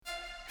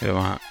Yeah,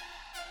 man.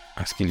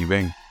 A skinny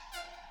bang.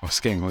 Or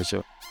sking, what's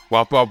up?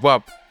 Wap, wap,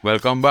 wap.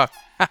 Welcome back.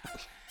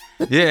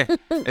 Yeah,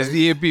 it's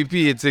the APP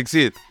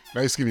 868.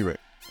 Nice skinny man.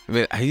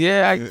 Well,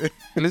 yeah,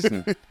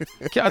 listen.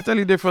 Can't tell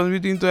you the difference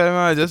between two of them.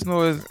 I just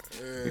know it's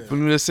people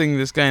who just sing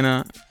this kind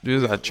of,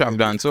 just a trap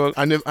dance. So,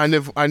 And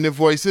the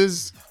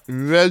voices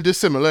real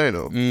dissimilar, you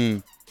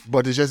know.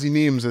 But it's just the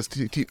names and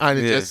it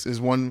just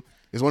is one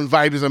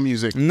vibe is a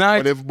music.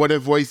 Nah, but the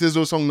voices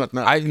or song not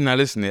now. now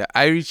listen, yeah,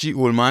 I reach the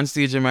old man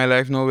stage in my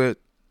life now where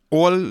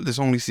all the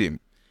song the same.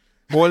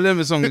 All them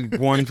the song is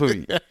one for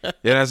me.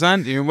 You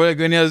understand? You remember like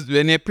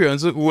when your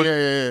parents were old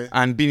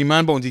and Beanie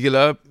Man Bounty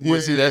Killer,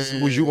 was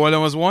you all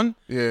them was one?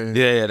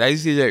 Yeah, that's the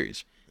stage I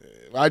reach.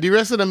 The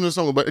rest of them no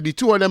song, but the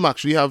two of them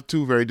actually have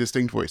two very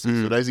distinct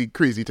voices. So that's the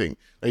crazy thing.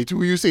 Like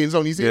two you saying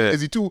song, is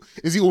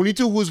the only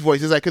two whose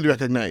voices I can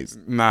recognize.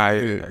 Nah,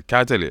 I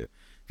can't tell you.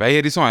 If I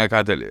hear this song, I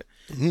can't tell you.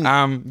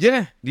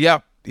 The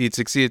app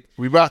 868.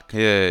 We back.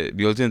 Yeah,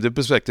 the Alternative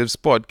Perspectives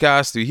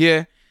podcast. We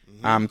here.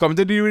 Come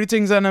to do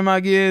things and them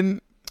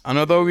again.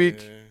 Another week.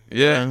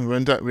 Yeah. We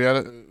went on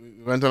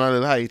a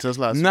little hiatus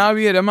last week. Now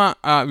we had them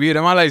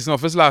license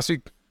office last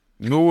week.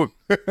 No work.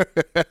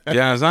 You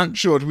understand?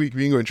 Short week,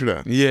 we ain't going through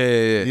that.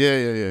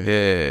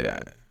 Yeah.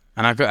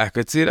 And I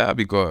could say that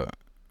because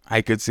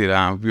I could say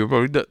that. We'll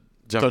probably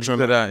jump Touch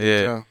into on that.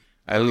 Yeah.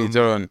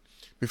 Later on.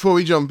 Before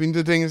we jump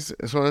into things, I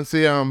just want to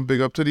say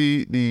big up to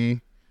the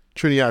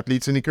Trinity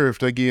athletes in the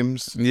Carifta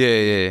games.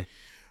 Yeah.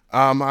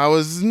 I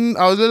was a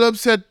little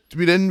upset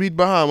we didn't beat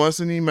Bahamas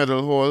in the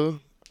medal haul.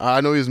 I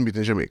know he wasn't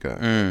beating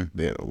Jamaica.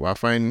 I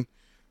find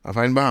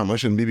Bahamas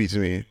shouldn't be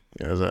beating me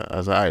as an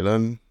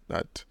island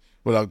a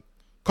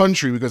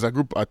country, because I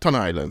group a ton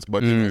of islands,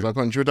 but as a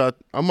country that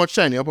a much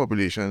tinier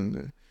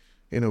population,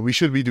 we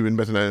should be doing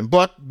better than them.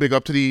 But big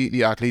up to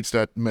the athletes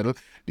that medal.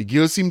 The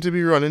girls seem to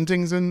be running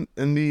things in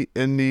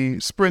the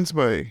sprints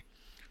by.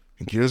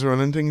 The girls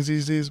running things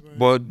these days.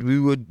 But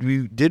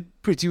we did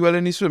pretty well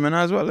in the swimming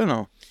as well, you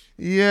know.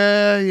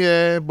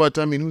 Yeah. But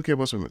I mean, who cares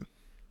about swimming?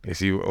 You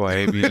see why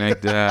I been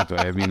like that?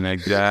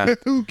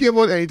 Who cares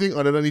about anything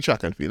other than the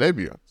track and field? I'd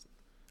be honest.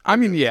 I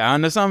mean, yeah, I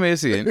understand what you're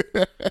saying.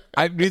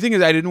 The thing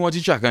is, I didn't watch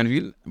the track and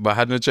field, but I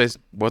had no choice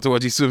but to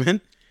watch the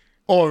swimming.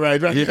 Oh, right.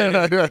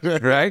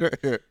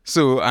 Right?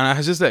 So, and I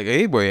was just like,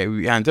 hey, boy,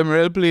 we anthem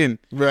real playing.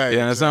 Right. You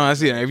understand what I'm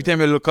saying? Every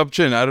time I look up,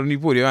 I don't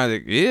need podium. I was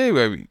like, hey,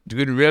 boy, we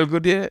doing real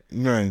good here.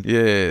 Right.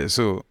 Yeah,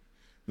 so.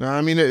 No,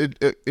 I mean,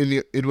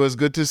 it was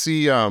good to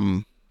see,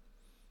 I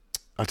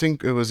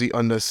think it was the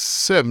under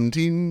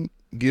 17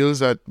 girls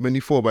that went the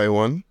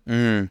 4x1.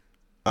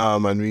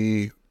 And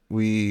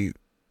we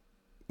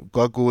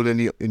got gold in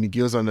the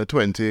girls under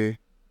 20,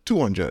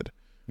 200.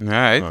 All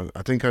right.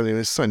 I think her name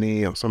is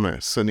Sunny or something.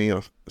 Sunny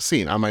or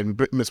Scene. I might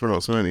be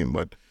mispronouncing her name,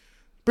 but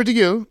pretty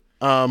girl.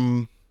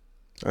 And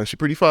she's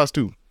pretty fast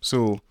too.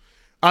 So,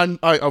 and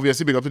I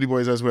obviously big up to the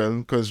boys as well,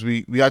 because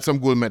we had some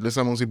gold medalists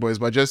amongst the boys,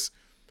 but just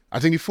I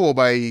think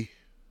the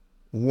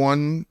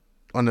 4x1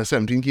 under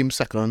 17 came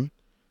second.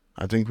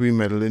 I think we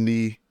medaled in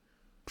the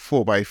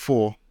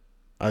 4x4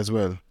 as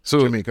well.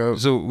 So Jamaica.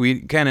 So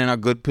we kind of in a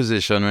good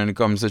position when it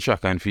comes to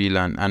track and field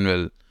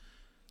and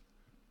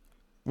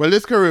well,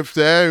 this Carif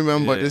there,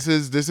 remember, this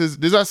is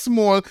a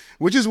small,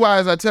 which is why,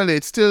 as I tell you,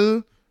 it's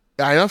still,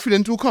 I'm not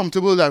feeling too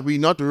comfortable that we're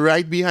not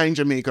right behind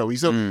Jamaica.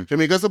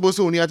 Jamaica's supposed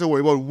to only have to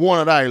worry about one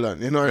other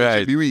island,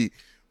 right.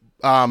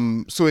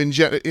 So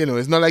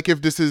it's not like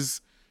if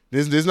this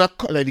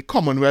not like the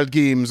Commonwealth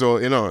Games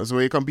or, so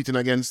we're competing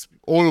against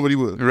all over the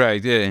world.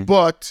 Right, yeah.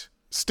 But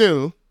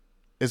still,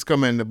 it's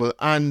commendable.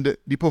 And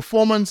the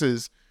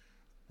performances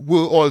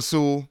were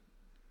also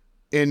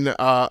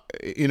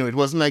it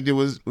wasn't like it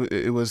was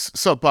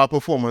subpar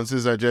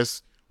performances that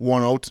just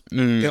won out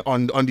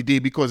on the day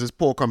because it's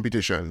poor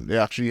competition. They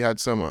actually had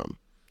some.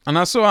 And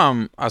I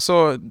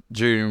saw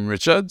Jeremy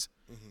Richards.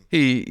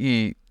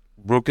 He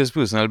broke his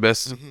personal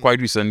best quite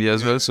recently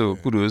as well. So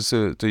kudos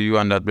to you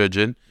and that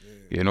virgin.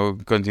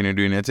 Continue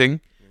doing your thing.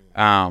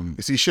 You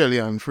see Shelley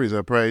and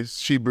Fraser Price,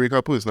 she break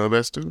her personal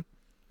best too.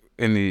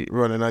 In the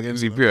running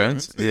against the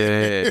parents.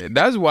 Yeah.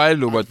 That's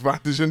wild though, but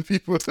advantaging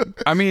people.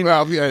 I mean,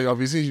 well,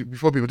 obviously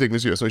before people take me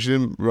serious, so she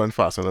didn't run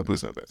fast on her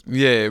personal best.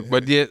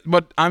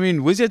 But I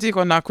mean, what's your take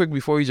on that quick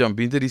before we jump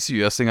into the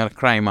serious thing of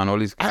crime and all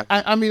this?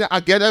 I mean, I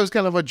get that was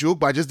kind of a joke,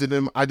 but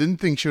I didn't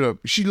think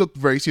she looked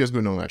very serious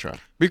going on that track.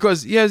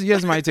 Because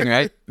here's my thing,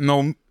 right?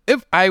 Now,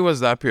 if I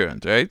was that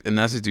parent, right, in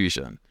that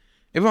situation,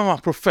 if I'm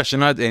a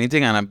professional at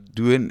anything and I'm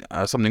doing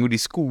something with the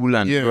school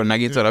and running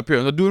against other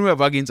parents or doing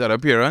whatever against other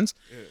parents,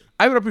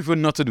 I would have preferred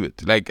not to do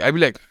it. Like, I'd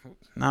be like,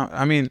 no,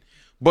 I mean,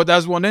 but I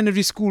was wondering if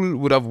the school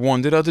would have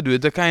wanted her to do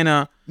it to kind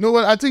of... No,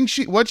 well, I think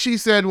what she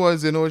said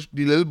was, the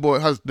little boy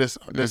has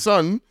the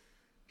son,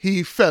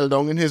 he fell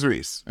down in his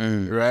race,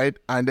 right?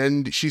 And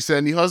then she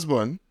said the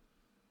husband,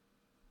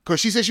 because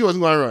she said she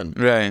wasn't going to run.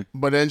 Right.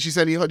 But then she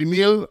said the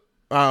male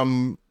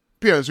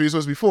parents race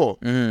was before.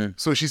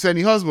 So she said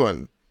the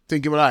husband,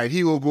 thinking, all right,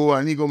 he will go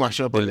and he go mash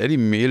up. Well, let the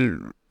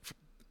male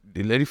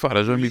they let the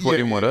father join before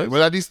the mother.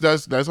 Well, at least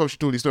that's how she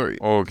told the story.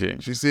 Okay.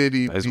 She said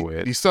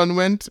weird. the son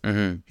went,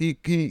 Mm-hmm. he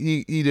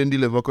didn't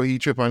deliver because he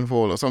trip and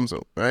fall or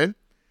something, right?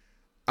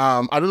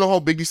 I don't know how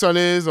big the son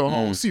is or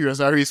how serious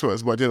that race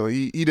was, but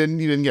he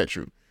didn't get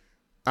through.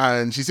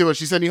 And she said, well,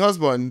 she sent the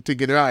husband to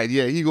get a ride.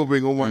 Yeah, he go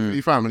bring home one for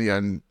the family,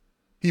 and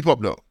he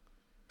popped out.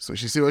 So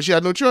she said, well, she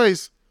had no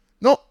choice.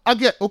 No, I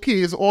get,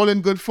 okay, it's all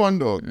in good fun,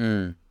 dog.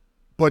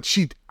 But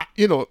she,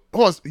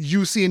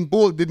 Usain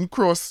Bolt didn't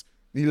cross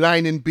the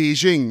line in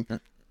Beijing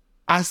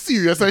as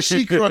serious as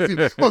she crossed it.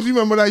 Because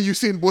remember that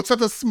Usain Bolt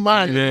started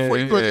smiling before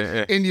he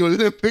crossed in the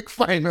Olympic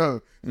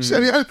final.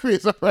 Shelly and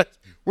Fraser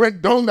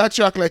went down that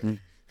track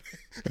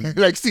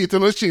like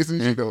Satan was chasing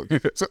she down.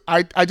 So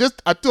I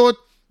thought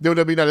there would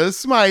have been a little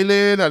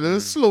smiling, a little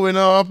slowing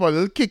up, a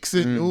little kicks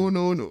in.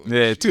 No.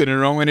 Yeah, turning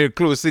around when they're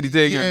close to the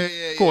thing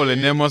and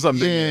calling them or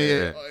something.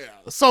 Yeah.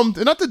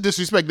 Something, not to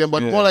disrespect them,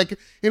 but more like,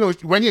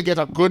 when you get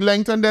a good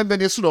length on them,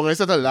 then you slow down and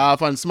start to laugh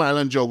and smile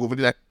and jog over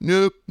there. Like,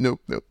 nope.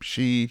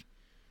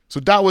 So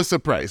that was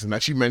surprising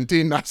that she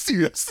maintained that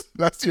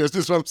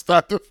seriousness from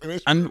start to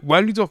finish. And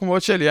while we talking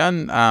about Shelly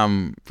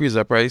and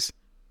Fraser Price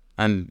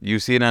and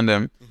Usain and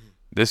them,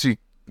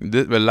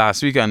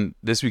 last week and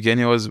this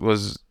weekend it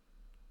was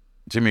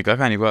Jamaica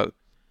Carnival.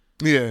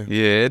 Yeah.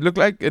 Yeah, it looked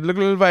a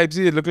little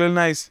vibesy, it looked a little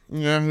nice.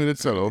 Yeah, it did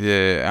sell off.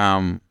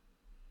 Yeah,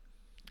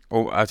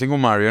 I think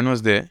Omarion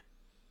was there.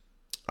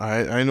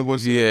 I know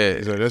about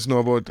let's know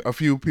about a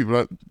few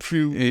people,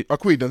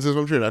 acquaintances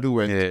from Trinidad who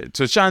went. Yeah.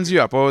 So Chance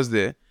Yapa was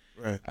there.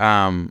 Right.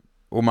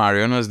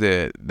 Omarion was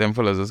there. Them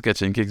fellas was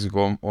catching kicks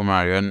because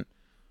Omarion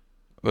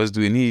was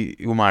doing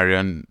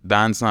Omarion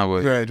dance now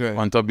right.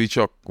 on top of the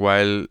truck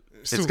while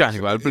it's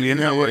Carnival playing.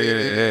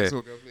 Yeah.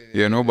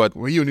 But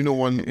well, you only know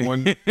one you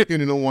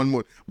only know one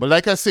more. But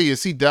like I say, you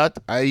see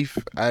that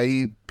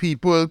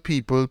people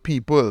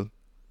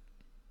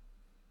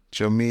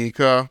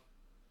Jamaica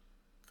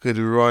could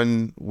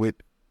run with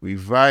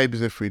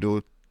vibes if we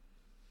don't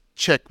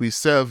check we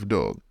self,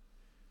 dog.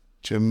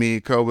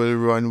 Jamaica will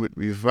run with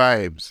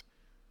vibes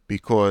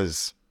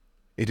because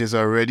it is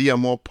already a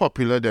more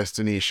popular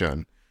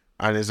destination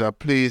and is a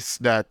place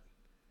that,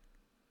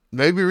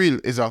 let's be real,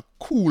 is a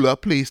cooler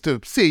place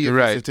to say you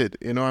visited.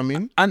 You know what I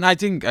mean? And I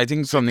think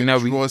something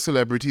that we draw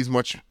celebrities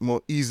much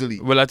more easily.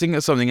 Well, I think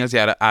something else you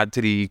had to add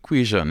to the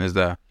equation is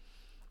that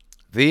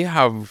they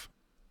have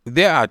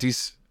their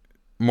artists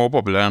more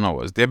popular than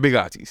ours. They're big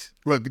artists.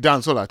 Well,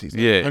 dancehall artists.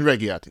 Yeah. And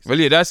reggae artists. Well,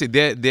 yeah, that's it.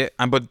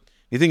 But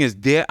the thing is,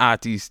 their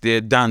artists,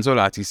 their dancehall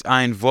artists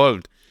are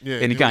involved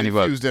in the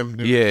carnival. Infuse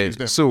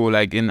them. So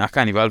like in a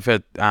carnival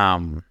fete,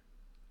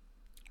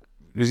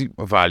 is it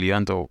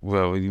Valiant or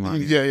well,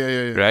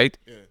 yeah. Right?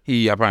 Yeah.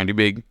 He apparently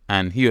big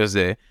and he was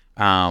there.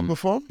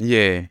 Perform?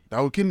 Yeah.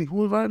 That would kill me.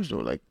 Whole vibes though.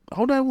 Like,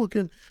 how that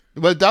working?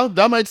 Well,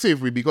 that might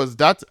save me because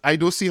that I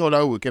don't see how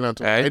that working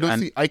at all.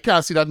 Right. I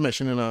can't see that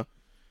meshing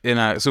in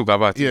a soca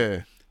party.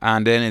 Yeah.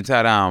 And then it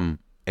had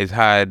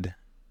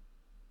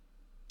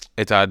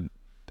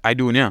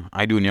Idunia.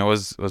 Idunia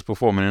was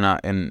performing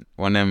in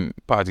one of them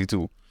party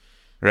too.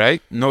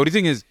 Right? Now the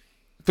thing is,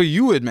 for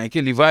you it might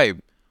kill the vibe,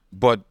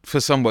 but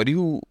for somebody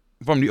who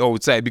from the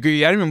outside,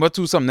 because I remember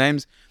too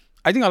sometimes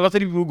I think a lot of the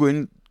people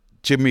going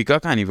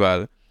Jamaica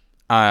Carnival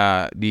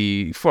are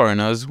the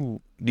foreigners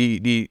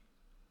the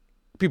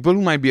people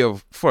who might be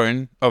of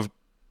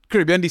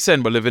Caribbean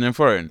descent but living in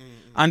foreign.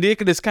 And they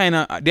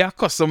are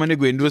accustomed when they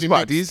go in those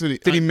parties to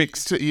the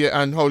mix.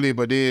 And how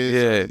Labor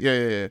Day.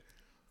 Yeah.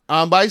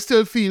 But I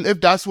still feel, if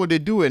that's what they're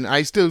doing,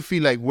 I still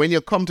feel like when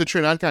you come to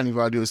Trinidad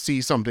Carnival, you'll see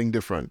something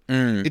different.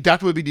 That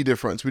will be the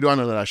difference. We don't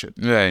know that shit.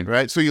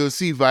 Right? So you'll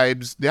see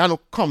vibes. They are no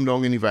come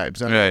down in the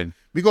vibes. Right.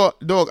 Because,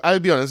 dog, I'll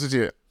be honest with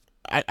you.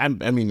 I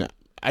mean,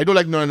 I don't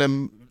like none of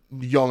them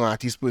young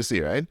artists per se,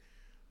 right?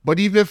 But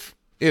even if,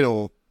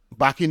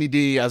 back in the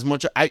day, as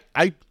much I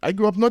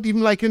grew up not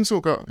even liking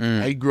soca.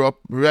 I grew up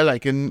real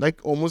liking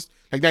almost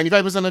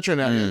 95% of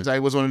Trinidadians. I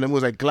was one of them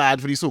who was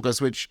glad for the soca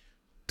switch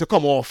to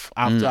come off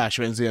after Ash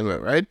Wednesday and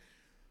right.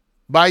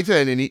 By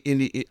then, in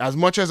the as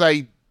much as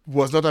I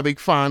was not a big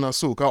fan of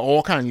soca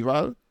or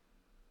carnival,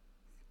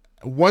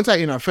 once I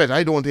in a fete,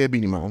 I don't want to hear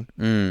Beanie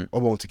Man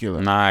or Bounty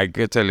Killer. Nah, I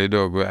can tell you,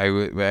 dog.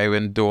 I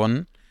went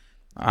down,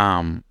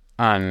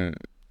 and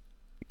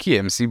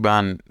KMC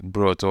band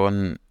brought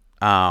on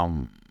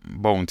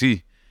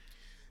Bounty,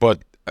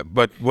 but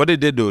what they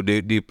did though,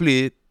 they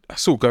played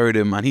soca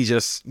rhythm and he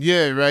just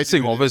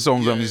sing all his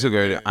songs on the soca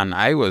rhythm, and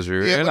I was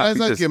really that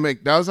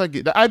was like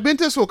I've been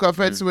to soca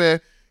fetes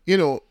where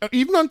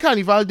even on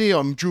Carnival Day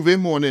on Juve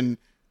morning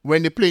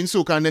when they're playing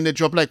soca and then they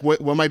drop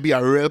what might be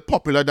a real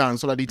popular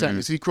dance all at the time,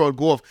 you see the crowd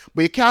go off,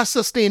 but you can't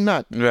sustain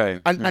that,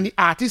 right? And the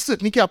artist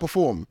certainly can't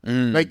perform,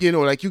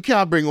 you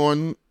can't bring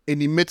on in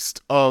the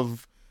midst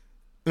of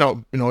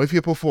if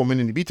you're performing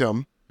in the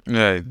beat-em,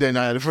 right, then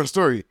I had a different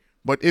story.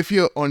 But if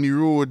you're on the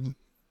road,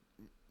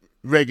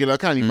 regular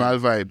carnival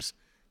vibes,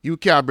 you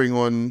can't bring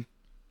on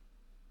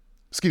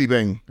Skitty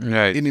Bang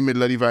right in the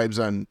middle of the vibes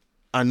and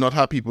and not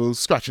have people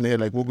scratching their head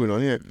like, what's going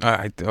on here?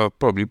 I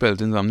probably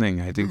pelting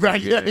something. I think.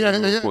 Right, yeah.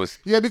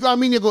 Yeah, because I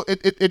mean,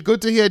 it's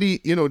good to hear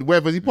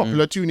wherever the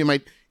popular tune, you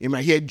might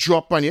hear it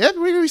drop on you, it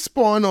will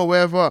respond or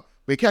whatever.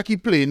 But you can't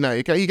keep playing now.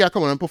 You can't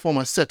come on and perform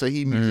a set of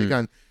heat music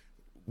and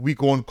we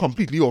go on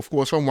completely off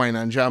course from wine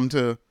and jam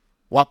to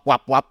wap,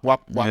 wap, wap,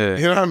 wap, wap. Yeah.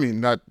 You know what I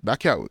mean? That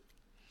can't work.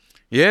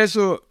 Yeah,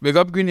 so big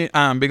up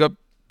big up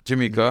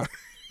Jamaica.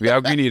 We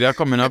have Grenada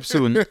coming up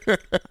soon.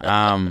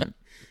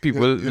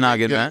 People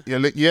nagging, man.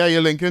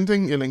 You're linking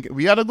thing.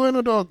 We had to go in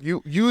a dog.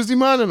 You use the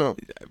man, you know.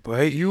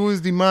 Boy,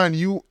 Use the man.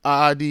 You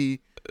are the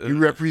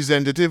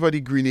representative of the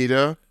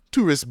Grenada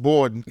Tourism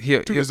Board here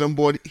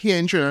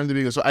in Trinidad and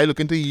Tobago. So I look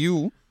into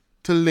you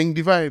to link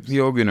the vibes.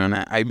 Yo, you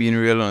know, I being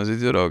real honest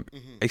with you, dog.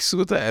 I'm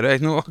so tired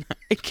right now.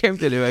 I can't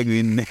tell you I'm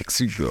going next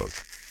week, dog.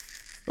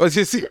 But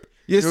you see,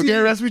 you'll get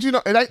rest with you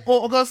now. Like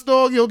August,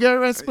 dog, you'll get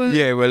rest.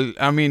 Yeah, well,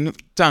 I mean,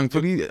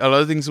 thankfully, a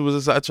lot of things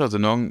was start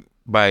shutting down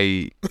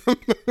by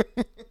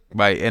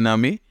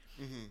enemy.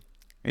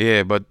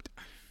 Yeah, but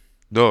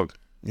dog.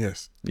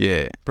 Yes.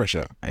 Yeah.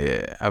 Pressure.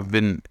 Yeah. I've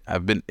been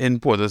in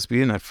Port of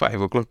Spain at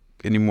 5 o'clock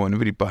in the morning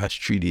for the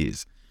past 3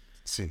 days.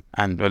 See.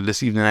 And well,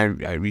 this evening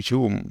I reach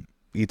home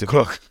 8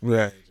 o'clock.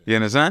 Right. You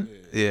understand?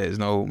 Yeah, it's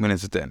now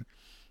minutes to 10.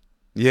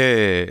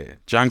 Yeah.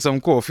 Drank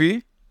some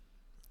coffee.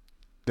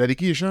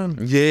 Dedication.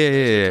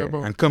 Yeah.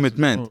 And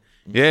commitment.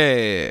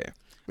 Yeah.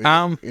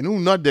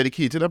 Not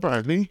dedicated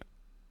apparently.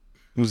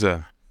 Who's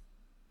that?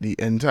 The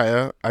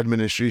entire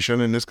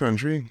administration in this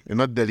country. You're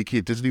not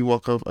dedicated to the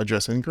work of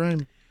addressing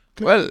crime.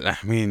 Well, I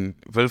mean,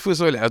 first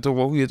of all, I talk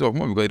about who you're talking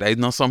about because that's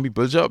not some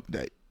people's job.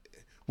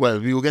 Well,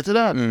 we will get to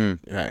that.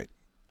 Right.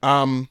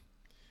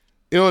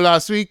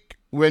 Last week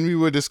when we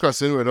were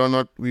discussing whether or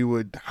not we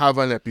would have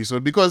an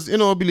episode, because,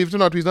 believe it or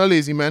not, we're not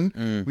lazy,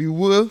 man. We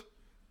will,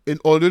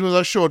 although it was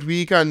a short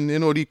week and,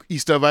 the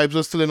Easter vibes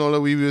were still in all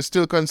that we were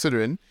still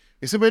considering.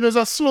 It's about there's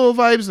a slow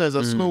vibes and there's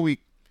a slow week.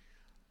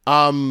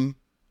 And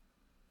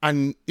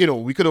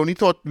we could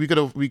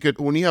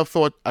only have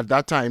thought at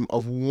that time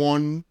of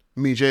one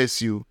major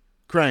issue,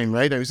 crime,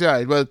 right? And we say, all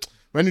right, well,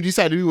 when we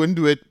decided we wouldn't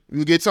do it,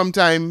 we'll get some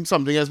time,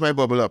 something else might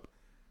bubble up.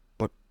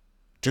 But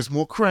just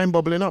more crime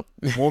bubbling up,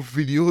 more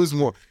videos,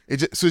 more.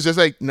 So it's just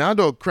like, nah,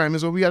 dog, crime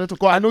is what we had to talk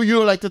about. I know you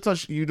don't like to talk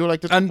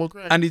about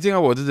crime. And the thing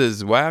about it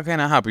is, why I'm kind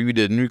of happy we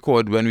didn't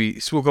record when we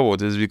spoke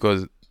about it is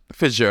because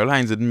Fitzgerald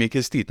Hines didn't make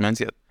his statements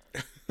yet.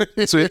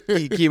 So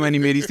he came and he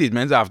made his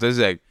statements after. It's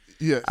like,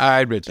 yes. All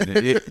right,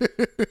 Richard.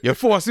 You're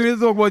forcing me to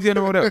talk about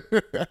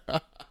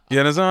that. You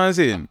understand what I'm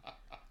saying?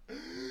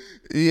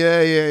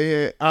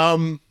 Yeah.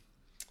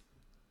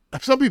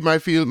 Some people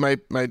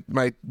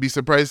might be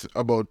surprised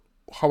about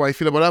how I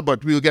feel about that,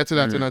 but we'll get to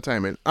that in a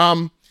time.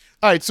 All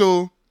right,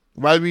 so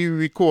while we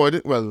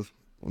record, well,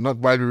 not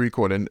while we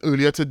recording,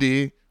 earlier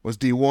today was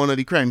day one of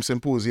the crime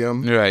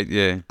symposium. Right,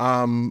 yeah.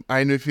 I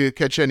don't know if you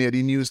catch any of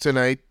the news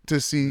tonight to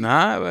see.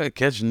 Nah, I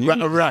catch news.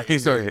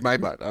 Right. Sorry, my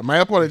bad. My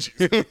apologies.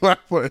 My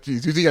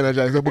apologies. You think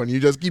energize upon you,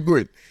 just keep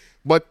going.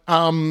 But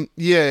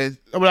yeah.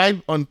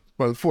 Well,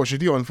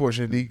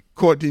 unfortunately,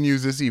 caught the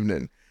news this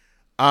evening.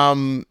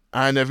 And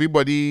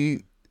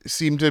everybody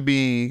seemed to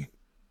be,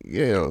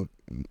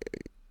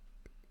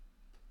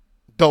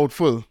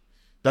 doubtful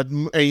that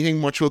anything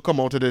much will come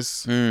out of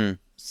this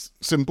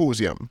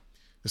symposium.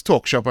 This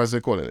talk shop, as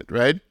they're calling it,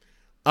 right?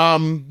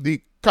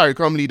 The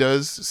CARICOM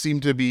leaders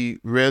seem to be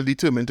real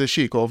determined to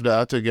shake off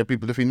that, to get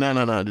people to feel,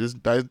 nah, this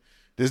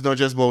is not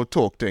just about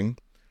talk thing.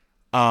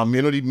 The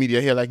media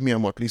here like me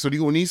and Motley. So the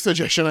only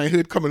suggestion I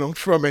heard coming out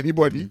from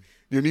anybody,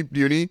 the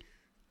only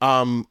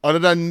other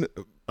than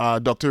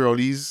Dr.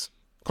 Rowley's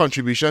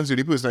contributions, the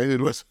only person I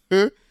heard was,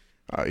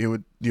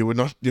 you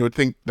would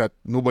think that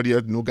nobody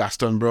had no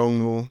Gaston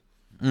Brown,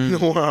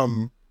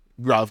 no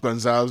Ralph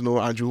Gonzalez, no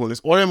Andrew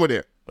Holness, all of them were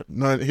there. But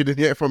no, he didn't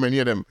hear from any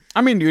of them.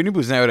 I mean, the only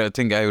person I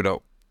would have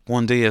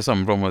one day hear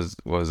something from was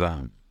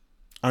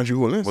Andrew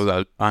Holness. Was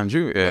that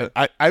Andrew? Yeah.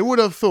 Well, I would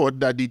have thought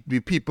that the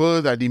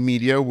people that the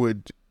media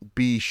would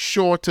be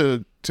sure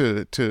to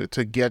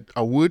get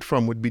a word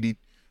from would be the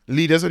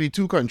leaders of the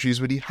two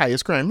countries with the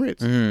highest crime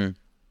rates.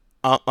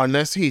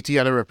 Unless Haiti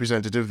had a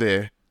representative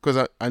there.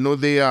 Because I know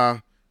they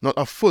are not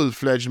a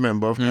full-fledged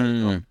member of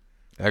CARICOM.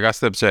 I got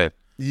stepchild.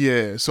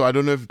 Yeah, so I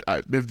don't know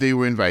if they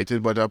were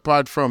invited, but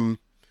apart from,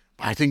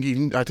 I think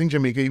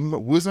Jamaica even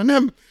worse than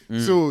them.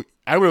 So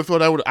I would have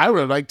thought I would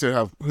have liked to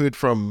have heard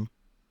from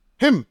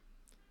him,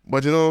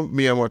 but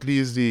Mia Motley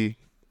is the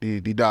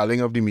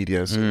darling of the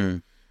media. So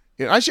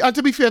and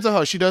to be fair to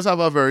her, she does have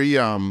a very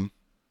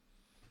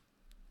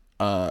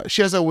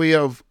she has a way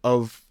of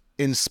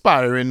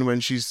inspiring when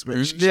she's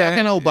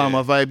kind of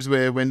Obama vibes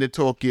where when they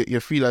talk you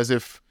feel as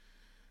if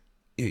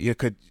they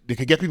could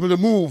get people to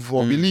move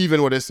or believe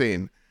in what they're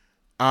saying.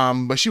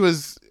 But she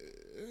was,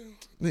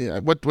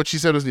 what she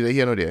said was neither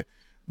here nor there.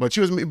 But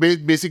she was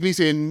basically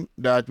saying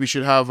that we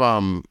should have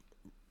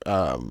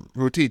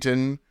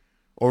rotating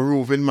or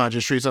roving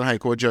magistrates and high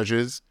court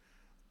judges.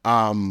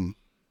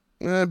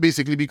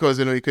 Basically because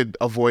you could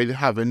avoid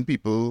having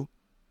people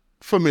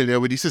familiar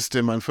with the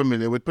system and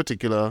familiar with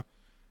particular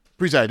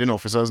presiding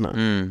officers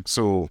now.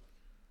 So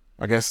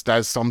I guess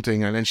that's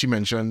something. And then she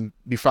mentioned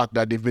the fact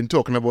that they've been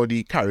talking about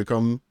the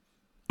CARICOM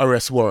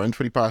arrest warrant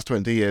for the past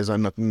 20 years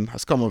and nothing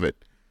has come of it.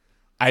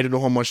 I don't know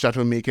how much that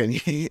will make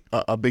any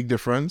a big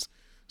difference.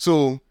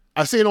 So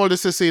I'm saying all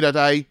this to say that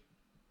I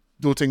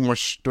don't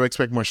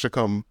expect much to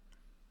come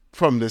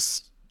from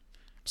this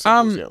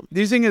symposium.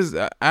 The thing is,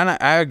 and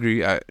I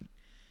agree.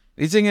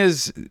 The thing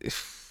is,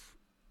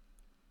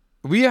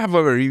 we have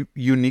a very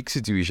unique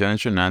situation in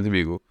Trinidad and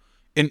Tobago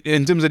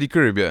in terms of the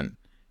Caribbean,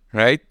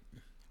 right?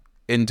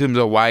 In terms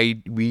of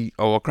why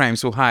our crime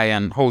so high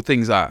and how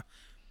things are.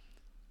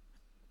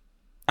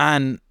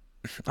 And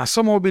I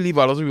somehow believe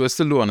a lot of people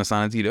still don't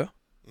understand it either.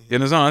 You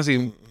understand what I'm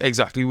saying?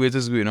 Exactly where it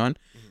is going on.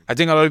 I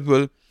think a lot of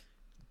people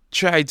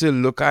try to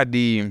look at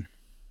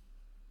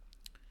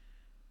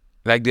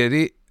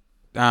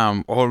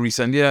or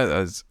recently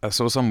I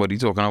saw somebody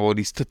talking about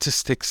the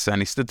statistics,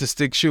 and the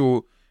statistics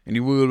show in the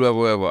world,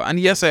 whatever. And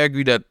yes, I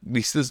agree that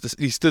the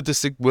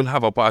statistic will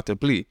have a part to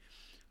play.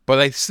 But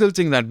I still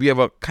think that we have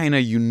a kind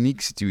of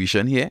unique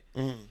situation here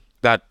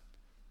that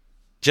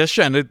just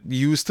trying to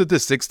use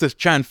statistics to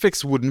try and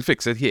wouldn't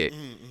fix it here.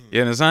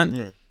 You understand?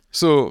 Yeah.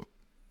 So,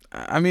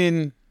 I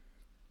mean,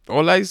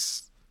 all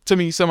eyes, to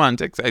me,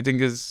 semantics, I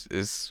think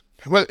is...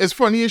 Well, it's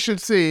funny you should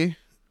say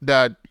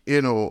that,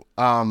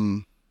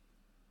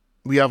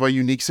 we have a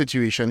unique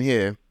situation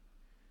here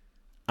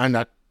and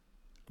that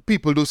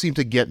people don't seem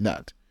to get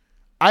that.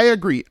 I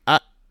agree.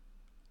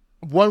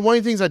 One of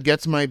the things that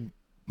gets my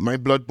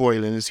blood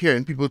boiling is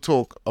hearing people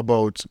talk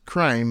about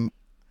crime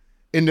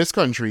in this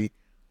country,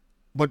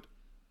 but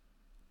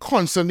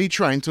constantly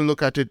trying to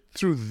look at it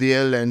through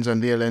their lens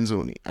and their lens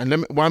only.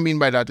 And what I mean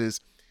by that is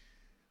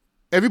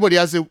everybody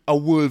has a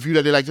worldview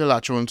that they like to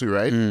latch on to,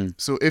 right?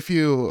 So if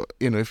you're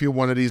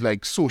one of these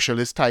like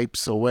socialist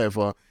types or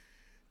whatever,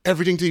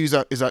 everything to you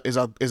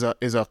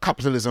is a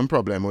capitalism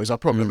problem, or is a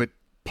problem with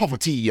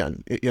poverty,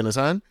 and you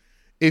understand?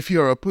 If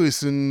you're a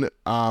person,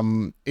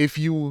 if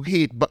you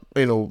hate,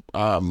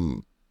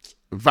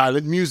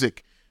 violent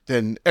music,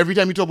 then every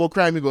time you talk about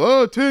crime, you go,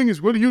 oh, thing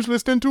is really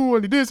useless thing too,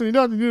 and this and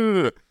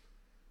that.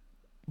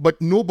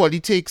 But nobody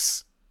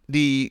takes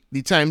the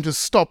time to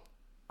stop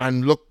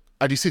and look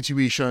at the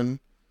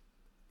situation,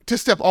 to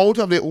step out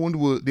of their own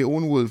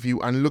worldview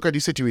and look at the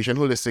situation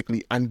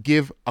holistically and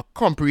give a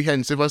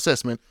comprehensive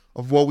assessment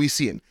of what we're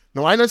seeing.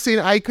 Now, I'm not saying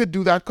I could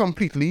do that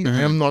completely.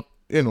 I am not,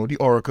 the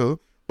oracle,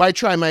 but I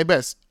try my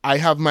best. I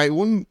have my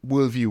own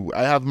worldview.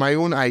 I have my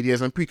own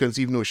ideas and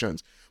preconceived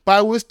notions. But I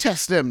always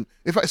test them.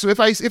 If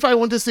I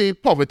want to say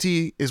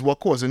poverty is what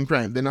causing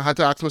crime, then I had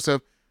to ask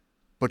myself,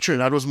 but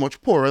Trinidad was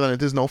much poorer than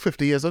it is now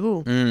 50 years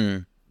ago.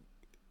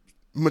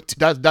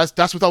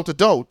 That's without a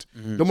doubt.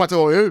 No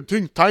matter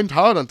times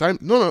hard and time.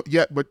 No,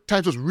 yeah, but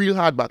times was real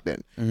hard back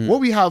then. What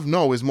we have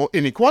now is more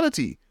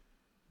inequality.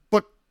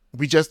 But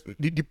we just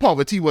the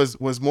poverty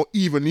was more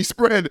evenly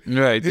spread.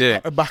 Right,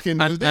 yeah. Back in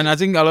the day. And I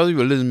think a lot of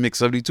people little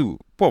mix of the two.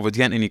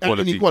 Poverty and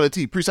inequality.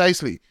 Inequality,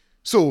 precisely.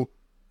 So,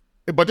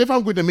 but if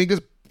I'm going to make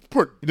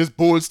this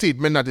bold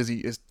statement that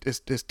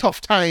is tough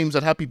times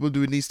that have people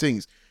doing these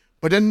things.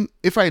 But then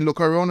if I look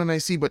around and I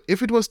see, but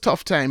if it was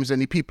tough times, then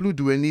the people who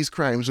doing these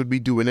crimes would be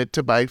doing it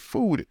to buy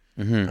food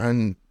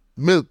and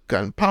milk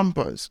and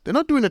Pampers. They're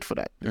not doing it for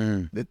that.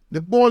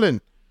 They're balling.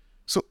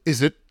 So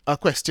is it a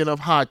question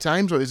of hard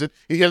times, or is it?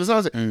 You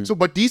understand? So,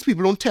 but these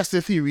people don't test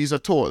their theories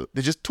at all.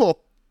 They just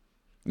talk.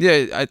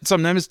 Yeah,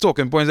 sometimes it's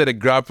talking points that they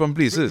grab from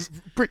places.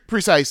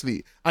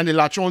 Precisely. And they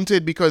latch onto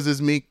it because this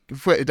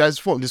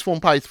form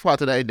part of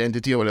the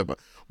identity or whatever.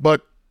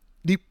 But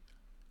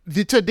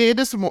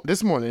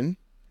this morning,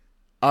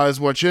 I was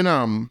watching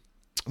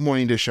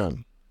Morning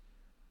Edition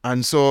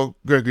and saw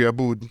Gregory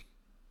Aboud.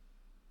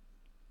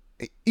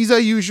 He's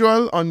a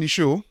usual on the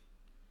show,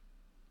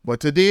 but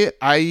today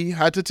I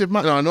had to tip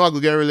my... Now, I know I'll go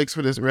get relics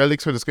for this,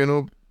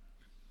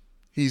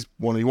 he's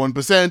one of the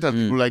 1% and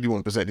people like the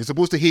 1%. He's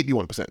supposed to hate the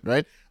 1%,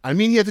 right? I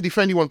mean here to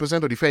defend the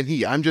 1% or defend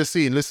he. I'm just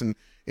saying, listen,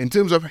 in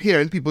terms of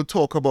hearing people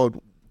talk about,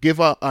 give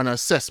an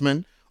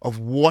assessment of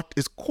what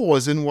is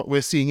causing what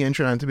we're seeing here in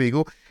Trinidad and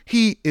Tobago,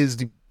 he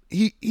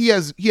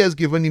has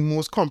given the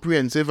most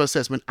comprehensive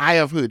assessment I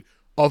have heard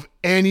of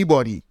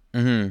anybody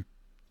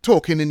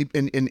talking in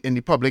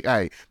the public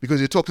eye.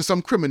 Because you talk to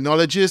some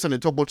criminologists and they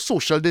talk about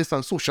social this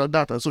and social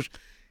that and social...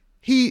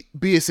 He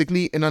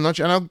basically, in a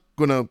nutshell, and I'm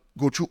going to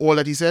go through all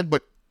that he said,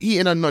 but he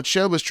in a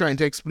nutshell was trying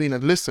to explain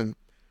that, listen,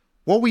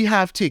 what we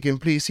have taking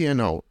place here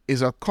now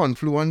is a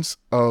confluence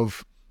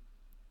of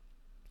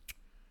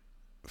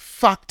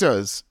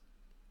factors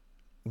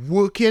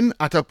working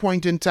at a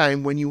point in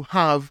time when you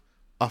have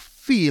a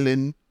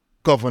failing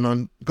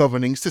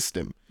governing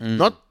system.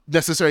 Not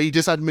necessarily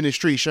just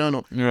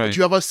administration, but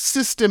you have a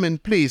system in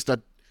place that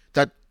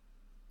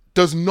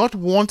does not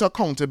want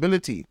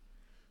accountability.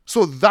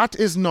 So that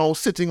is now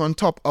sitting on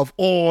top of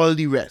all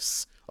the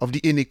rest of the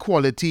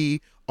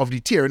inequality, of the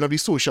tearing of the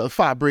social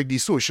fabric, the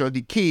social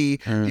decay,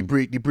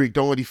 the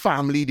breakdown of the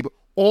family.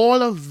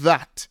 All of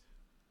that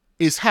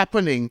is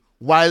happening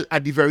while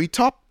at the very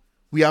top,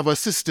 we have a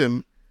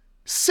system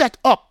set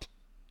up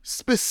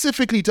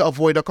specifically to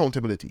avoid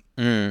accountability.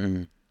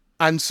 And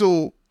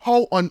so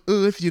how on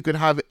earth you could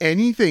have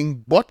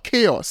anything but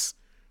chaos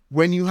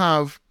when you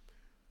have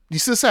the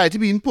society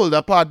being pulled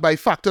apart by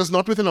factors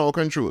not within our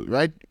control,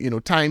 right?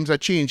 Times are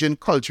changing,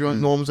 cultural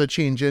norms are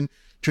changing,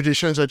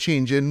 traditions are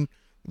changing.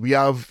 We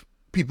have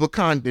people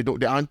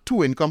there aren't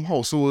two-income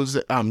households,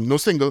 no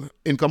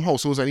single-income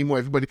households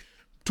anymore.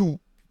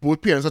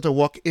 Both parents have to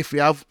work. If we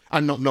have,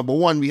 and number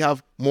one, we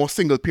have more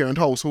single-parent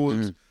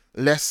households,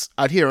 less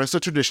adherence to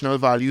traditional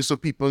values, so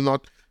people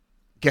not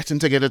getting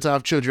together to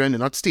have children, they're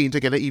not staying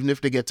together even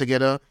if they get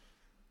together.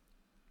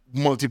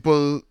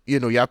 Multiple, you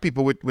have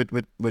people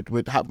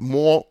with have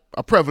more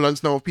a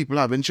prevalence now of people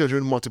having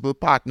children, multiple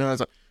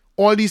partners,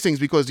 all these things,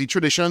 because the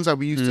traditions that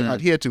we used to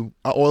adhere to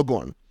are all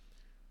gone.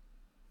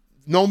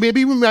 Now,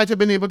 maybe we might have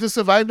been able to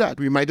survive that.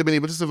 We might have been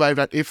able to survive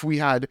that if we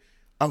had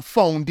a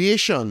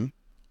foundation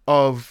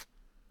of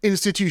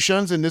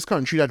institutions in this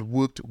country that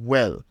worked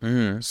well.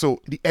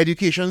 So the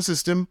education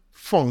system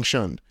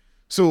functioned.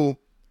 So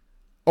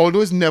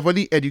although it's never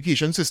the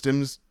education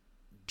system's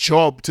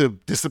job to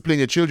discipline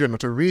your children or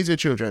to raise your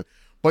children,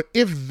 but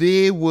if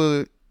they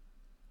were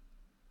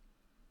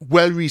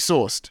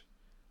well-resourced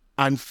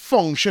and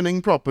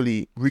functioning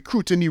properly,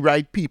 recruiting the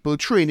right people,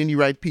 training the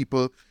right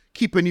people,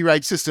 keeping the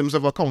right systems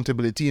of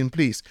accountability in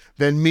place,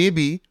 then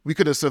maybe we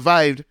could have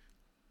survived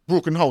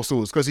broken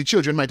households because the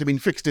children might have been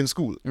fixed in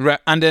school. Right,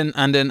 and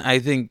then I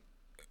think,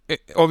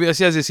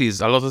 obviously, as you see,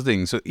 it's a lot of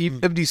things. So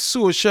if the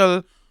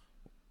social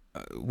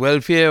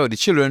welfare or the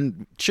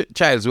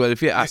child's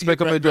welfare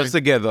aspect of it was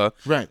together,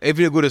 right? If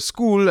you go to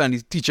school and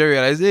the teacher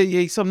realizes,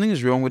 hey, something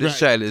is wrong with this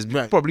child, it's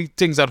probably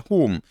things at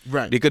home.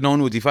 Right. They could now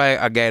notify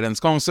a guidance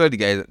counselor, the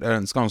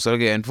guidance counselor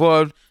get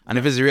involved, and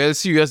if it's real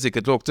serious, they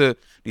could talk to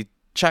the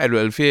child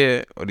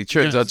welfare or the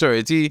church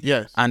authority,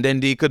 and then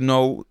they could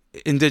now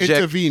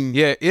intervene,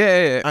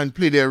 and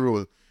play their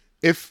role.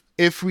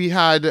 If we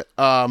had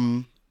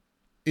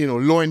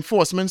law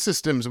enforcement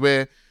systems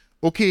where,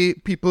 okay,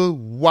 people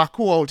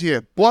wacko out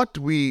here, but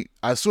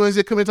as soon as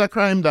you commit a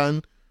crime,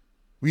 then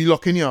we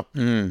locking you up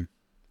and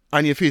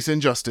you're facing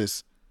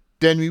justice,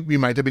 then we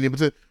might have been able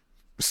to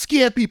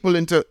scare people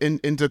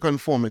into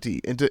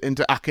conformity,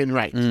 into acting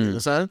right. You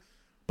understand?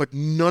 But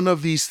none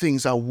of these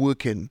things are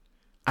working,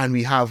 and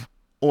we have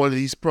all of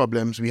these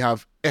problems. We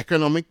have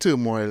economic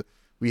turmoil.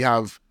 We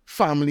have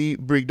family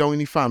breakdown in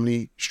the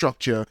family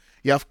structure.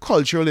 You have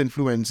cultural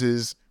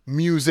influences,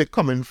 music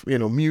coming,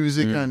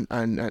 music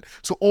and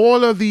so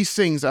all of these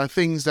things are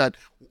things that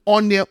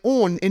on their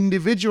own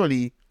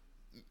individually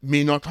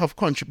may not have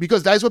contributed,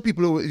 because that's what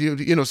people,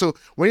 so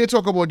when you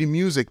talk about the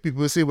music,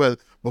 people will say, well,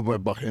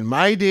 but in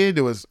my day,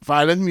 there was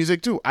violent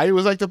music too. I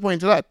always like to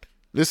point to that.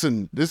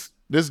 Listen, this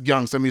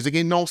gangster music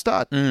ain't now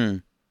start.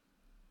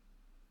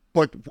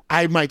 But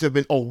I might have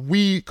been, or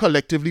we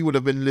collectively would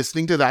have been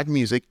listening to that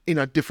music in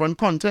a different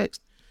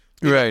context.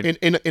 Right.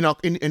 In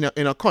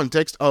a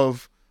context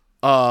of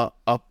a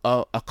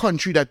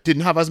country that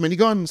didn't have as many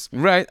guns.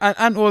 Right.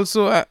 And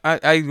also,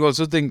 I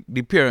also think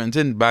the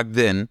parenting back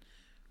then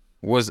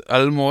was a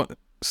little more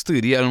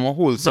sturdy, a little more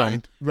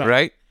wholesome.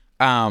 Right.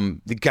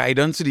 The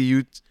guidance to the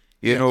youth,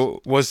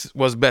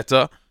 was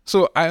better.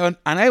 So I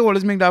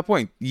always make that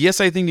point.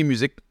 Yes, I think the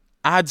music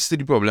adds to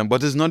the problem,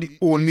 but it's not the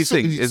only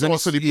thing. It's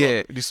also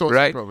the source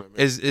of the problem.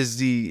 Is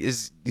the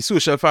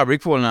social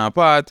fabric falling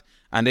apart,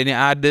 and then you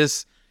add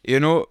this,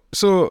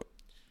 so.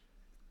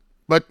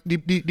 But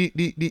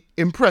the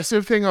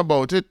impressive thing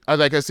about it,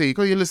 like I say,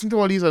 because you listen to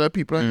all these other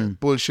people and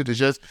bullshit is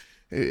just,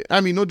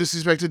 no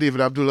disrespect to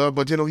David Abdullah,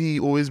 but he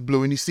always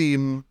blowing the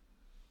same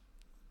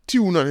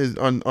tune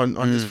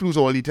on his flutes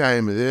all the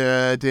time.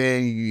 The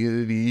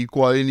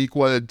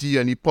inequality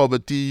and the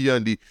poverty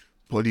and the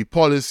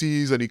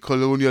policies and the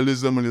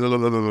colonialism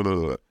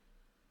and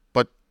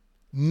but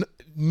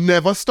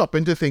never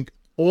stopping to think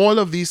all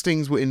of these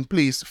things were in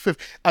place.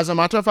 As a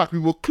matter of fact, we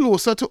were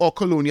closer to our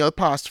colonial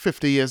past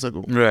 50 years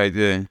ago. Right,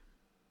 yeah.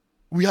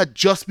 We had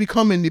just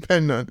become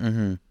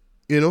independent,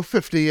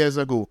 50 years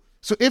ago.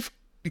 So if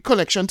the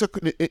connection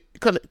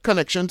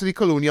to the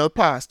colonial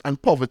past and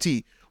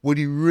poverty were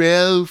the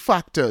real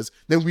factors,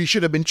 then we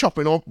should have been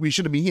chopping off. We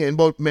should have been hearing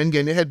about men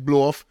getting their head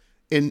blow off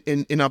in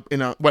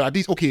a well, at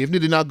least, okay, if they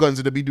didn't have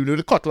guns, they'd be doing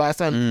the cutlass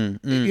and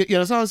you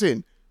understand what I'm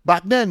saying?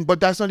 Back then, but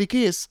that's not the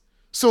case.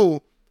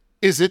 So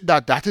is it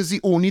that is the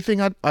only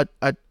thing and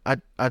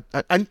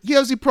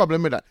here's the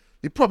problem with that.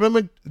 The problem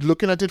with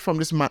looking at it from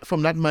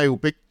that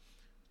myopic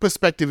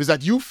perspective is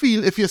that you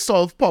feel if you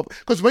solve poverty,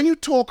 because when you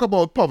talk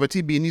about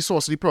poverty being the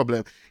source of the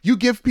problem, you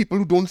give people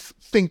who don't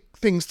think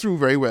things through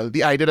very well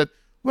the idea that,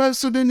 well,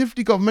 so then if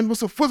the government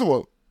was first of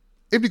all,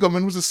 if the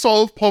government was to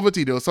solve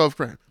poverty, they'll solve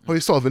crime. How are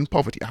you solving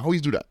poverty? How you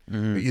do that?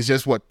 It's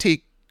just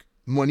take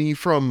money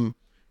from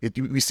it.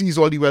 We seize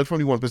all the wealth from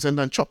the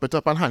 1% and chop it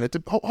up and hand it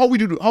to how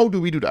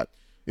do we do that?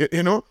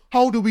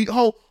 How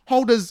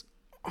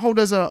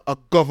does a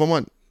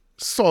government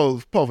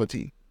solve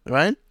poverty?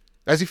 Right?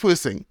 That's the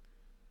first thing.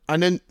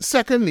 And then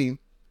secondly,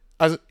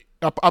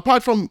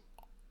 apart from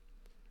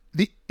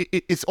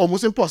it's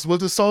almost impossible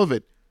to solve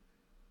it.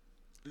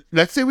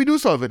 Let's say we do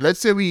solve it. Let's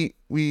say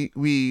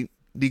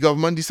the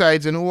government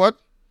decides, you know what?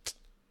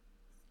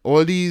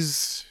 all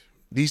these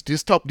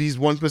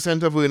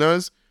 1% of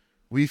earners,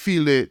 we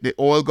feel they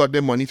all got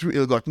their money through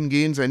ill-gotten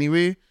gains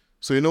anyway.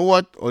 So you know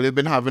what? Or they've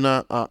been having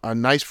a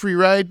nice free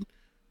ride.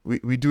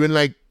 We doing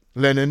like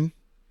Lenin,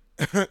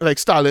 like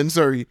Stalin,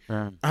 sorry,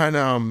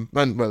 and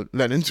well,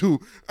 Lenin too,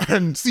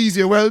 and seize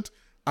your wealth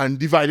and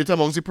divide it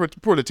amongst the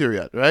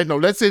proletariat, right? Now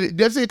let's say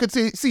you could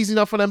say seize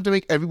enough for them to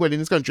make everybody in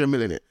this country a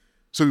millionaire.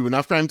 So we wouldn't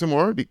have crime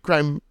tomorrow.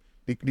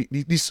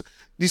 The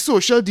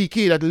social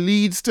decay that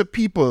leads to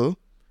people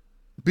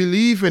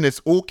believing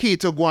it's okay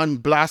to go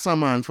and blast a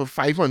man for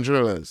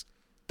 $500.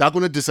 That's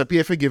going to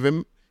disappear if you give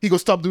him. He go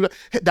stop doing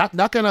that.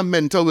 That kind of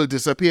mental will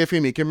disappear if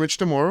you make him rich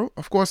tomorrow.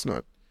 Of course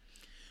not.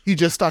 He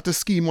just start to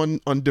scheme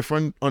on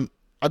different. Well,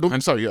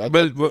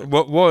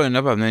 what will end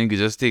up happening? You could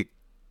just take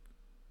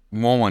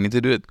more money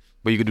to do it,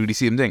 but you could do the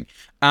same thing.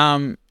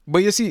 But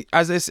you see,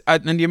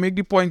 and you make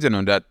the point,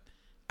 that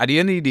at the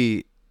end of the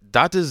day,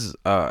 that is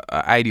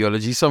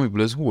ideology some people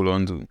just hold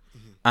on to.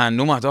 And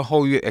no matter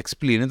how you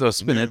explain it or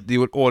spin it, they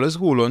will always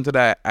hold on to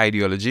that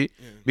ideology.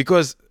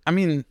 Because, I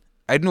mean,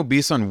 I don't know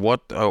based on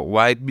what,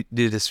 why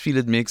they just feel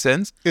it makes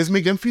sense. It's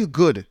make them feel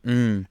good.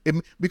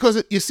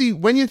 Because, you see,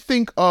 when you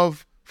think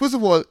of, first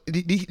of all,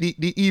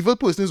 the evil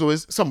person is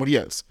always somebody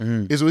else.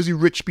 It's always the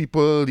rich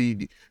people,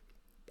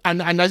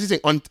 and as you say,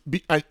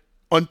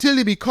 until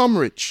they become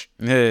rich,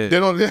 they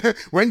don't.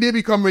 When they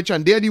become rich,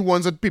 and they're the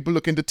ones that people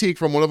looking to take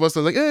from all of us,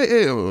 they're like,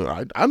 hey,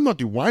 I'm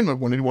not one of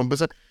the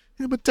 1%.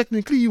 Yeah, but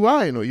technically you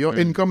are. Your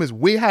income is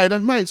way higher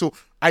than mine, so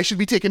I should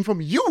be taken from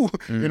you.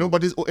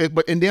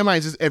 But in their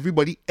minds, it's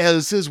everybody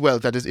else's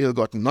wealth that is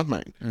ill-gotten, not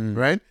mine,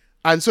 right?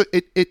 And so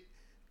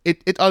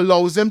it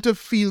allows them to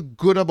feel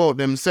good about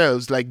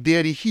themselves, like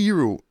they're the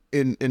hero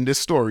in this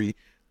story,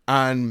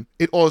 and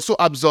it also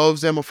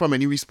absolves them from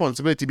any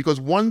responsibility.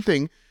 Because one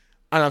thing,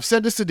 and I've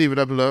said this to David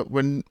Abdullah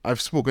when I've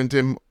spoken to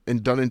him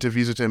and done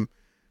interviews with him,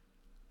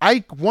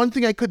 one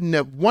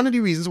of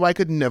the reasons why I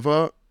could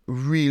never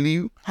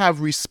really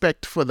have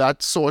respect for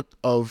that sort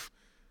of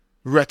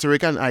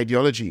rhetoric and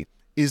ideology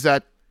is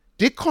that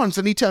they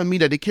constantly tell me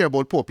that they care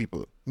about poor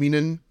people,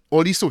 meaning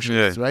all these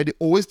socialists, right? They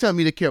always tell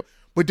me they care,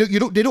 but they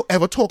don't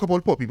ever talk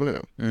about poor people,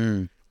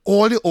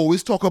 All they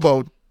always talk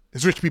about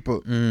is rich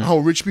people, how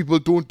rich people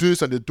don't do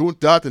this and they don't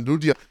that and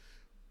don't that.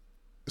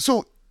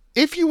 So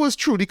if you was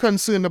truly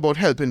concerned about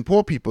helping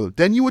poor people,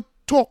 then you would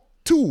talk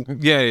to.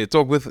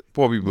 Talk with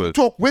poor people.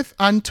 Talk with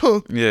and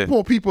to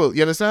poor people,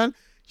 you understand?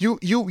 You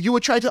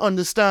would try to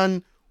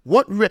understand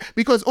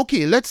because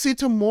okay, let's say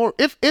tomorrow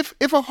if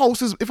a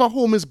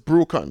home is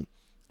broken,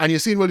 and you're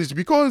saying, well, it's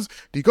because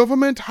the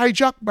government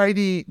hijacked by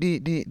the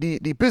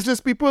business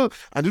people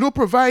and they don't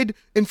provide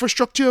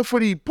infrastructure for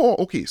the poor.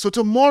 Okay, so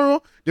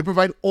tomorrow they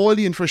provide all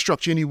the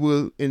infrastructure in the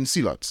world in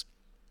C-lots.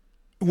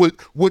 Would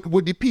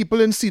the people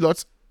in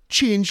C-lots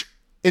change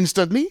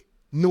instantly?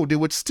 No, they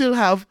would still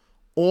have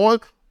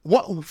for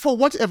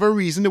whatever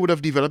reason they would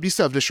have developed these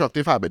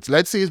self-destructive habits.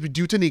 Let's say it's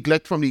due to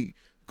neglect from the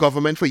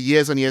government for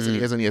years and years and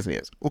years and years and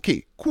years.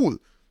 Okay, cool.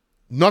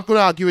 Not going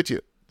to argue with you.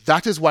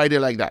 That is why they're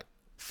like that.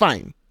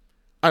 Fine.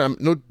 And I'm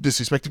not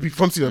disrespecting people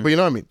from C-lots, but you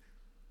know what I mean.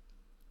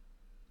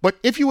 But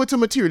if you were to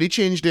materially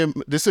change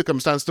the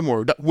circumstance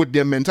tomorrow, would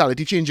their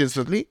mentality change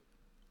instantly?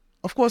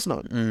 Of course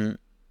not.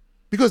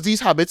 Because these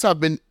habits have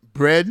been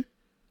bred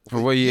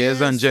for years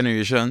and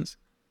generations.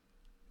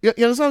 You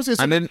understand what I'm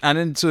saying? And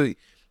then so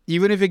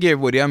even if you gave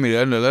everybody $1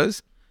 million,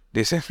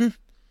 they say,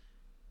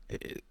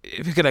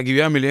 if I could give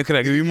you $1 million, could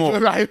I give you more?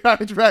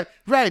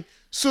 Right.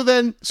 So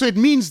it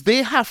means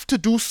they have to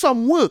do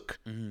some work.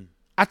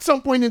 At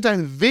some point in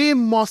time, they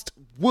must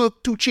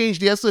work to change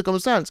their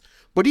circumstance.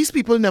 But these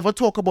people never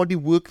talk about the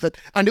work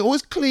and they're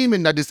always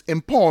claiming that it's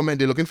empowerment.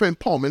 They're looking for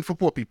empowerment for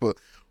poor people.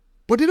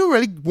 But they don't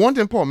really want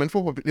empowerment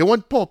for poor people. They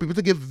want poor people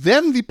to give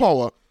them the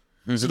power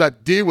so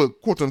that they will,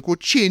 quote unquote,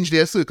 change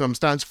their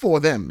circumstance for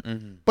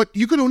them. But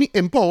you can only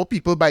empower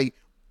people by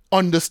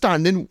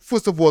understanding,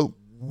 first of all,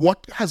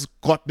 what has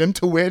got them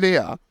to where they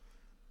are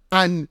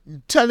and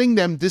telling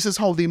them this is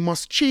how they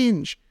must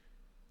change.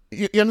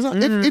 You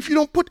understand? If you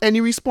don't put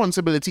any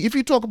responsibility, if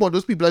you talk about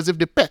those people as if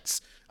they're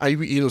pets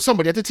and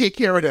somebody had to take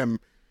care of them,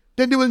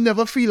 then they will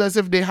never feel as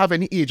if they have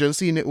any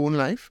agency in their own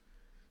life.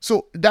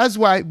 So that's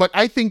why, but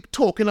I think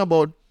talking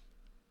about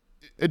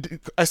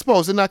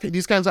espousing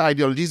these kinds of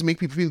ideologies make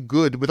people feel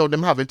good without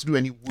them having to do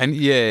any work. And that's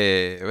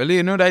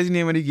the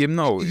name of the game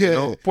now.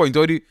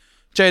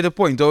 Try to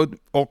point out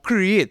or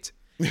create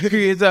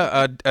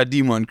a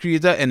demon,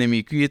 create an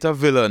enemy, create a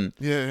villain,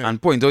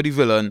 and point out the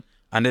villain,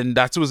 and then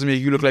that's supposed to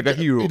make you look like a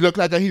hero. You look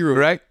like a hero,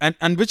 right?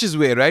 And which is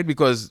where, right?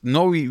 Because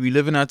now we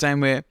live in a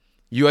time where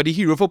you are the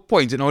hero for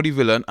pointing out the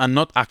villain and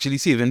not actually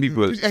saving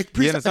people. You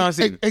understand what I'm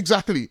saying?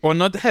 Exactly. Or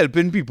not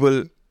helping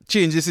people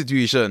change the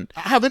situation.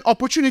 Having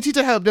opportunity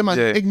to help them and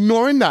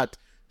ignoring that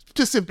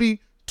to simply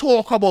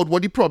talk about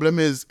what the problem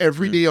is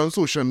every day on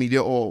social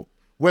media or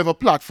whatever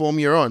platform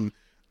you're on.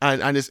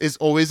 And it's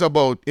always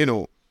about,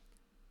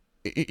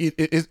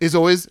 it's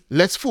always,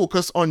 let's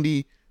focus on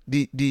the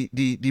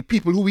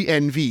people who we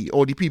envy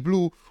or the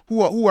people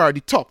who are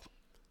the top.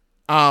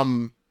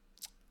 And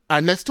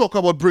and let's talk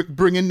about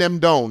bringing them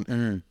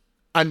down.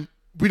 And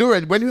we don't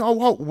really,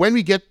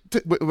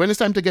 when it's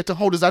time to get to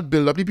how does that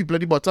build up the people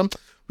at the bottom,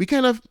 we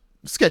kind of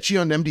sketchy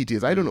on them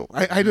details. I don't know.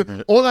 I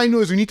don't. All I know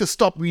is we need to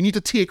stop. We need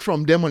to take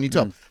from them on the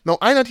top. Now,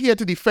 I'm not here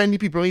to defend the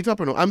people on the top.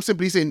 No, I'm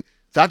simply saying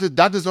that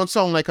does not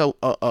sound like a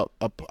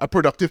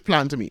productive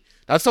plan to me.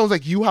 That sounds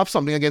like you have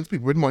something against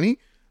people with money,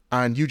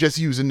 and you just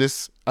using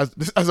this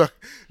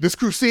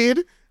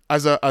crusade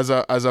as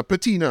a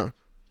patina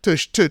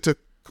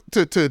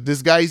to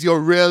disguise your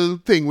real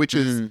thing, which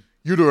is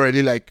you don't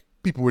really like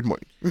people with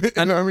money. You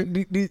know what I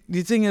mean?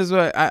 The thing is,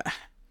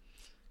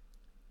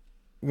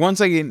 once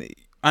again,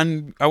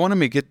 and I want to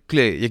make it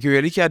clear, you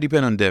really can't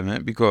depend on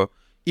them, because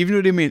even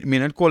though they may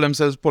not call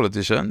themselves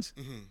politicians,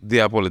 they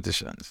are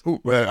politicians.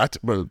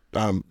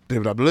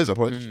 David Abdul is a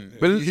politician.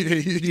 Well,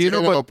 you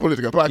know, but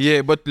political party.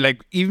 Yeah, but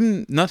like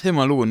even not him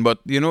alone, but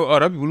you know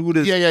other people who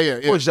just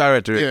push that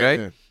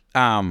rhetoric,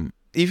 right?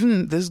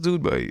 Even this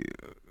dude by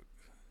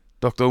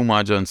Dr.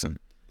 Umar Johnson,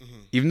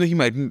 even though he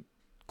might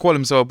call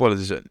himself a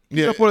politician,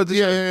 he's a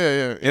politician.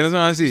 Yeah. You know what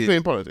I'm saying? He's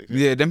playing politics.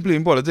 Yeah, them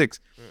playing politics.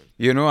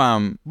 You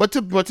know, But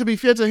to be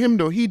fair to him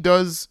though, he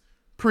does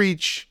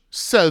preach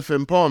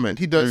self-empowerment.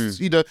 He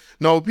does.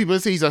 Now people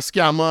say he's a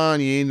scammer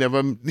and he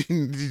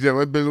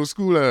never built no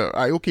school.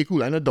 Okay,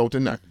 cool. I'm not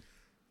doubting that.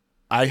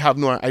 I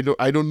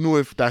don't know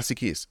if that's the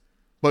case.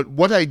 But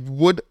what I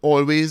would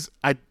always,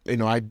 I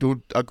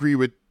don't agree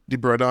with the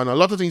brother on a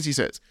lot of things he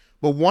says.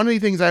 But one of the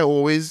things I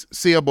always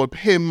say about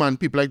him and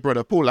people like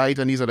Brother Polite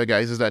and these other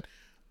guys is that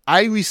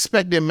I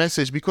respect their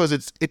message because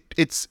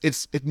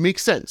it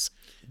makes sense.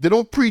 They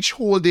don't preach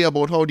whole day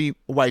about how the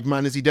white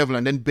man is the devil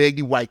and then beg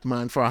the white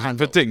man for a hand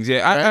for things.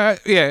 Yeah,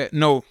 right?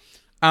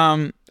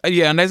 And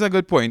that's a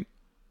good point.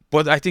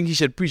 But I think he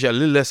should preach a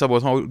little less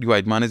about how the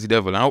white man is the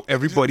devil and how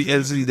everybody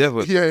else is the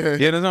devil. Yeah.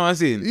 You know what I'm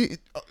saying?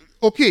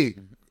 Okay.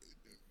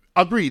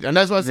 Agreed. And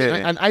that's what I'm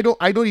saying. And I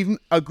don't even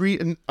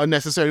agree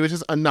unnecessarily with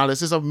his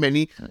analysis of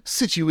many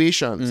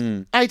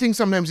situations. I think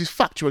sometimes he's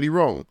factually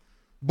wrong.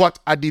 But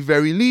at the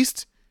very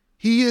least,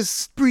 he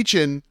is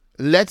preaching,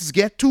 let's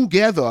get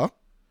together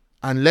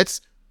and let's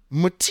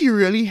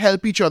materially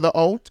help each other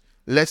out.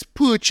 Let's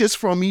purchase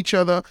from each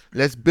other.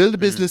 Let's build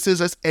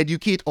businesses. Let's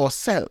educate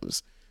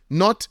ourselves.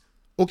 Not,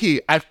 okay,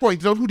 I've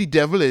pointed out who the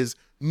devil is.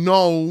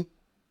 Now,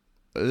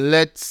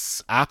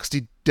 let's ask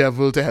the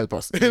devil to help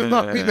us.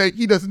 Like,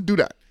 he doesn't do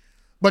that.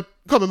 But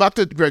coming back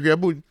to Gregory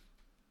Aboud,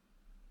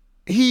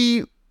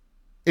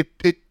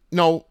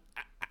 now,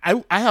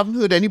 I haven't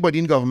heard anybody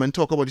in government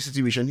talk about the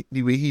situation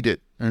the way he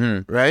did,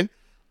 right?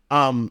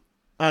 And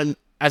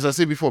as I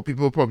said before,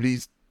 people probably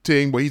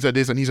saying, well, he's a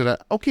this and he's a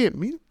that. Okay,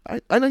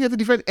 I'm not here to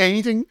defend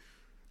anything.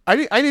 I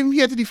didn't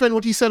here to defend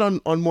what he said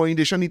on Morning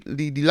Edition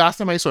the last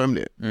time I saw him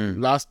there,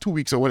 last 2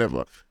 weeks or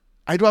whatever.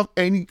 I don't have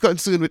any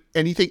concern with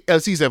anything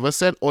else he's ever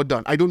said or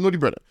done. I don't know the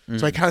brother.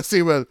 So I can't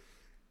say, well,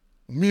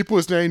 me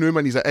personally, I know him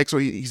and he's an X or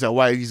he's a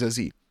Y, he's a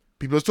Z.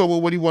 People talk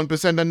about what the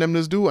 1% and them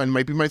do, and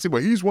people might say,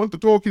 well, he's one to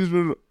talk.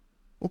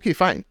 Okay,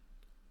 fine.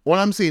 All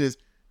I'm saying is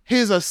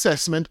his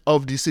assessment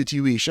of the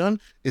situation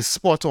is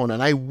spot on,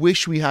 and I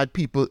wish we had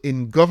people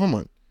in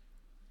government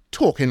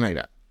talking like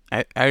that.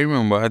 I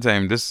remember a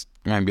time, this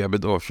might be a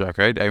bit off track,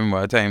 right? I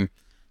remember a time,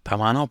 the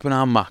man up in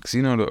our max,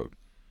 you know, dog.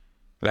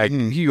 Like,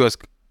 he was,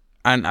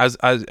 and as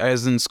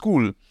in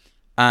school,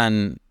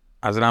 and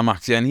as in our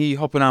maxi, and he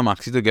hop in our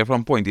maxi to get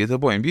from point A to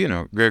point B, you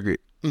know, Gregory.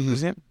 What's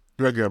his name?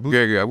 Gregory Aboud.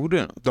 Gregory Aboud, you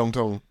know?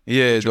 Downtown.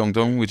 Yeah,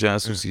 downtown, which is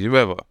associated,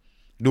 whatever.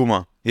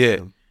 Duma, yeah.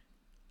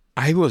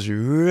 I was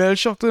real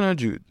shocked on that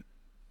dude.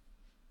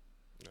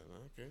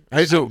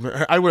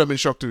 Okay. I would have been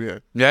shocked too, yeah.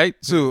 Right?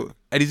 So,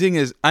 the thing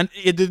is, and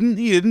he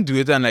didn't do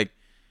it and like,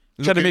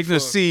 try to make no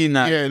scene.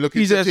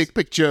 Looking to take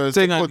pictures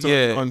on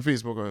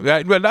Facebook.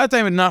 Right, well, that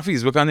time it not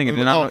Facebook, I think it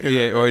did not,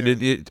 or it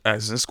did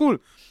as in school.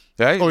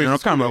 Right? Oh, you know,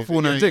 camera,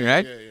 phone and thing,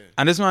 right?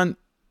 And this man,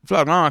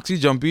 flag man actually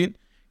jump in,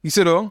 he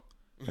said,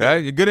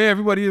 right, you good day,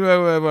 everybody,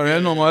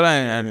 normal,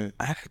 and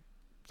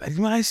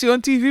I see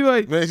on TV,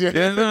 right?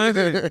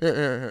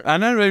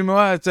 And I remember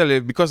I tell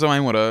you, because of my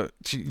mother,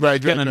 she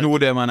kind of know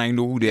them and I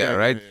know who they are,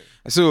 right?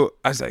 So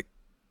I was like,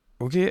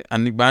 okay,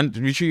 and the band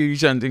reach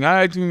and think, all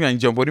right, and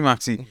jump on the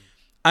maxi.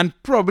 And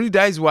probably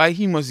that is why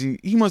he must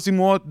be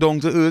more down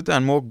to earth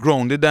and more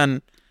grounded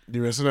than the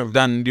rest of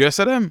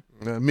them.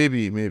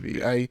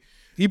 Maybe.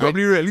 He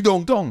probably really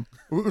down.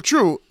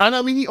 True. And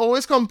I mean, he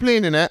always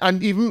complaining,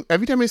 and even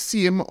every time I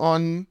see him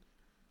on,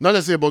 not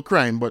necessarily about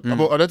crime, but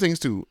about other things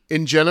too.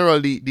 In general,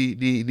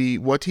 the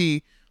what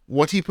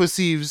he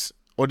perceives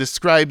or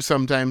describes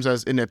sometimes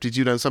as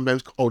ineptitude and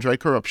sometimes outright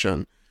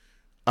corruption,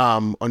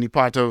 on the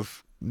part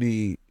of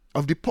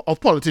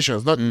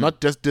politicians,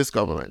 not just this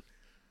government.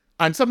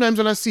 And sometimes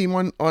when I see him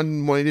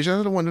on Morning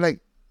Edition, I wonder, like,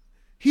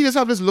 he just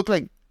have this look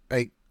like,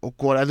 oh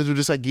God, I have to do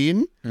this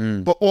again.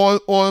 But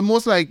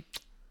almost like,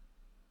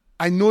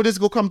 I know this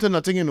go come to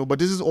nothing, you know, but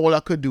this is all I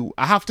could do.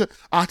 I have to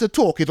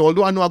talk it.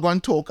 Although I know I go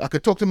and talk, I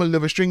could talk to him and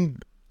leave a string,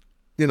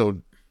 you know,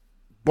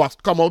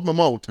 but come out my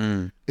mouth.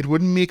 It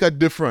wouldn't make a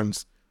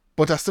difference.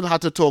 But I still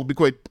had to talk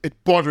because it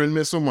bothering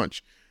me so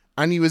much.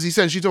 And he was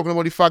essentially talking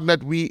about the fact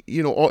that we,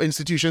 our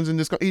institutions in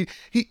this country,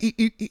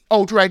 he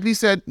outrightly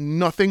said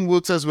nothing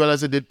works as well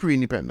as it did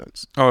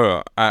pre-independence.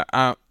 Oh,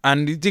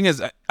 and the thing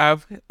is,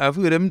 I've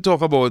heard him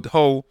talk about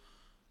how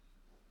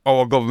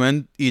our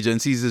government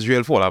agencies is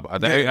real fall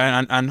apart,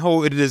 and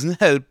how it doesn't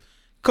help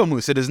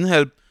commerce, it doesn't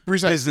help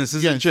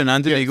businesses in Trinidad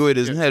and Tobago, it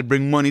doesn't help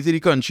bring money to the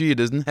country, it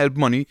doesn't help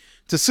money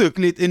to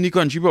circulate in the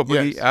country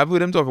properly. I've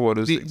heard him talk about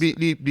those things.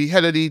 The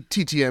head of the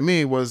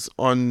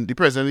TTMA the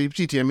president of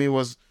the TTMA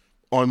was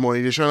on Money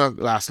Edition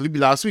last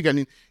week,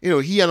 and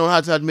he and all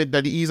had to admit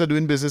that the ease of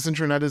doing business in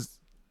Trinidad is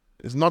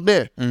not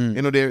there.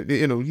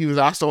 He was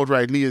asked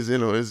outrightly,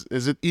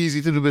 is it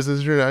easy to do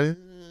business in Trinidad?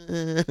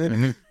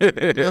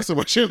 Not so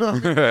much,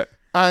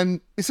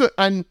 and so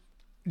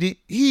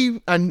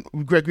he and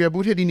Gregory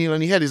Aboud hit the nail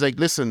on the head. He's like,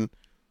 listen,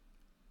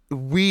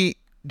 the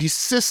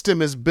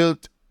system is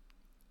built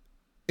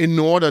in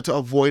order to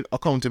avoid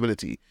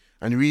accountability.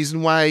 And the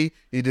reason why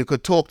they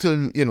could talk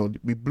to,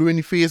 we blew in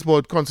the face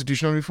about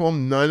constitutional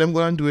reform, none of them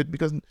going to do it,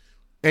 because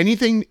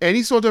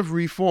any sort of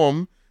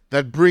reform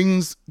that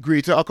brings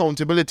greater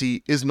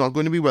accountability is not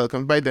going to be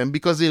welcomed by them,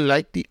 because they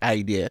like the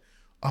idea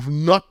of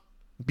not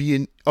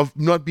being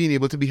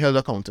able to be held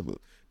accountable.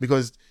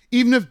 Because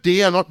even if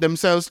they are not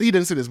themselves, he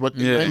didn't say this, but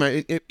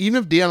even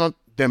if they are not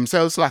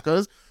themselves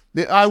slackers,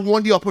 I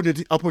want the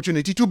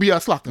opportunity to be a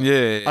slacker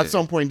at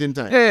some point in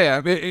time.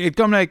 It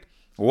come like,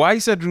 why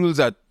set rules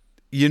that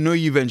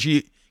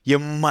eventually you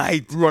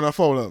might run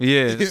afoul of?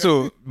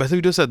 So but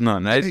we just said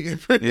none, right?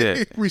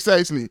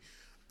 Precisely.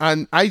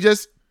 And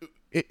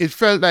it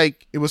felt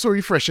like it was so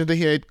refreshing to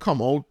hear it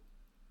come out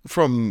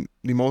from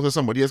the mouth of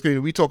somebody else.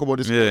 We talk about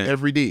this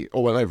every day,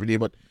 every day,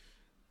 but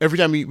every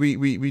time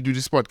we do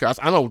this podcast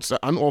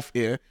and off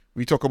air,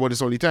 we talk about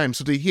this all the time.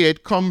 So to hear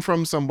it come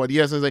from somebody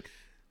else, it's like,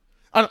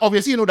 and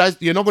obviously, that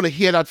you're not going to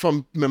hear that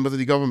from members of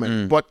the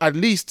government, but at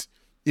least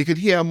you could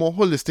hear a more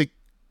holistic,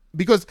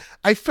 because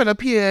I fed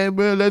up here,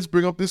 well, let's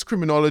bring up this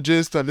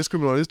criminologist, and this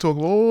criminologist talk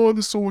about,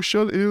 the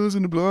social ills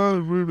and the blah,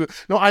 blah, blah.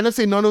 No, I'm not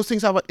saying none of those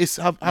things have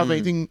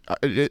anything,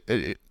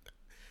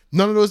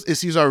 none of those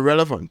issues are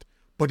relevant,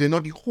 but they're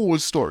not the whole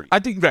story. I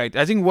think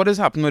what has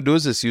happened with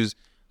those issues,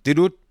 they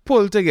don't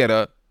pull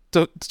together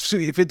to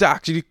see if it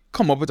actually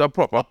come up with a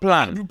proper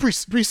plan.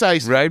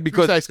 Precisely. Right?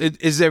 Because it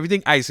is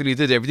everything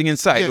isolated, everything in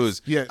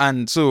silos. Yes.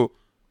 And so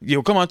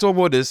you come and talk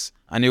about this,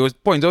 and you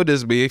point out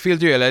this, but you fail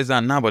to realize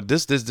that, but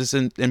this is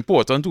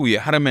important too. You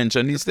had to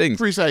mention these things.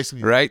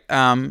 Precisely. Right?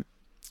 I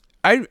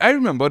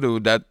remember though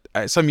that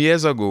some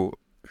years ago,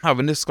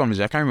 having this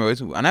conversation, I can't remember it,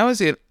 and I was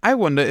saying, I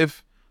wonder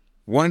if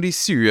one of these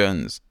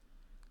Syrians,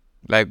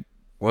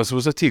 was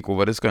supposed to take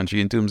over this country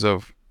in terms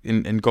of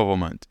in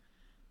government,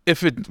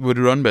 if it would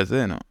run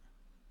better,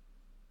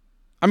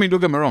 I mean,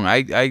 don't get me wrong,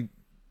 I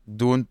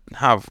don't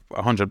have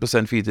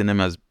 100% faith in them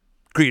as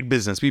great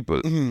business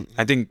people. Mm-hmm.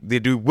 I think they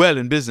do well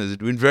in business. They're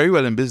doing very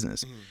well in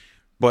business. Mm-hmm.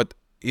 But,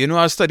 I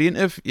was studying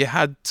if you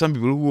had some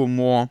people who were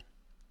more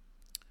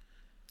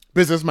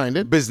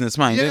business-minded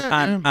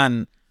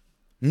and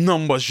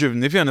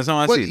numbers-driven, if you understand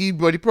what I say.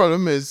 But the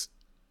problem is,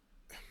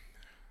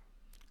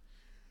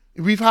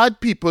 we've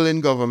had people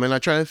in government, I'm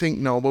trying to think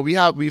now, but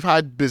we've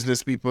had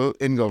business people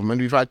in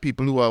government. We've had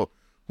people who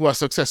are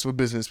successful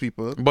business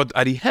people. But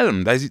at the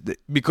helm,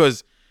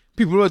 because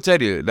people will tell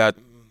you that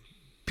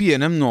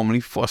PNM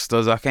normally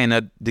fosters a kind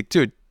of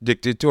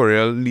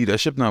dictatorial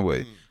leadership in a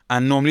way.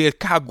 And normally it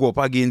can't go up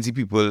against the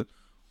people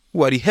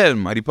who are the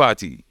helm at the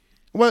party.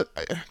 Well,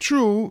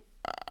 true,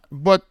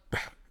 but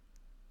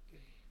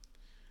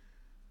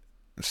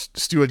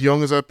Stuart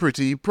Young is a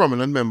pretty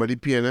prominent member of the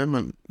PNM,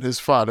 and his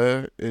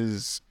father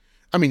is,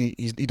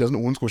 he doesn't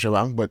own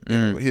Scotiabank, but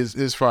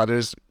his father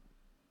is,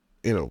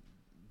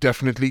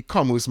 definitely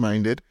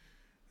commerce-minded.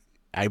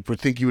 I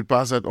would think he would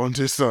pass that on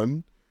to his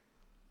son.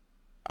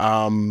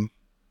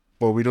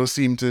 But we don't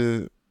seem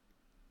to,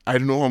 I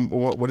don't know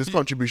what his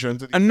contribution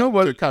to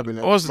the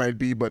cabinet might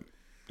be, but...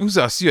 Who's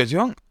that, Stuart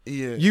Young?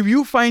 Yeah.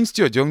 You find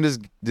Stuart Young does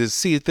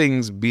say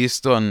things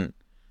based on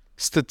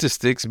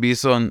statistics,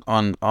 based on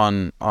well,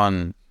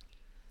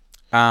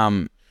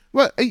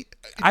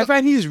 I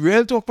find he's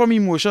real talk from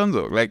emotion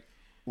though.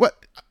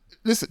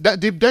 Listen,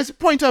 that's the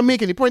point I'm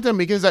making. The point I'm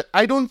making is that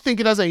I don't think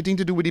it has anything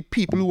to do with the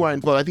people who are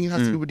involved. I think it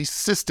has to do with the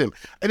system.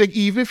 I think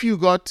even if you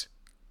got,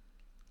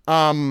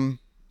 even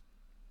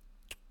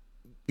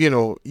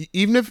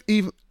if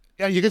you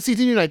can see it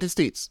in the United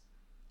States,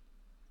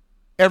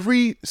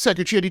 every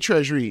Secretary of the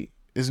Treasury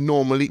is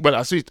normally, well,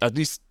 at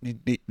least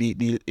in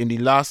the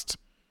last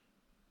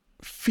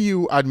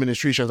few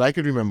administrations I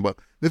could remember,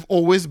 they've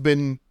always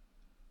been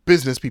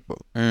business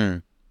people,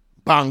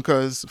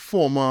 bankers,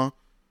 former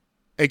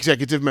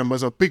executive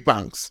members of big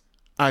banks,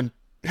 and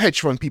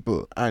hedge fund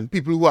people, and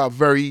people who are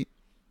very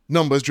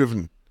numbers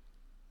driven,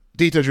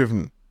 data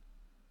driven.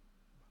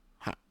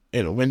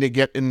 When they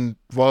get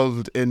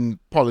involved in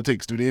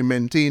politics, do they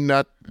maintain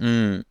that?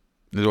 It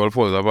all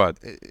falls apart.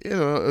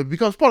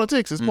 Because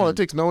politics is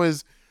politics. Now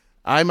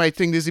I might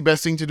think this is the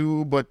best thing to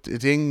do, but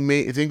it ain't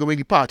gonna make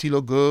the party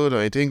look good,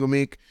 or it ain't gonna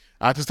make,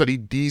 I had to study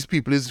these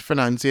people's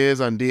financiers,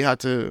 and they had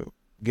to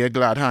get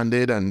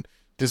glad-handed, and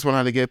this one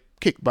had to get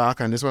kicked back,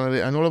 and this one had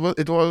to, and all of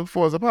it all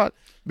falls apart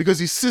because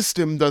the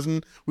system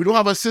doesn't. We don't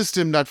have a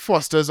system that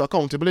fosters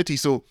accountability.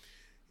 So,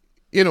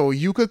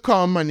 you could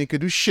come and you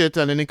could do shit,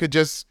 and then you could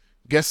just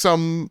get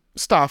some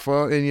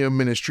staffer in your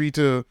ministry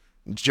to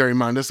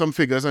gerrymander some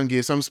figures and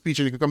give some speech,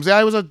 and you could come say,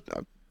 I was a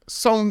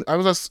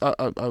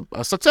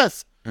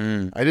success.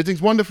 I did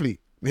things wonderfully,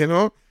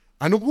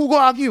 And who go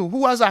argue?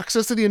 Who has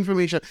access to the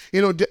information?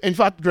 In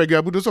fact, Gregory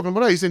Aboud was talking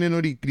about that. He said,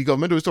 the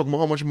government was talking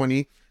about how much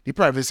money the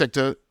private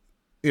sector,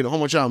 how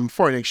much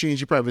foreign exchange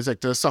the private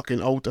sector is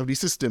sucking out of the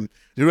system.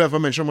 They don't ever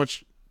mention how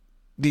much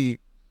the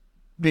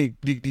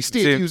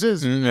state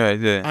uses.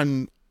 Yeah.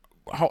 And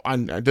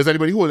does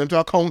anybody hold them to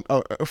account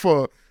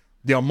for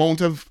the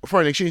amount of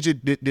foreign exchange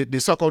they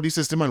suck out the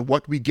system and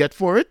what we get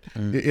for it?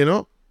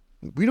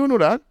 We don't know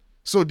that.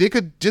 So they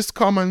could just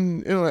come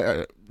and,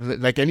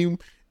 like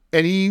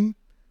any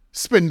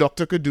spin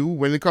doctor could do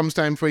when it comes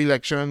time for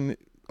election.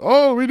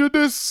 Oh, we did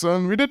this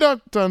and we did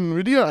that and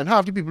we did that. And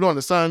half the people don't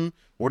understand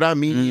what that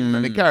means.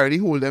 And they can't really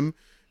hold them.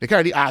 They can't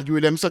really argue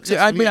with them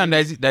successfully. And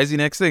that's the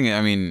next thing.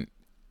 I mean,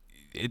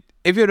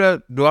 if you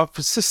do have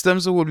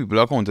systems to hold people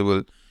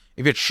accountable,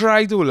 if you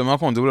try to hold them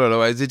accountable,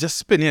 otherwise they just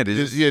spin it.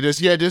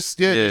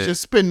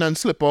 Just spin and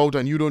slip out,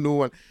 and you don't know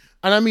what.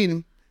 And I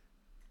mean,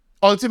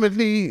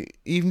 ultimately,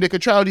 even they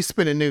could try all the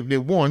spinning they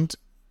want,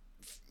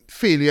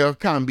 failure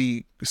can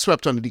be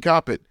swept under the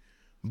carpet.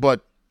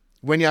 But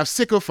when you have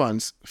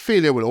sycophants,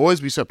 failure will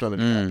always be swept under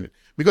the carpet.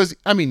 Because,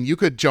 I mean, you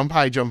could jump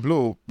high, jump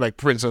low. Like,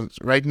 for instance,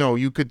 right now,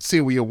 you could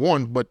say what you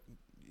want, but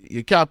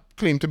you can't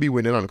claim to be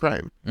winning on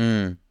crime.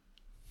 You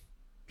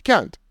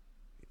can't.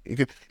 You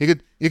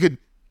could,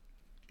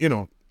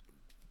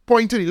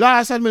 point to the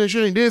last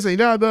administration, this and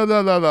that, blah,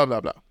 blah, blah, blah, blah,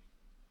 blah.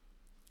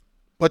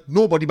 But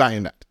nobody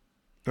buying that,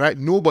 right?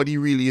 Nobody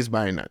really is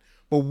buying that.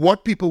 But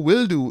what people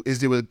will do is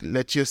they will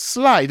let you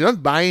slide. They're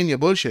not buying your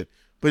bullshit,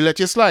 but they let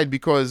you slide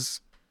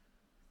because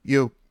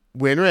you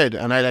wearing red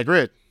and I like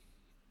red.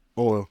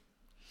 Or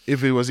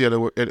if it was the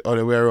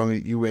other way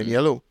around, you wearing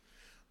yellow.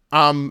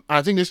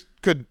 I think this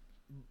could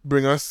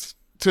bring us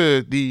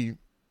to the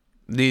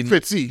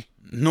Fitzy.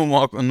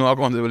 No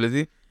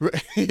accountability.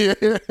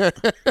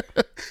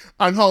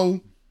 And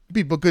how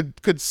people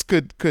could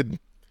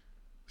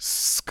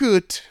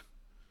skirt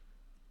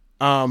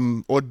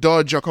or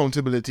dodge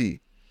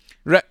accountability.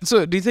 Right.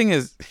 So the thing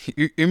is,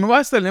 you remember I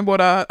was telling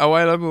about a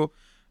while ago,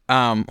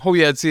 how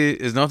he had say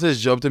it's not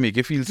his job to make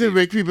you feel safe. To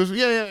make people,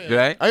 yeah.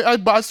 Right.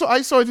 I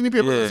saw it in the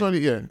paper.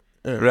 Yeah.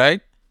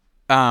 Right.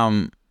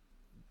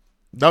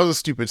 That was a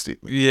stupid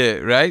statement. Yeah.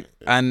 Right.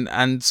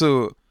 And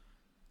so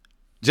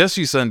just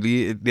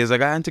recently, there's a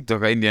guy on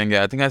TikTok, an Indian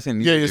guy. I think I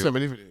seen. Yeah,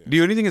 somebody.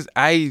 The only thing is,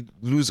 I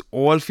lose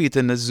all faith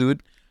in this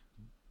dude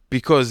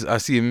because I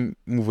see him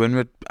moving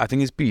with, I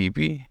think it's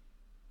PEP.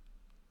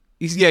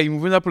 He's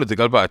moving a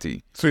political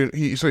party. So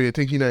you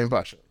think he's not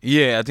impartial?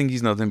 Yeah, I think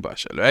he's not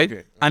impartial, right?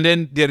 Okay. And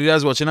then the other day I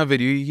was watching a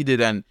video he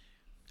did, and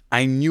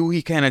I knew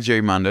he kind of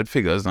gerrymandered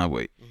figures in a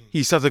way.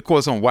 He started to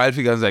call some wild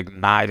figures like,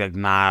 nah,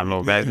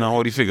 no, that's not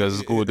how the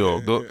figures go,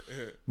 dog.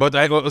 But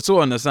I also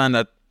understand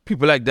that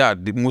people like that,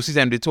 most of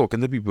the time they're talking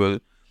to people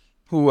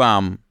who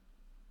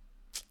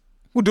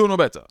don't know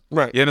better.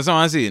 Right. You understand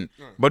what I'm saying?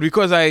 Right. But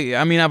because I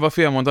have a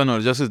fair amount of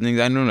knowledge, just things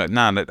I know, like,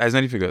 that's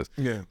not the figures.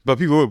 Yeah. But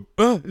people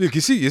go, look,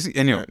 you see.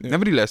 Anyway,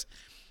 nevertheless.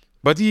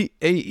 But he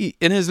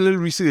in his little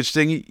research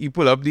thing, he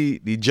pulled up the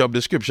job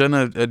description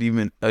of the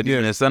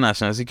Minister of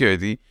National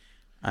Security.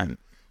 And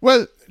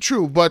well,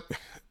 true, but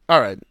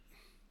all right.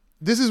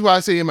 This is why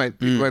I say you might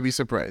be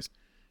surprised.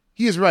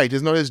 He is right.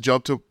 It's not his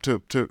job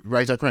to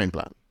write a crime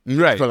plan.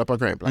 Right. Develop a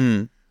crime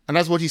plan. And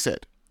that's what he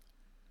said.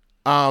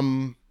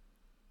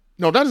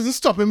 No, that doesn't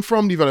stop him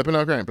from developing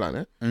a crime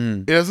plan.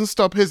 It doesn't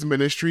stop his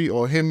ministry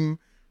or him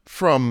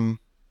from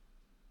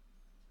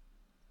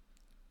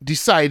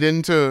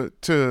deciding to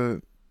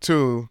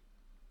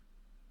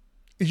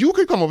you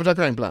could come up with a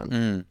crime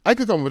plan. I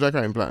could come up with a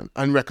crime plan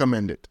and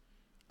recommend it.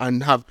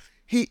 And have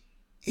he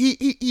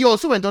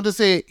also went on to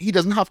say he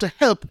doesn't have to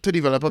help to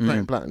develop a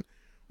crime plan,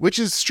 which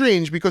is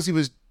strange because he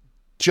was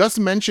just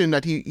mentioned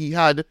that he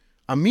had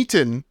a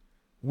meeting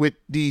with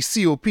the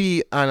COP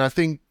and I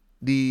think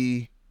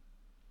the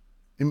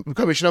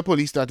Commissioner of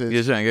Police, that is.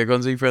 You're trying to get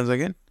guns to your friends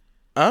again?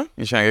 Huh?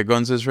 You're trying to get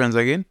guns to his friends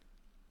again?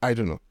 I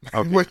don't know.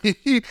 Okay. Well,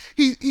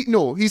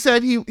 he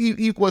said he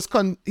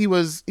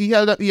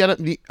held up, I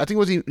think it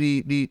was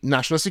the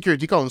National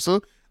Security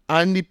Council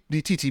and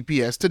the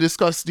TTPS to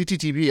discuss the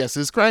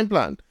TTPS's crime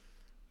plan.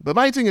 But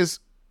my thing is,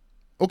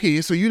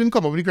 okay, so you didn't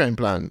come up with the crime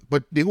plan,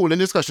 but they holding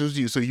discussions with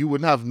you, so you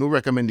wouldn't have no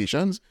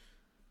recommendations.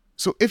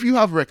 So if you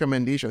have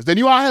recommendations, then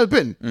you are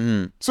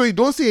helping. So you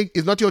don't say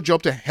it's not your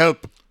job to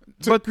help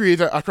to create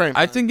a crime plan.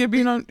 I think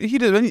he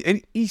did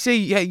when he say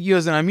he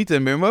was in a meeting,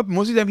 remember?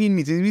 Most of the time he in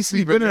meetings, he's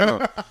sleeping.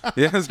 Yeah,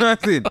 that's what I'm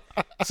saying.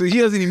 So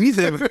he was in a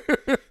meeting.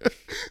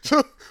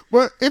 So,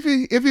 but if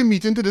he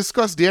meeting to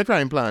discuss their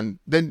crime plan,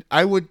 then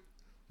I would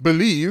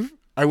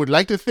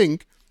like to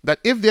think that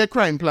if their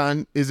crime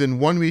plan is in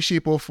one way,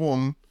 shape or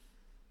form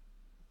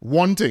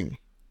wanting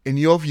in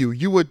your view,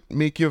 you would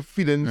make your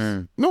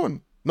feelings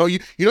known. No,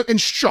 you're not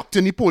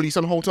instructing the police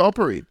on how to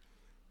operate.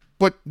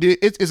 But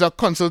it is a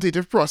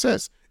consultative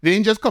process. They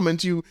didn't just come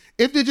into you.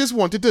 If they just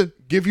wanted to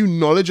give you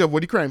knowledge of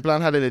what the crime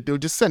plan had in it, they'll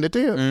just send it to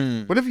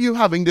you. But if you're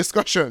having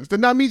discussions,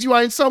 then that means you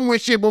are in some way,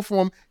 shape, or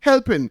form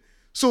helping.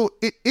 So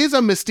it is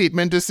a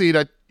misstatement to say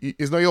that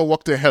it's not your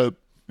work to help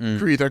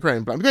create a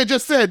crime plan. Because I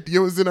just said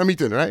you was in a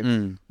meeting,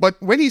 right?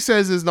 But when he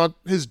says it's not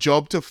his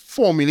job to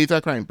formulate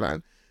a crime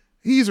plan,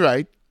 he's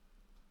right.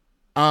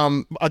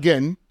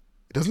 Again,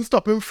 it doesn't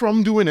stop him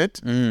from doing it.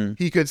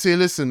 He could say,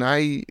 listen,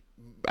 I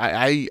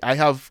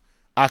have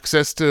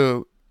access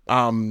to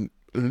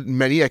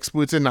many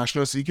experts in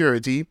national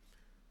security.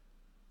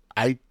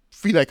 I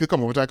feel like I could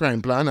come up with a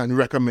crime plan and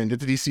recommend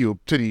it to the CO,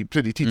 to the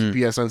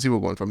TTPS and see where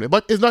we're going from there.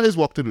 But it's not his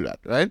work to do that,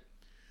 right?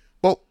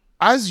 But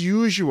as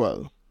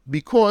usual,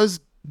 because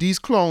these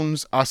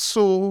clowns are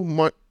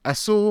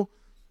so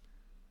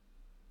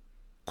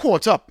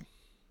caught up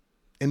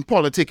in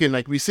politicking,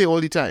 like we say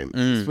all the time,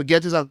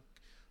 forget it's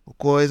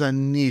a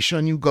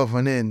nation you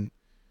governing.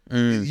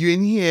 You're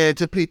in here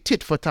to play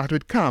tit for tat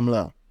with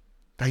Kamala.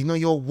 That is not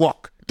your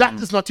work. That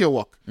is not your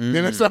work. You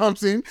understand what I'm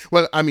saying?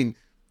 Well, I mean,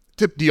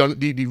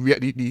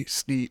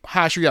 the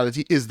harsh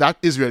reality is that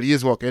is really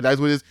his work. And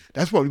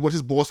that's probably what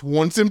his boss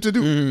wants him to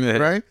do,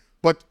 right?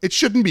 But it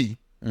shouldn't be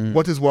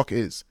what his work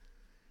is.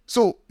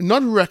 So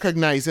not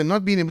recognizing,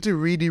 not being able to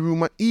read the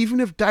room, even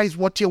if that is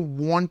what you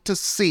want to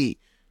say,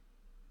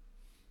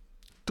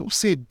 don't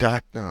say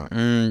that now.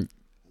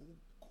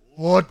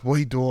 What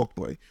boy, dog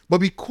boy. But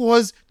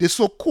because they're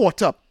so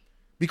caught up,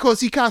 because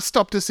he can't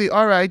stop to say,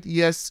 all right,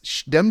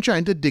 yes, them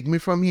trying to dig me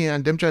from here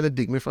and them trying to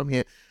dig me from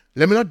here.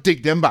 Let me not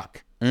dig them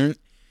back.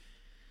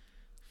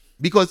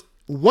 Because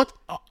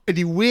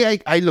the way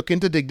I look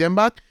into dig them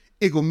back,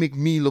 it will make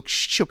me look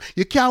shook.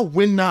 You can't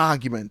win the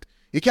argument.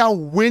 You can't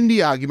win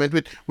the argument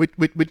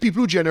with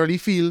people who generally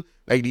feel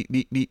like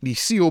the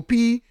COP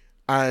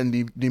and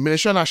the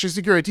Ministry of National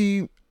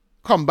Security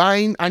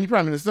combined and the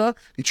Prime Minister,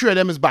 the three of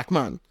them is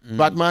Batman.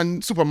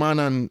 Batman,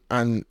 Superman,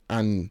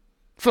 and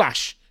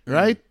Flash,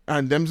 right?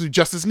 And them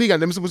Justice League,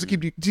 and them supposed to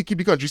keep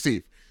the country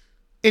safe.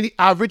 In the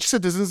average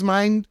citizen's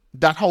mind,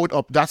 that's how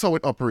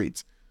it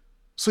operates.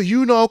 So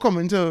you now come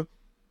into,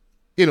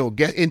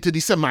 get into the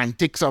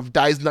semantics of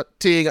that is not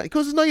thing,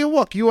 because it's not your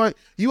work. You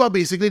are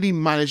basically the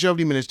manager of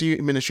the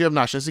Ministry of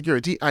National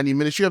Security, and the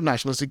Ministry of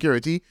National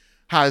Security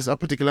has a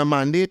particular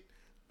mandate,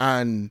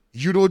 and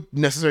you don't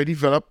necessarily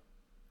develop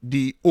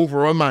the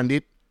overall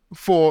mandate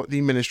for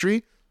the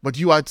ministry, but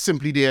you are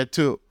simply there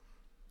to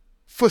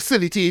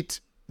facilitate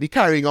the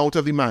carrying out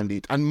of the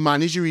mandate and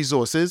manage the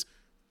resources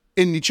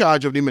in the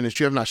charge of the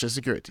Ministry of National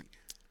Security.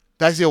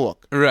 That's your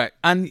work. Right.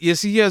 And you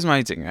see, here's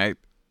my thing, right?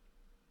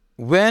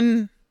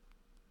 When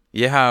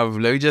you have,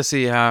 let me just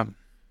say you have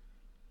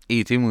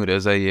 80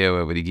 murders a year,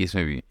 whatever the case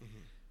may be,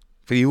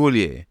 for the whole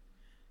year,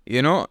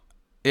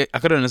 I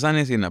could understand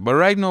anything that. But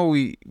right now,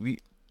 we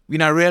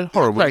in a real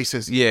horrible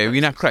crisis. Yeah, we're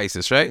in a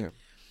crisis, right? Yeah.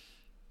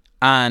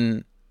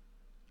 And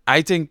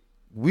I think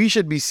we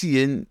should be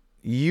seeing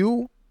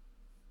you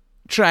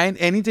trying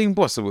anything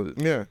possible.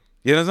 Yeah.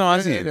 You know what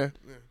I'm saying? Yeah.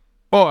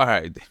 Oh, all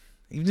right.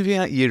 Even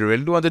if you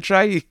really don't want to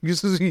try, you're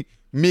supposed to be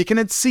making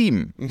it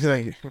seem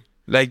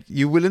like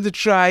you're willing to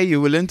try,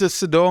 you're willing to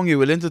sit down, you're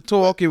willing to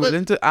talk, you're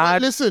willing to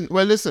add.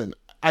 Well, listen.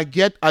 I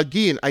get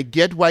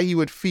why he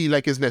would feel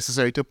like it's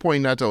necessary to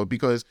point that out,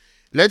 because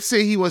let's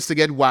say he was to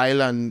get wild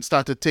and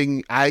start to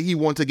think he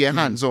want to get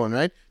hands on,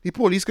 right? The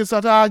police could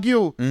start to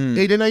argue.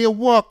 Hey, then your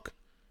work.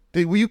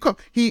 Will you come?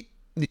 You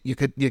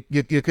could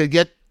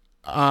get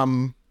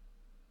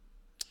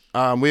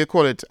what you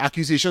call it?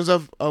 Accusations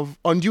of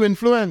undue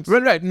influence.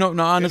 Right. No,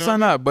 I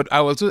understand that, but I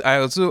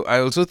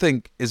also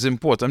think it's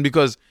important,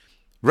 because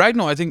right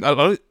now I think one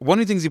of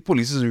the things the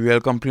police is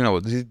really complaining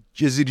about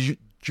is the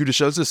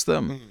judicial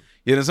system.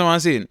 You know what I'm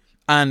saying?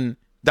 And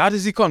that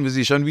is the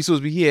conversation we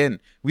supposed to be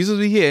hearing. We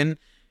talking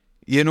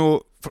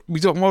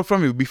about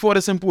from you before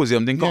the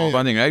symposium thing come up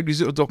and thing, right? We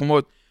talking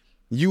about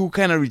you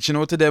kind of reaching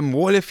out to them,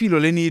 what they feel,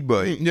 all they need,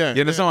 boy. Yeah. You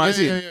understand what I'm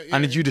saying?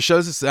 And the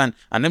judicial system,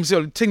 and them say,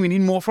 oh, the thing we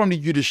need more from the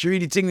judiciary,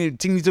 the thing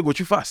needs to go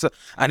through faster.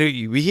 And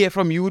we hear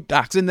from you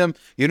asking them,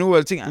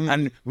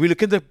 and we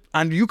look at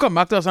and you come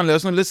back to us and let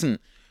us know, listen,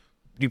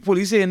 the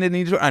police saying they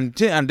need to, and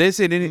they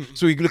say they need,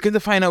 so we looking to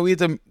find a way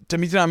to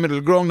meet in a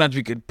middle ground that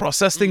we could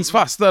process things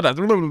faster, that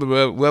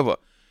whatever.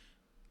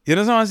 You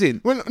know what I'm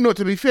saying? Well, no,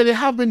 to be fair, they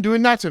have been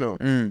doing that,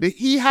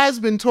 He has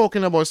been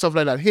talking about stuff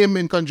like that, him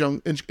in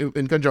conjunction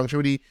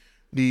with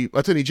the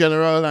Attorney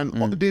General,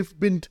 and they've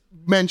been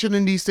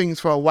mentioning these things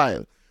for a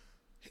while.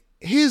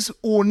 His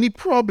only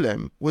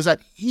problem was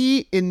that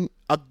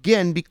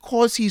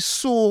because he's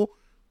so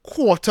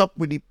caught up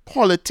with the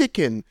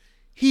politicking,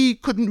 he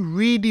couldn't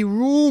read the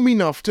room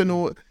enough to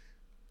know,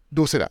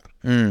 don't say that.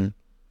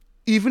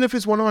 Even if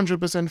it's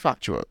 100%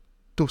 factual,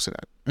 don't say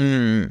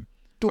that.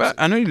 Well,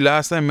 I know the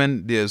last time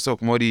when they was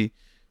talking about the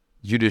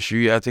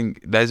judiciary, I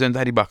think that's when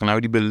they back now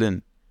the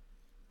building.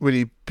 With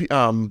the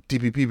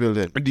DPP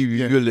building.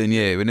 Building,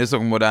 yeah. When they're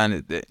talking about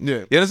that.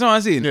 Yeah. You understand what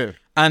I'm saying? Yeah.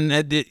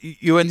 And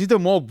you went into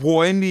more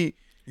war in the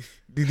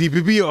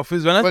DPP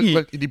office, but you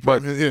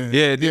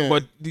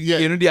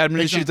know, the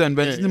administrator went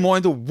into more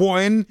into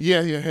warring.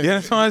 You know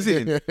what I'm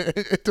saying?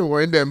 To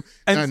warn them.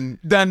 And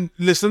then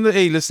listen, we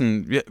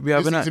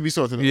have to be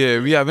sorted out.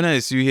 Yeah, we have an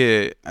issue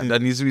here and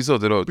that needs to be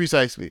sorted out.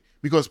 Precisely.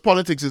 Because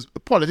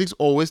politics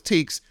always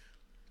takes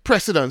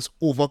precedence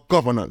over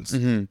governance.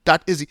 Mm-hmm.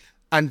 That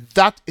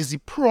is the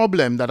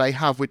problem that I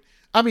have with,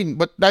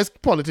 but that's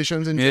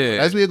politicians in general.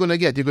 That's what you're gonna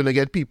get. You're gonna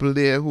get people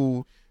there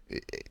who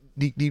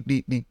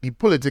the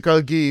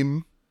political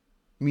game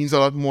means a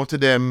lot more to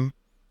them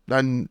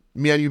than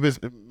me and you,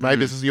 my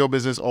business, your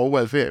business, or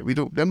welfare.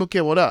 Them don't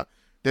care about that.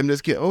 Them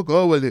just care, oh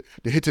God, well,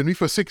 they hitting me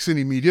for 6 in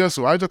the media,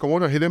 so I just come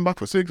out and hit them back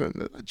for 6. And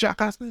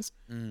jackassness.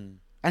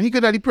 And he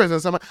could have the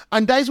presence.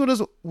 And that's what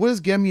is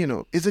getting me, you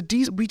know, is that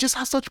we just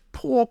have such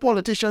poor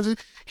politicians.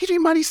 He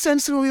didn't make any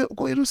sense to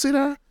go to say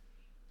that.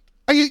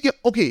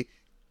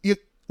 And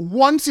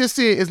once you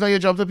say it's not your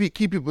job to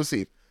keep people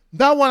safe,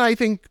 that one I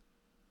think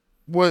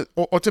was,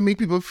 or to make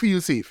people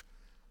feel safe,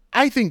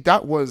 I think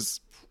that was,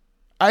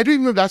 I don't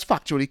even know if that's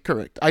factually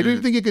correct. I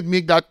don't think you could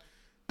make that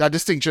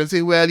distinction and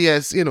say, well,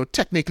 yes, you know,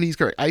 technically it's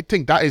correct. I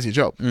think that is your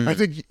job. I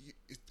think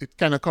it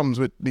kind of comes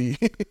with the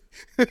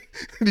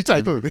the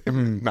title,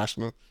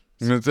 national.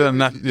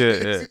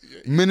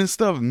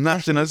 Minister of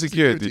National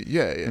Security.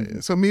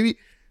 Yeah. So maybe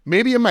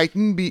you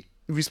mightn't be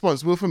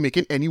responsible for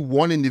making any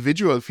one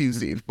individual feel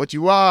safe, but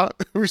you are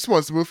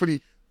responsible for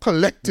the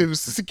collective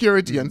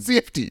security and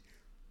safety.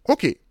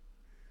 Okay.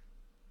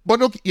 But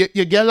look,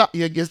 you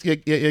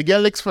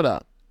get licks for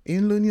that.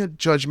 You learn your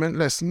judgment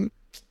lesson.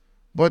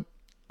 But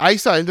I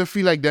started to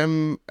feel like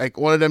them, like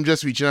one of them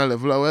just reaching a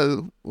level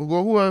of,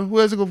 well, who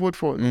else to go vote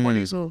for?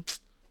 Nobody. So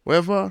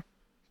however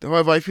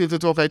I feel to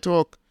talk, I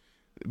talk.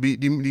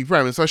 The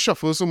Prime Minister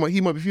shuffle so much,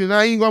 he might be feeling,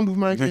 I ain't gonna move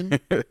me again.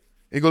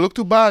 It gonna look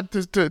too bad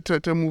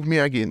to move me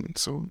again.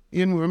 So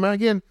he ain't moving me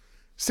again.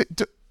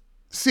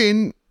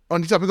 Saying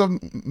on the topic of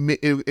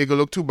it gonna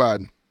look too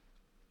bad.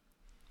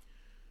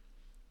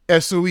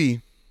 SOE.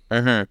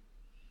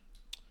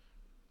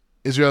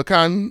 Israel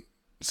can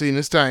say in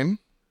this time,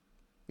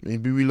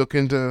 maybe we look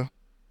into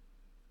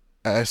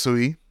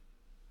SOE.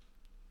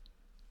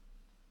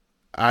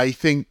 I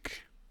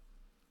think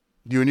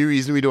the only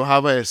reason we don't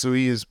have a SOE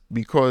is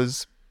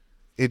because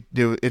it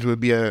will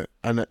be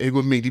it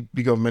will make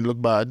the government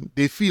look bad.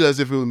 They feel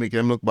as if it will make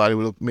them look bad. It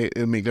will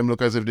make them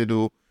look as if they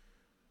do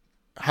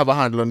have a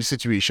handle on the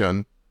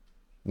situation.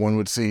 One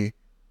would say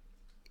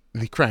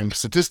the crime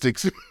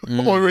statistics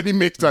already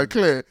makes that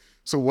clear.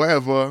 So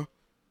whatever,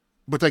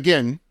 but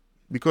again,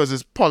 because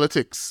it's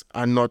politics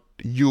and not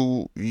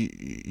you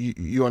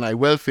and I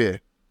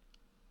welfare.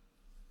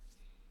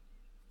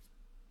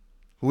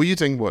 What do you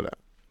think about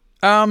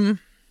that?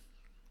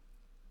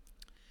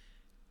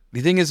 The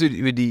thing is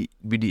with the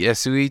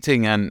SOE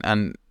thing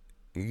and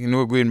you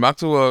know, going back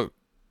to what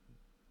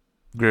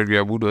Gregory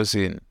Aboud was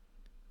saying,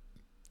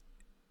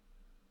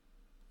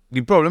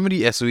 the problem with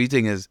the SOE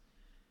thing is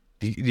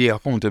the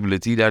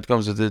accountability that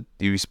comes with it,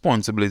 the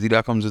responsibility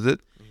that comes with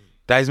it.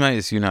 That is my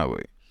issue now.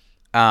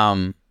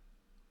 And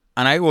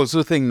I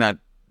also think that,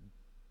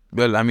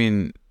 well, I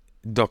mean,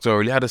 Dr.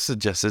 Orley had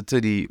suggested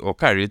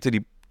carry it to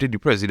the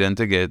president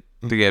to get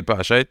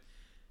passed, right?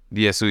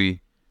 The SOE.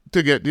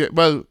 To get,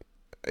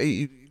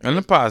 in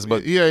the past,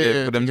 but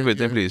for them to put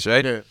it in place,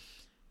 right? Yeah.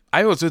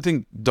 I also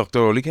think Dr.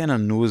 Orley kind of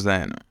knows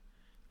that, you know?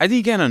 I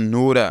think he kind of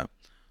know that.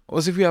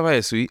 Also, if we have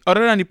a SOE,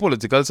 other than the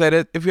political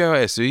side, if we have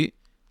a SOE,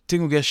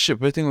 thing will get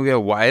shipped, thing will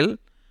get wild,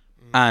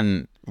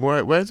 and... Why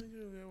is it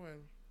going to get wild?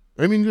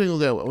 I mean, thing will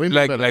get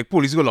wild. Like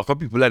police go lock up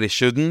people that they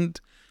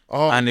shouldn't,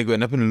 and they go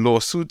end up in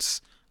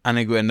lawsuits, and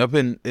they go end up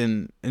in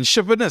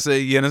shippiness,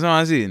 you understand what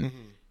I'm saying?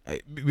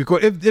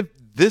 Because if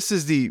this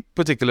is the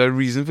particular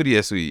reason for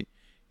the SOE,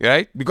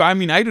 right? Because, I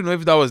mean, I don't know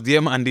if that was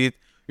their mandate.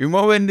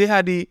 Remember when they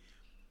had the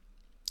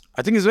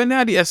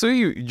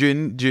SOE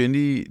during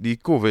the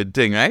COVID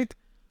thing, right?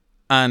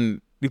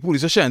 And the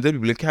police are trying to tell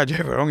people, you can't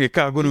drive around, you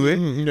can't go away.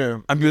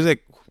 And people was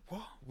like,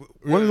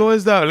 what law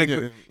is that? Like,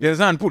 you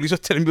understand? Police are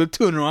telling people,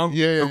 turn around,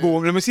 go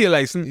home, let me see your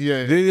license.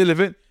 They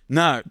live it.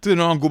 Nah, turn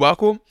around, go back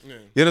home.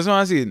 You understand what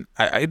I'm saying?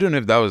 I don't know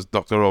if that was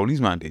Dr.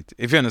 Rowley's mandate,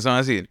 if you understand what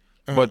I'm saying.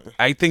 But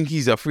I think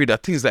he's afraid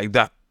that things like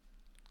that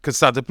could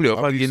start to play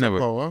off again.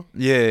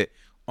 Yeah.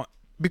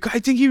 Because I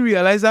think he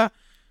realized that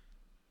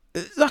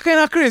it's that kind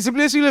of crazy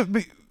place you live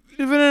in,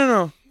 you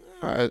know.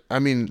 I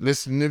mean,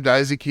 listen, if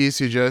that is the case,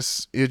 you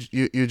just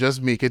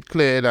make it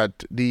clear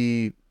that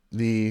you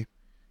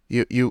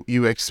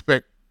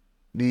expect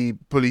the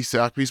police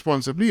to act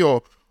responsibly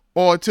or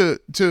to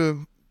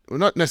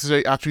not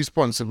necessarily act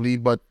responsibly,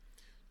 but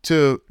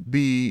to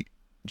be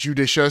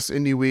judicious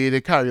in the way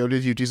they carry out their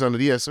duties under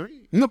the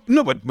SRE. No,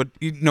 but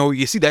you know,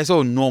 you see, that's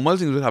how normal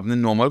things would happen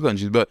in normal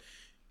countries. But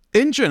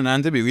in Trinidad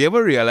and Tobago, we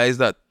ever realize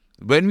that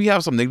when we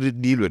have something to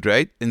deal with,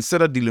 right,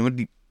 instead of dealing with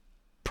the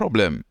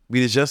problem,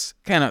 we just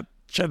kind of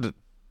try to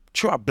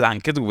throw a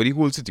blanket over the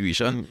whole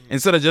situation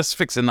instead of just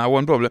fixing that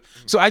one problem.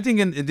 So I think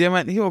in their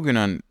mind, hey, going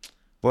on,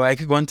 boy, I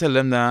could go and tell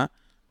them that,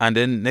 and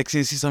then next thing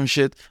you see some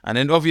shit, and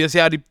then obviously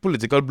you have the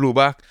political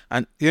blowback,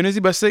 and you know the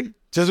best thing?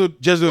 Just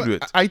don't do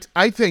it.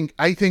 I think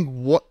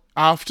what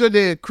after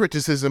the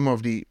criticism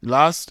of the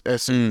last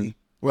SOE,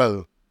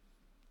 well,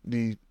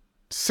 the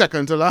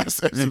second to last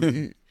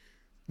SOE,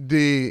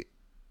 they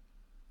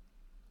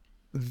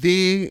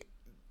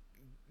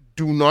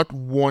do not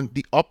want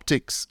the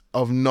optics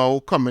of now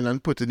coming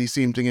and putting the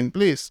same thing in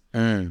place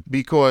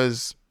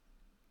because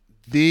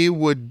they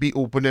would be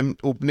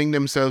opening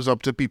themselves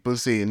up to people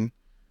saying,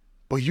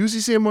 but use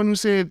the same one who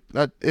said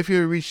that if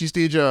you reach the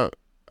stage of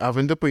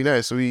having to put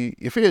that, so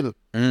you fail.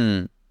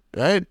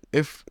 Right?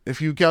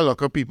 If you can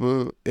lock up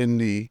people in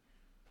the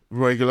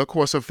regular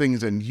course of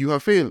things, then you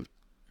have failed.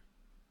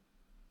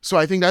 So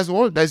I think that's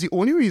the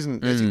only reason.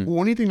 That's the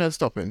only thing that's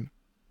stopping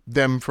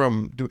them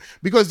from doing,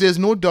 because there's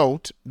no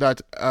doubt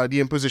that the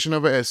imposition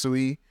of a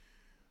SOE,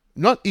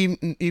 not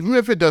even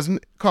if it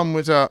doesn't come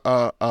with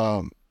a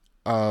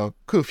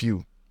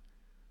curfew,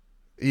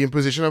 the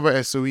imposition of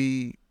a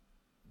SOE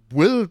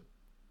will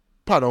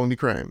pardon the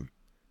crime.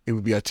 It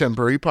would be a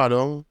temporary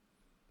pardon,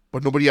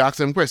 but nobody asked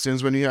them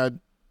questions when you had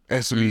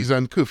SOEs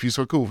and curfews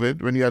for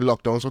COVID, when you had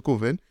lockdowns for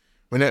COVID.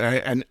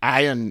 And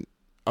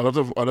a lot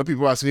of other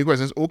people asking me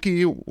questions.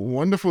 Okay,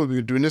 wonderful,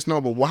 we're doing this now,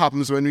 but what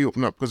happens when we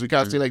open up? Because we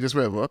can't stay like this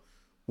forever.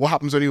 What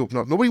happens when we open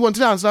up? Nobody wanted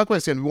to answer that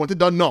question. We want it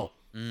done now,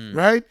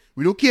 right?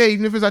 We don't care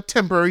even if it's a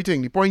temporary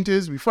thing. The point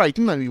is, we're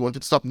frightened and we want it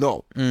to stop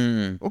now.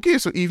 Okay,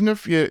 so even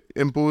if you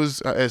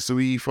impose a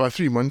SOE for a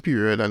 3-month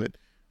period and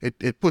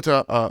it put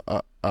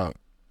a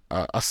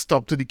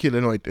stop to the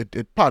killing, or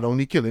it pardon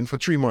the killing for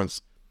 3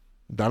 months,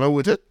 that not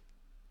worth it.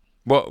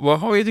 But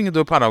how are you thinking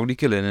to pardon the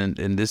killing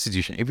in this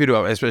situation? If you do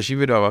have, especially if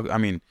you do have, I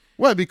mean,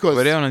 well,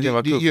 because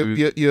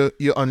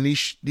you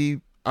unleash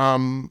the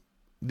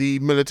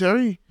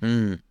military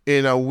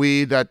in a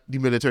way that the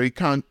military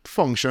can't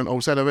function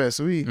outside of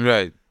SOE.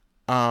 Right.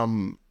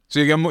 So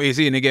you get more.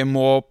 You get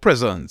more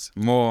presence,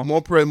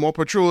 more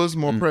patrols,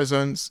 more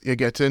presence. You're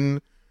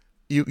getting.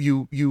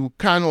 You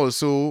can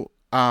also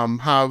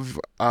have.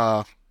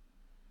 No,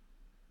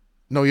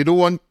 you don't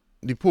want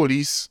the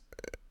police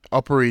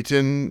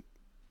operating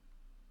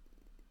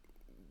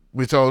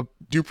without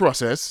due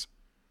process,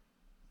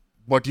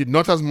 but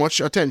not as much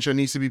attention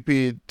needs to be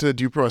paid to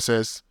due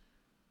process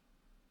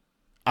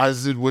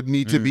as it would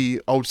need to be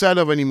outside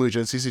of an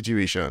emergency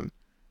situation.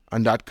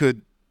 And that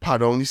could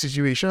pardon the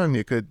situation.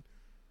 You could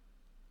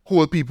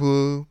hold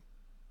people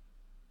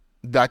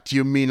that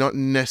you may not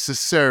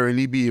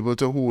necessarily be able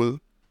to hold.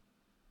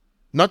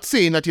 Not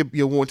saying that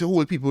you want to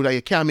hold people that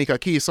you can't make a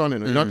case on. You're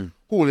not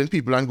holding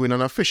people and going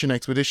on a fishing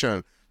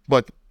expedition.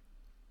 But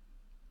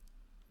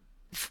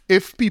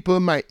if people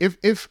might,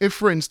 if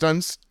for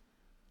instance,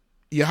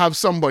 you have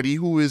somebody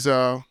who is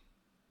a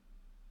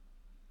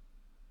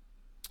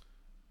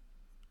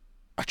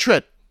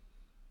threat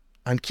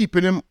and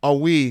keeping him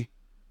away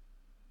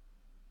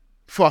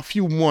for a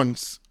few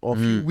months or a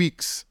few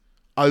weeks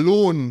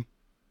alone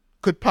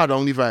could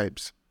pardon the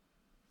vibes.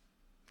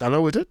 That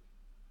not with it?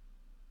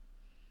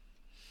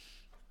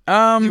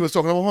 He was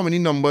talking about how many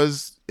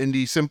numbers in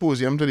the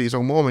symposium today,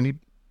 talking about how many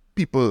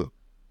people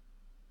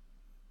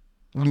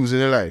losing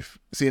their life.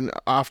 Saying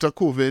after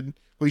COVID,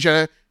 we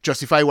trying to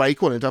justify why he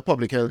call it a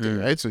public health thing,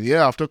 right? So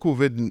yeah, after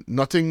COVID,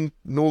 nothing,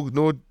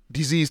 no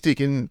disease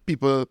taking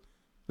people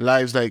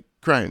lives like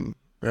crime,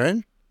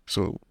 right?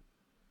 So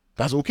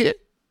that's okay.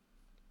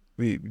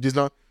 There's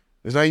not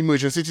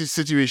emergency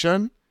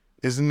situation.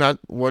 Isn't that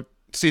what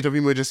state of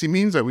emergency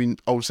means? That we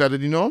outside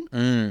of the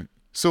norm?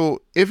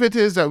 So if it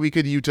is that we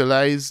could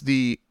utilize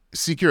the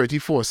security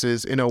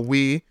forces in a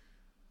way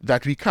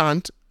that we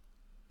can't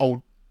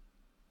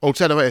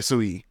outside of our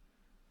SOE,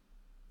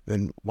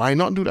 then why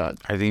not do that?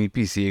 I think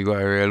PCA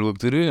got a real work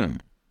to do. You know?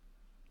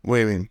 What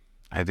do you mean?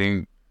 I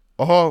think.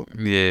 Oh.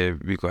 Yeah,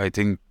 because I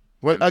think.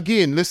 Well,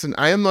 again, listen,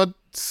 I am not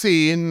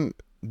saying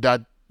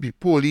that the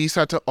police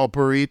have to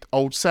operate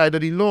outside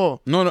of the law.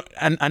 No,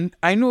 and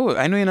I know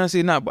you're not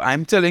saying that, but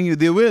I'm telling you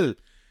they will.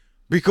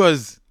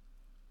 Because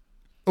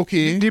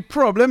okay, the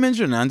problem in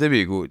Trinidad and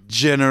Tobago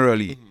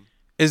generally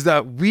is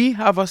that we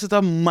have a set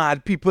of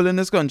mad people in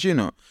this country, you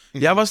know.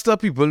 You have a set of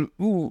people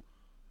who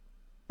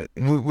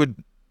with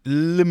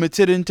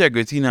limited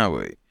integrity in a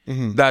way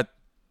that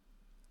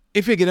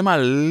if you give them a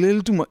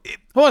little too much,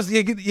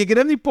 you give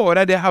them the power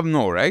that they have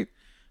now, right?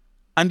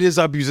 And there's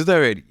abuse it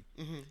already.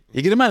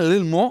 You give them a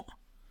little more,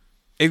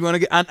 you're gonna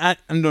get.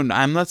 And no,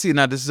 I'm not saying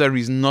that this is a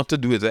reason not to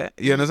do it. Eh?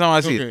 You understand what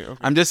I'm saying? Okay.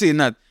 I'm just saying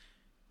that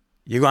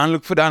you're gonna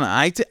look for that.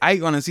 I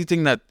honestly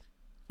think that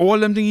all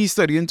them things he's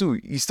studying too.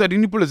 He's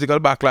studying the political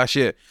backlash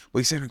here, but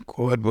he said,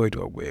 "God, boy,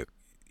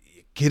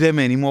 give them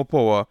any more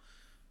power."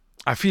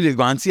 I feel you're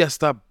going to see a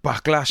start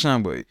backlash now,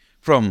 boy,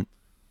 from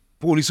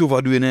police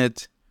overdoing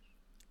it,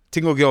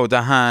 things will get out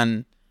of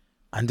hand,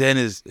 and then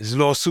his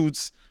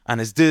lawsuits. And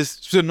it's this.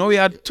 So now we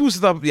had two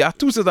set of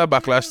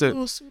backlash there.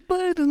 But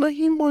it's not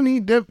him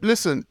money.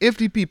 Listen, if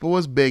the people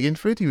was begging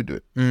for it, he would do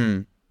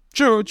it.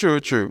 True.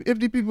 If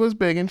the people was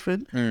begging for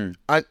it,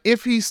 and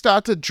if he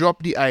start to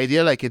drop the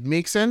idea like it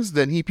makes sense,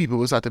 then people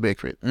will start to beg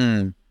for it.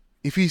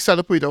 If he start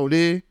to put it out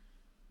there,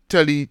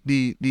 tell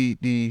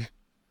the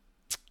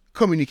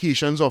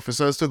communications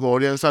officers to go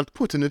out there and start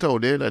putting it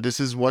out there that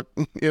this is what,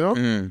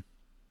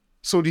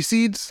 So the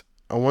seeds,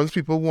 and once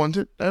people want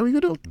it, there we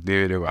go.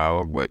 David,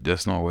 wow, but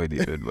that's not why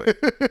David, but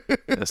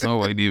that's not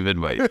why David,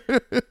 but.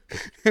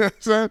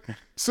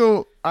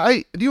 So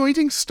the only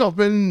thing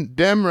stopping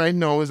them right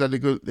now is that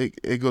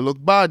they go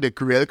look bad. They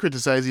really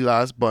criticize the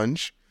last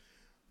bunch.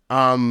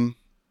 And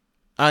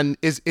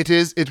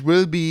it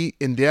will be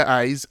in their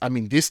eyes. I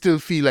mean, they still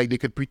feel like they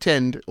could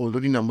pretend, although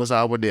the numbers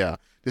are what they are.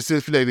 They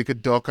still feel like they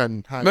could duck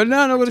and hide. But no,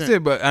 I'm not going to say,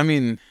 but I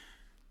mean,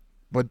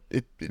 but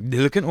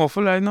they're looking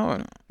awful right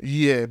now.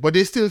 Yeah, but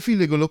they still feel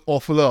they're going to look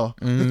awfuler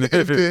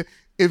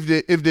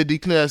if they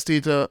declare a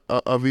state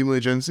of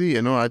emergency,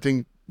 I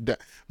think that,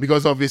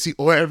 because obviously,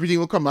 everything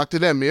will come back to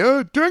them.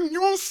 Yeah, then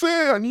you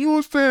say, and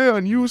you say,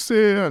 and you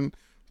say, and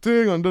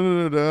thing, and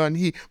and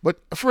he. But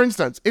for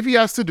instance, if he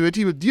has to do it,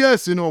 he would,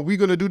 yes, we're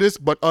going to do this,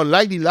 but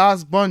unlike the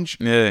last bunch,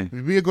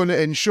 we're going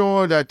to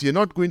ensure that you're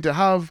not going to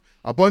have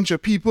a bunch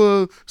of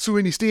people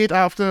suing the state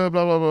after,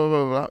 blah, blah, blah,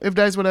 blah, blah. If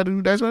that's what I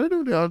do, that's what I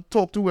do. They'll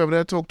talk to whoever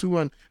they talk to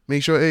and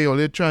make sure, hey,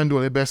 they try and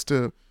do their best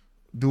to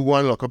do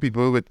one lock of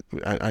people with,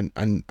 and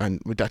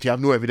with that you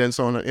have no evidence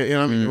on, what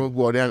I mean? We'll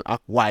go out there and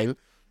act wild,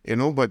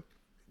 but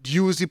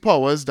use the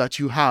powers that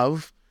you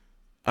have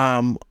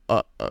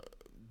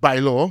by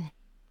law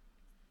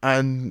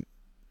and,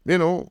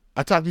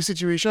 attack the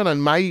situation.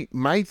 And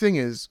my thing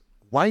is,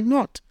 why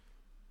not?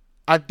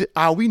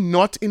 Are we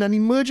not in an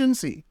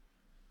emergency?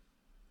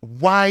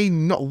 Why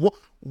not? What,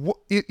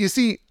 you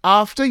see,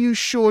 after you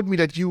showed me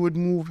that you would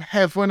move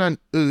heaven and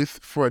earth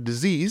for a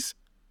disease,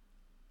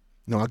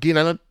 now again,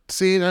 I'm not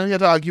saying I don't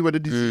have to argue whether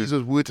the disease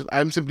was worth it.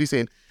 I'm simply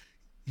saying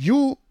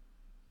you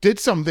did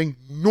something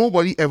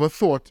nobody ever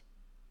thought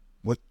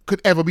what could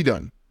ever be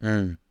done.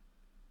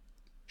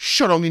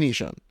 Shut down the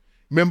nation.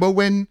 Remember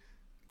when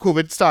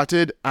COVID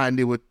started and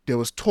there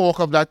was talk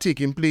of that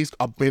taking place?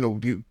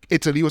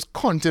 Italy was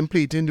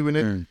contemplating doing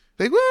it.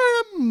 Like,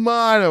 well,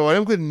 man,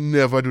 I could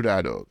never do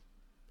that, dog.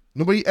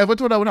 Nobody ever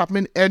thought that would happen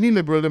in any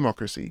liberal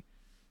democracy.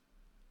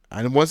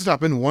 And once it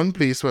happened in one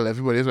place, well,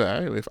 everybody's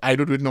like, if I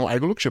don't do it now, I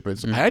go look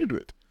shepherds. I had to do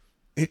it.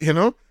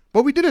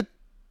 But we did it.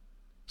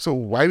 So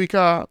why we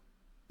can't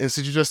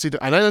institute a state?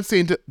 And I'm not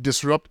saying to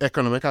disrupt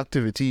economic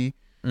activity.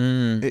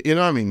 You know what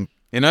I mean?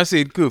 You're not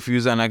saying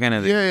curfews and that kind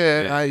of thing.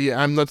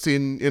 Yeah. I'm not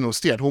saying,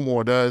 stay-at-home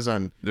orders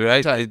and...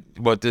 Right,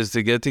 but it's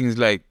to get things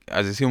like,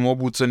 as you say, more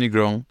boots on the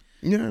ground.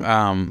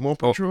 Yeah, more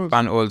patrols.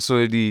 And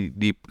also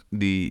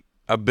the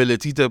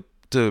ability to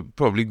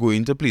probably go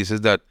into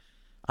places that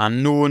are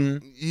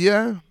known...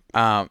 Yeah.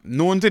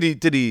 Known to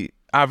the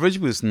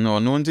average person or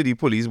known to the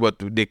police, but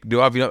they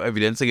have enough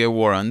evidence to get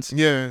warrants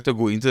to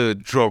go into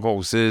drug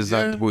houses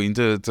and go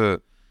into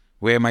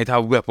where might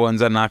have weapons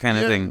and that kind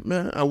of thing.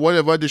 Yeah. And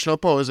whatever additional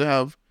powers they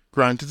have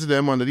granted to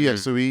them under the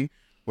SOE,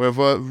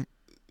 whatever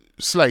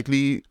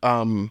slightly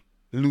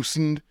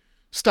loosened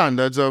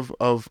standards of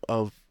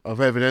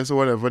evidence or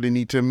whatever they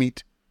need to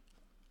meet,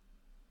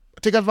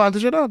 take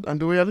advantage of that and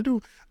do what you have to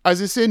do. As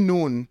they say,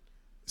 known.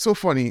 So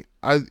funny.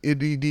 As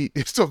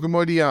it's talking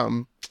about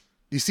the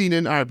scene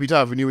in Peter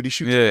Avenue with the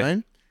shooting,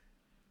 right?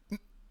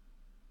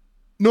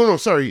 No,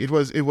 sorry. It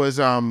was the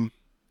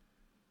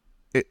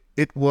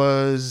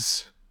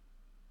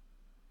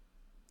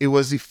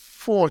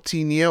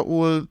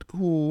 14-year-old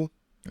who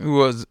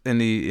was in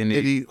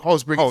the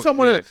house break.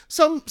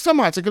 Some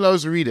article I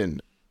was reading,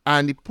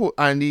 and the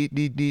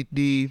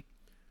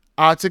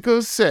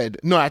article said,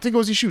 no, I think it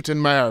was the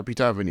shooting by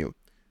Peter Avenue,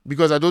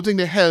 because I don't think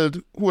they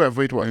held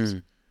whoever it was.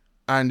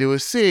 And they were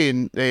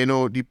saying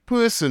that, the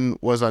person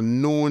was a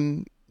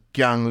known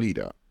gang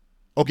leader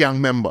or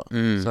gang member.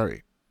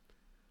 Sorry.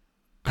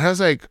 And I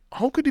was like,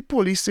 how could the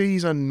police say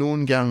he's a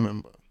known gang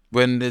member?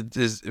 When it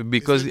is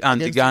because the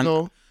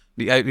anti-gang,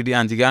 the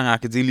anti-gang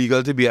act, it's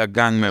illegal to be a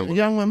gang member. A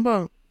gang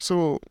member.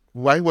 So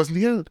why wasn't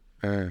he held?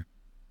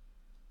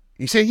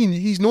 He said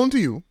he's known to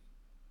you,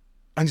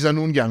 and he's a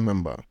known gang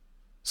member.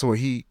 So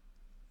he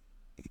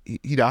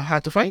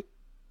had to fight.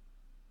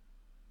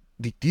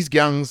 These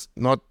gangs,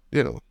 not,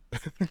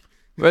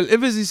 Well,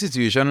 if it's the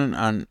situation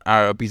on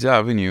Peter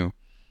Avenue,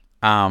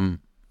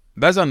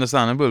 that's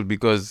understandable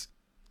because,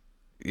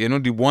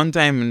 the one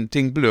time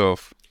thing blew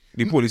off,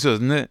 the police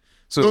wasn't there.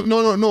 So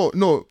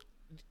no.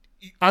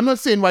 I'm not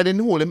saying why they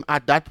didn't hold him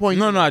at that point.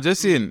 No, I'm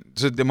just saying.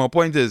 So my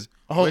point is,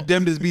 with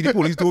them, this be the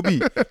police don't be.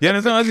 You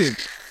understand what I'm saying?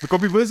 Because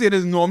people say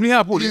there's normally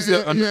have police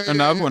on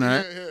that one,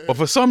 right? But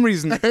for some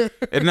reason, it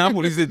didn't have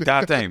police at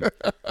that time.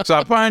 So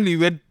apparently,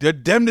 with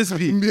them this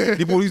be,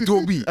 the police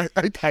don't be.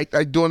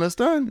 I don't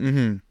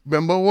understand.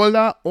 Remember all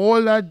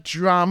that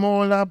drama,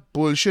 all that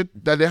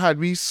bullshit that they had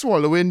we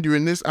swallowing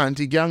during this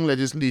anti-gang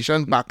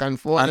legislation back and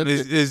forth. And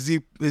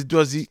it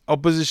was the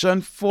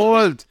opposition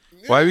fault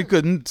Why we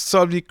couldn't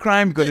solve the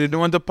crime because they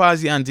don't want to pass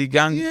the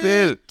anti-gang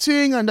bill.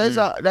 Thing, and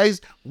that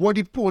is what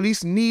the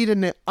police need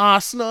in the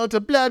arsenal to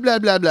blah blah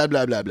blah blah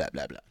blah blah blah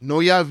blah blah. No,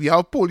 you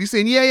have police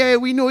saying, yeah,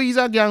 we know he's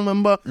a gang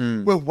member.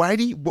 Well,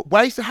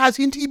 why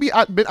hasn't he been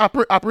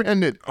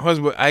apprehended?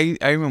 Husband, I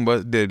remember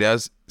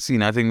there's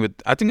seen I think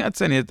I'd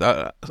seen it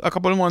a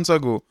couple of months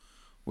ago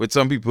with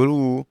some people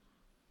who,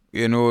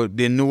 you know,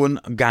 they know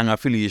gang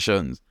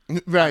affiliations.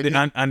 Right.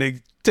 And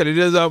they tell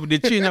you they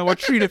change about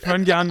 3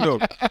 different gang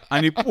dogs.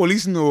 And the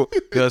police know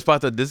there's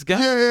part of this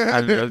gang,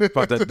 and there's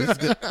part of this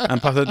gang,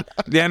 and part of...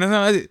 You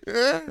understand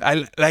what I'm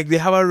saying? Like they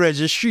have a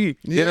registry.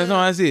 You understand what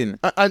I'm saying?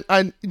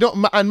 And you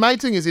know, and my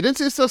thing is, it didn't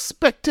say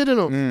suspected, you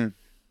know.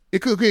 It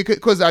could,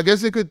 because I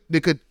guess they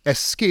could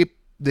escape.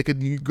 They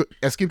could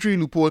escape through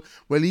the loophole.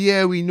 Well,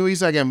 yeah, we know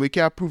he's a gang, we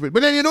can't prove it.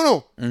 But then you don't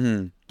know.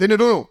 Then you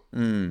don't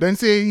know. Then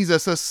say he's a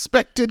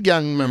suspected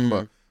gang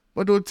member.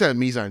 But don't tell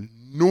me he's a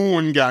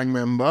known gang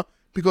member,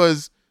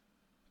 because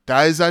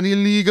that is an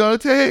illegal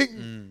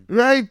thing.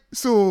 Right?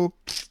 So,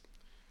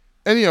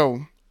 anyhow,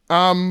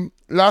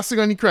 last thing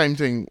on the crime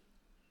thing,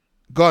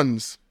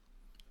 guns.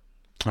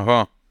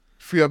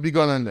 Free up the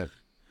gun and that.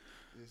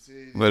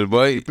 Well,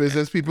 boy.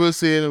 Business people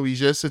saying we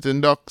just sitting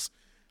ducks.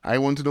 I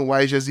want to know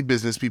why it's just the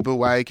business people,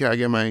 why I can't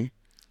get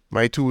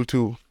my tool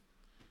too,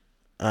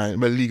 and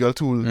my legal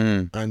tool,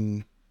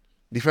 and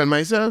defend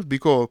myself,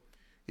 because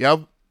you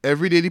have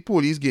every day the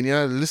police getting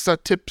a list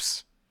of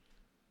tips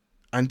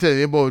and telling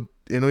you about,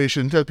 you know, you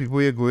shouldn't tell people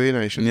where you're going,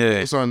 and you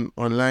shouldn't post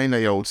online,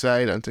 that you're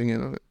outside and thing, you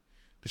know.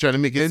 They're trying to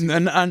make it...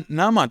 And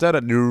no matter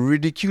that, they're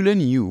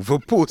ridiculing you for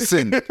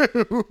posting.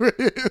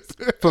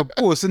 For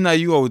posting that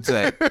you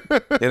outside. You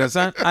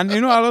understand? And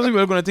you know, a lot of people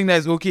are going to think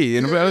that's okay.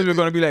 You know, a lot of people are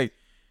going to be like,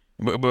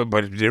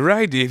 but they're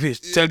right. If you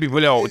tell people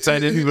they're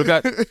outside, then people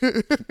got...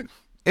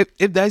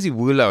 If that's the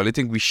world I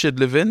think we should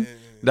live in,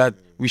 that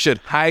we should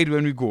hide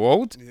when we go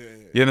out.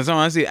 You understand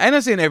what I'm saying? I'm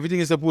not saying everything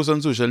is to post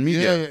on social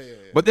media.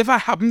 But if I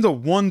happen to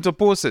want to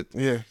post it,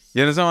 you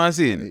understand what I'm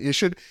saying? You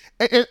should.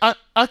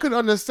 I could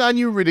understand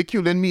you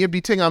ridiculing me if the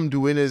thing I'm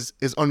doing is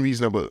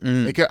unreasonable.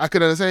 Like, I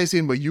could understand you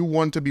saying, but you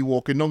want to be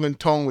walking down in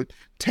town with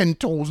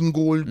 10,000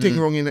 gold thing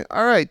wrong in it.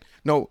 All right.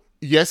 Now,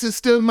 yes, it's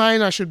still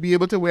mine. I should be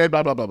able to wear it,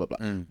 blah, blah, blah, blah, blah.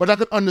 But I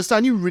could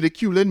understand you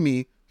ridiculing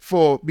me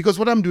because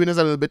what I'm doing is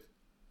a little bit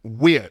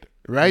weird,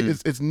 right?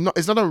 It's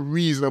not a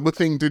reasonable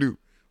thing to do.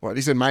 Well, at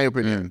least in my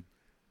opinion.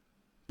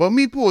 But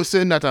me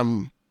posting that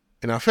I'm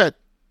in a fete,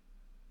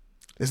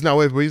 it's not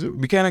what everybody's doing.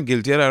 We kind of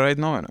guilty of that right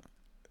now. You know?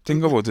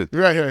 Think about it.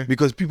 Right.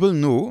 Because people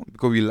know,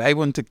 because we live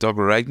on TikTok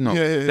right now.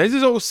 This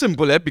is how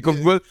simple, because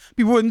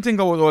people wouldn't think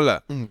about all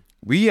that.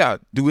 We are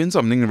doing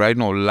something right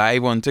now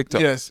live on TikTok.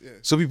 Yes.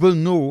 So people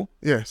know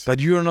that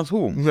you're not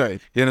home.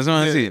 Right. You understand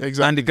what I'm saying?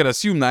 Exactly. And they could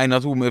assume that I'm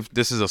not home if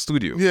this is a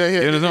studio. You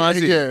understand what I'm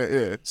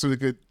saying? Yeah. So they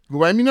could go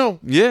by me now.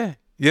 Yeah.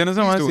 You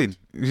understand what I'm saying?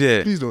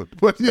 Yeah. Please don't.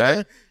 But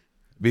right?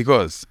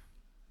 Because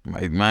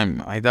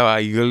my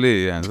dad eagle there,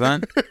 you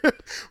understand?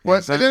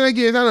 But then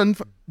again,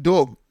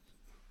 dog,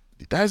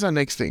 that's our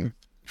next thing.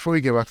 Before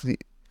we get back to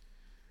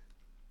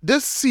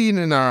this scene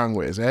in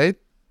Arangwes, right?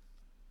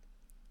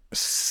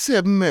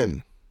 7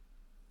 men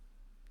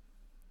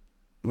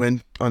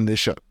went on this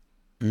shot.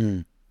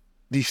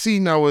 The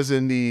scene that was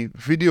in the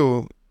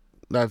video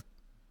that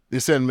they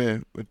sent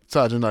me with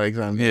Sergeant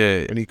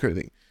Alexander and he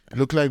thing. It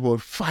looked like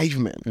about 5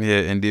 men. Yeah,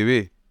 in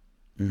DB.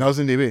 That was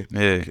in DB?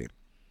 Yeah. Okay.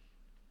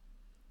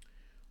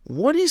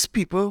 What is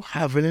people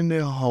having in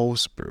their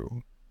house,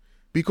 bro?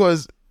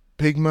 Because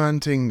big man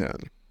thing then.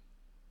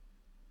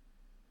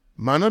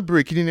 Man are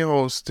breaking in their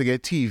house to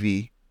get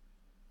TV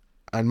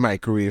and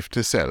microwave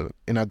to sell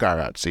in a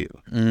garage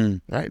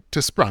sale. Right?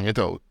 To sprang it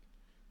out.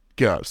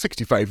 Girl,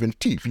 65-inch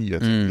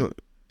TV. No,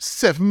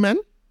 7 men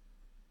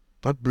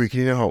not breaking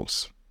in their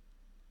house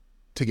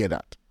to get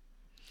that.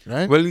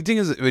 Right? Well, the thing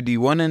is, with the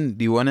one in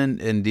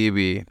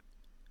DB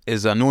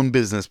is a known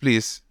business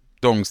place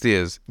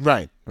downstairs.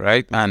 Right.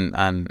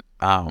 And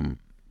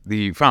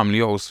the family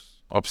house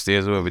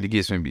upstairs, wherever the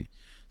case may be.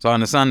 So I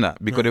understand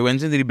that, because they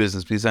went into the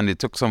business place and they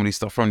took some of the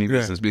stuff from the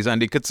business place,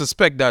 and they could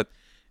suspect that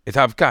it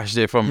have cash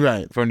there from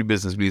the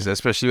business place,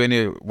 especially when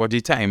you what the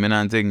timing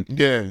and thing.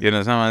 Yeah. You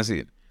understand what I'm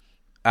saying?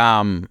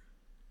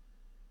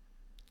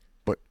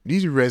 But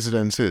these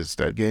residences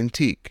that get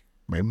antique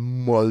by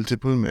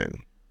multiple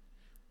men,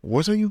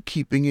 what are you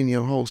keeping in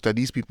your house that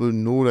these people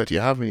know that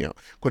you have in your house?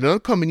 Because they're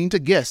not coming in to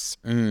guess.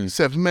 7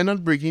 men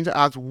not breaking in to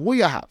ask what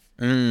you have.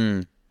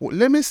 Well,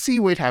 let me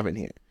see what you have in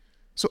here.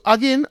 So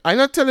again, I'm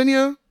not telling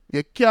you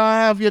can't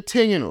have your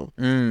thing, you know.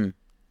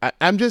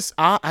 I'm just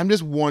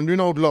wondering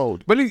out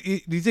loud. But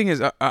the thing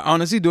is, I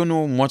honestly don't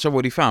know much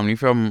about the family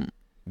from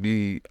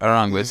the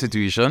Arangwes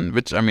situation,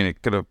 which, I mean,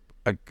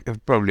 I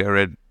probably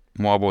read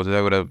more about it.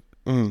 I would have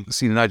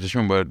seen it. I just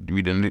remember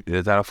we didn't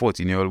had a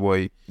 14-year-old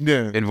boy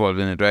involved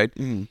in it, right?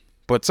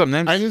 But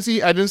sometimes I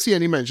didn't see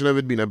any mention of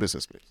it being a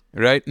business place.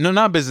 Right? No,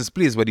 not business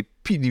place, but the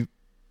people.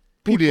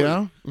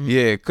 Yeah,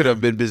 yeah, could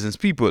have been business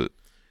people.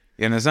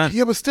 You understand?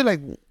 Yeah, but still, like,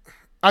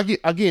 we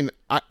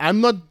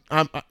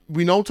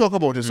now talk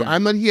about it, so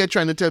I'm not here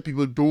trying to tell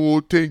people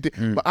don't think,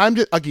 but I'm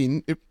just,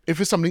 again,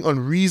 if it's something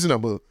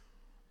unreasonable,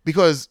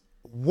 because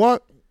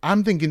what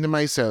I'm thinking to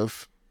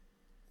myself,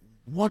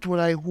 what would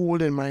I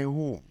hold in my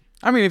home?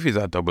 I mean, if he's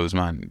a doubles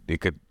man, they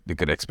could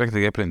expect to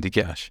get plenty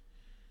cash.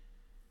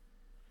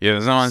 You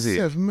understand what I'm saying?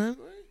 7 man.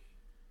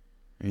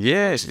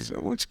 Yes.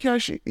 What's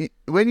cash?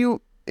 When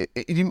you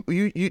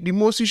the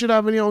most you should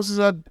have in your house is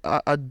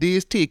a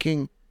day's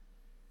taking.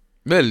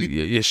 Well,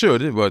 you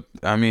should, but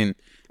I mean,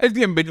 it's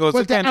getting big also.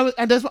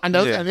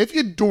 And if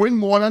you're doing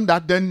more than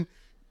that, then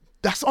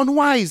that's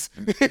unwise.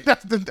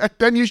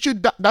 Then you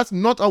should. That's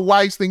not a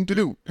wise thing to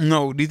do.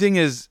 No, the thing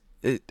is,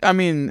 I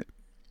mean,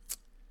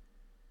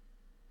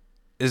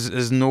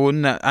 is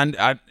known,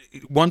 and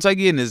once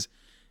again, it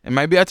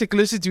might be a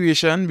particular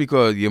situation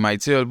because you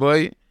might say, oh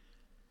boy,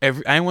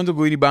 I want to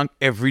go to the bank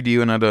every day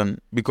when I'm done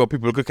because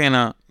people could kind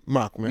of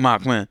mark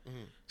me.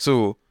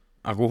 So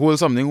I go hold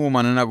something home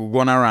and then I go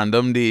on a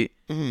random day.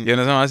 You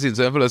understand what I'm saying?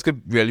 So fellas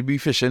could really be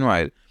fishing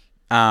while.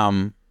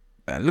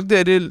 Look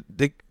there,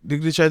 they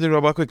try to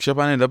rob a quick shop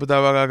and end up with a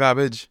bag of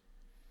garbage.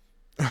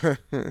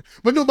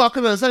 But no, but I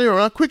can understand you're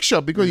a quick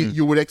shop because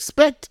you would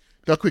expect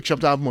the quick shop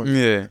to have money.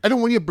 Yeah. I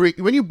don't when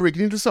you break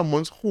into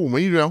someone's home,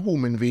 when you do a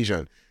home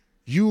invasion,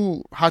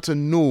 you have to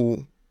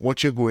know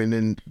what you're going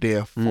in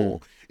there for.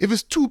 If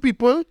it's 2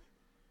 people,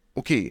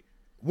 okay.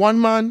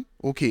 1 man,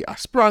 okay. A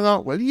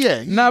spranger, well,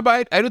 yeah. Nah,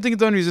 but I don't think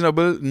it's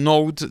unreasonable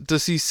now to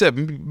see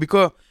 7 people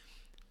because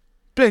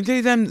plenty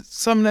of them,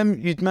 some of them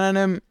youth men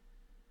and them.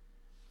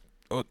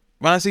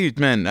 When I say youth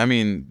men, I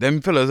mean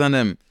them fellas and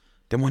them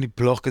on the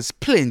block is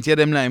plenty of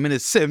them linemen.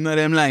 There's 7 of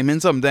them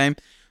linemen sometimes.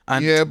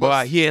 And yeah,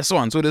 but here so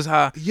on. So there's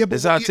her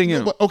thing, you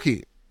know. But,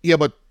 okay, yeah,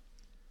 but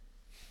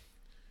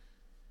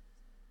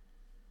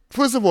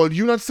first of all,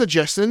 you're not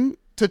suggesting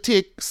to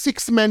take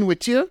 6 men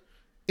with you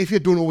if you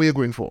don't know where you're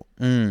going for,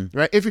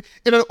 right?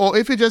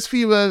 If you just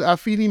feel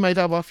he might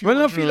have a few.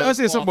 Well, I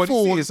say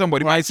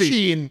somebody might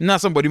say,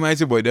 somebody might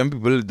say, boy, them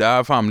people,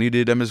 their family,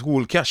 them is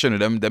whole cash on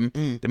them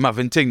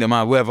having thing, them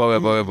have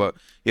whatever.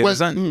 You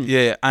understand?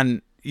 Yeah,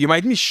 and you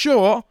might be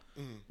sure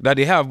that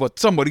they have, but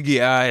somebody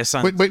get ass.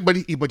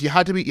 But you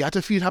had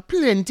to feel have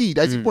plenty.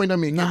 That's the point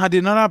I'm making. Nah,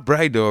 they're not a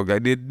bride, dog.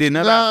 They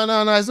not.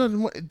 No, it's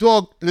not.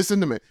 Dog,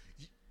 listen to me.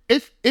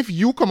 If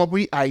you come up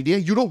with the idea,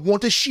 you don't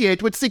want to share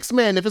it with 6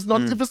 men. If it's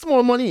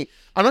small money,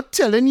 I'm not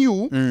telling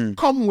you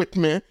come with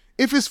me.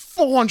 If it's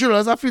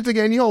 $400, I feel to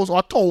get in your house,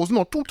 or $1,000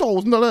 or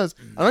 $2,000.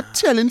 I'm not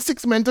telling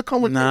 6 men to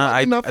come with me.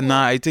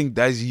 I think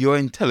that's your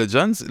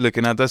intelligence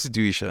looking at the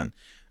situation,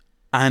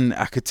 and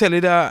I could tell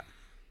you that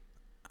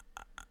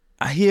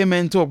I hear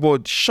men talk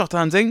about shot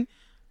and thing,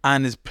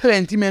 and there's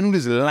plenty men who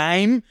is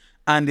lime,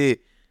 and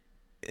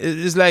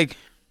it's like.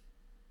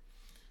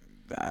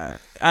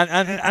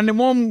 And the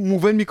more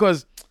moving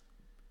because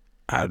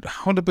how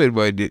to put it,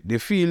 boy, they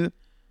feel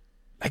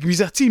like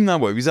we're a team now,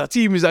 boy. We're a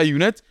team, we're a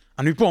unit,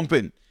 and we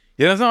pumping.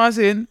 You know what I'm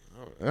saying?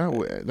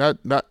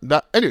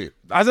 That anyway.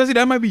 As I said,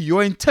 that might be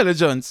your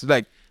intelligence.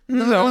 Like,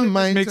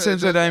 makes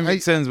sense. That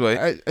makes sense,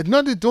 boy.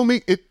 It don't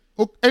make it.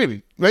 Okay,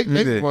 anyway, right?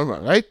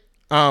 Right?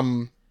 I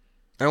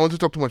don't want to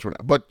talk too much about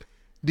that, but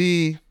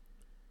the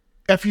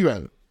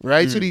FUL,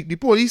 right? So the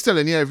police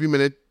telling you every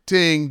minute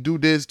thing, do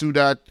this, do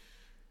that.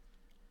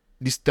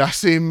 That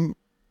same,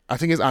 I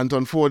think it's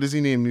Anton Ford is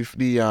his name. I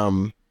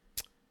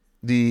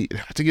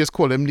think you just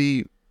call him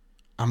the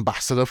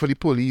ambassador for the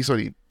police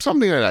or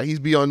something like that. He's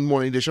beyond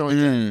money the show.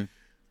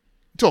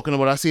 Talking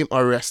about that same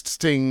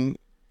arrest thing,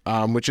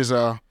 which is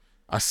a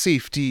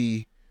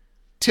safety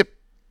tip.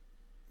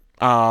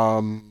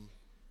 I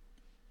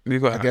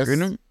guess.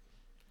 Acronym?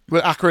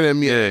 Well,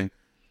 acronym, yeah.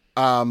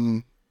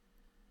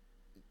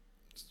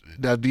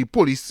 That the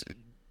police,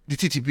 the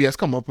TTP has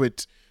come up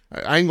with.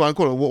 I ain't going to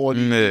call it what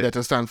the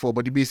letters stand for,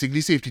 but the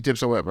basically safety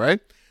tips or whatever, right?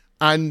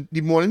 And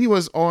the morning he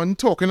was on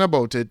talking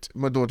about it,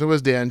 my daughter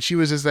was there and she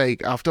was just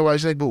like, after a while,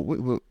 she's like,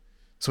 but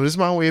so this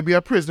man will be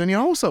a prisoner in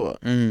your house, or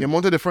the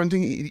amount of different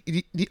thing,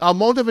 the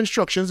amount of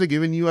instructions they're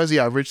giving you as the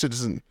average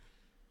citizen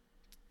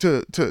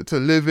to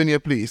live in your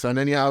place, and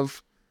then you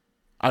have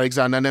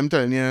Alexander and them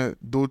telling you,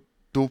 don't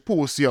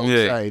post you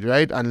outside,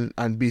 right?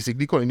 And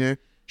basically calling you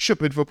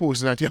stupid for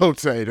posting at your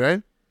outside,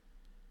 right?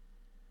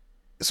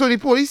 So the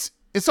police,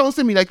 it sounds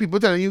to me like people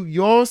telling you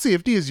your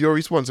safety is your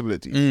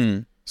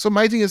responsibility. So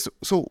my thing is,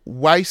 so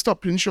why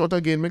stopping short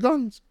again with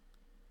guns?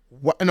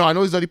 No, I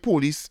know it's not the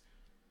police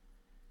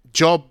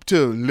job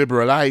to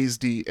liberalize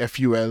the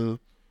FUL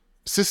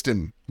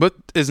system. But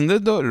isn't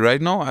it though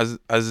right now as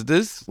it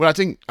is? Well,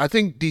 I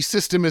think the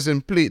system is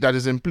in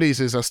place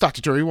is a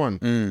statutory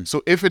one.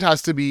 So if any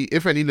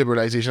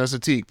liberalization has to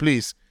take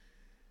place,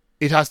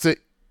 it has to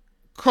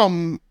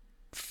come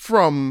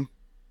from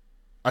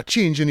a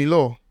change in the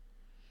law.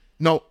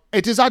 Now,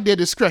 it is at their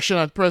discretion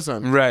at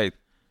present. Right.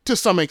 To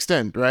some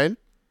extent, right?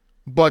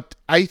 But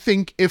I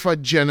think if a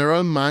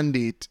general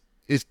mandate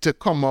is to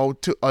come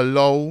out to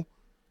allow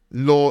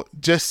law-abiding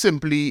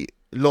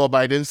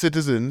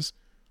citizens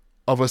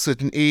of a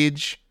certain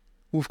age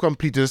who've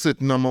completed a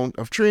certain amount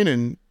of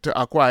training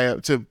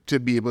to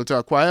be able to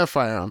acquire a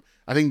firearm.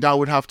 I think that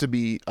would have to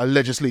be a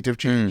legislative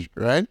change,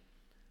 right?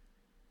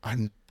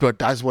 But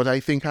that's what I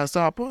think has to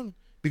happen.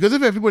 Because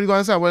if everybody goes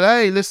and say, well,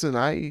 hey, listen,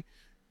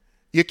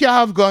 you can't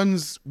have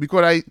guns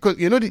because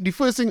the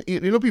first thing,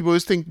 people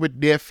always think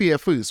with their fear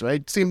first,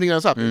 right? Same thing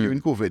that's happened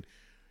during COVID.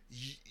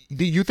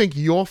 You think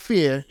your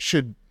fear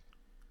should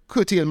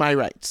curtail my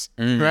rights,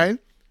 right?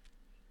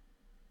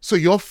 So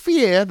your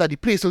fear that the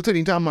place will turn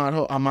into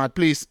a mad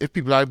place if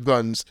people have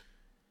guns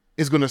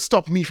is going to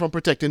stop me from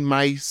protecting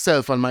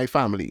myself and my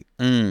family.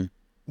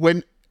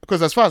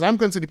 Because as far as I'm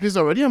concerned, the place is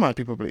already a mad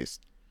people place.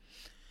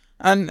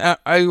 And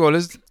I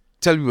always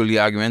tell people the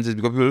argument is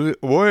because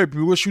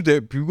people go shoot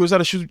there, people go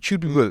start to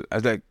shoot people. I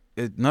was like,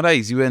 it's not that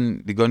easy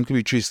when the gun could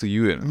be traced to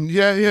you.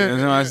 Yeah. You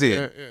know what I'm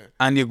saying? Yeah.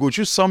 And you go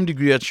through some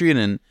degree of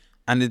training,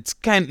 and it's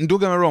don't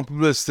get me wrong,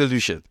 people still do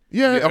shit.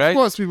 Yeah, right? Of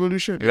course people do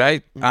shit.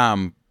 Right?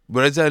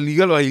 But it's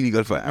illegal or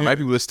illegal for right?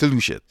 People still do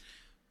shit.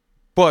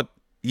 But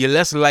you're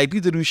less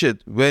likely to do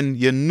shit when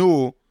you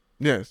know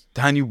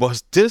and you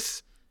bust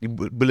this, the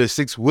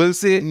ballistics will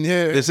say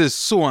this is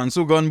so and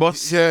so gun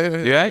bust.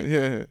 Right?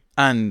 Yeah.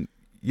 And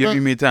you be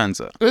made to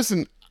answer.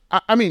 Listen,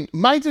 I mean,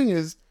 my thing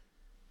is,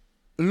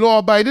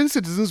 law-abiding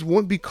citizens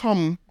won't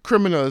become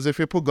criminals if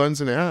you put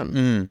guns in their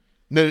hand.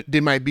 They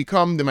might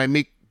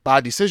make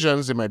bad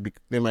decisions.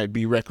 They might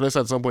be reckless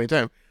at some point in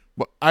time.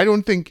 But I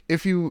don't think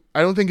it's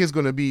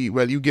going to be,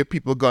 well, you give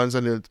people guns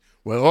and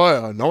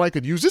now I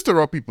could use this to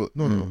rob people.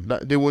 No,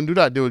 they won't do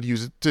that. They will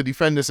use it to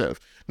defend themselves.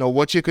 Now,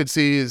 what you could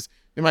say is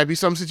there might be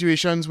some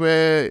situations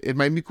where it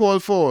might be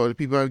called for.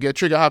 People might get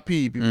trigger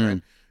happy.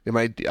 They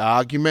might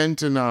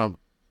argument in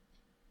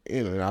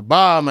a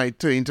bar might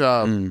turn into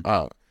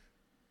a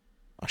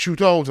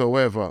shootout or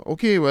whatever.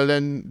 Okay, well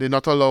then they're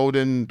not allowed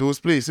in those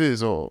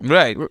places or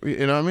right.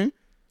 You know what I mean?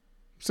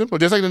 Simple.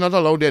 Just like they're not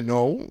allowed there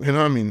now. You know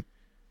what I mean?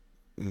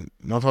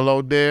 Not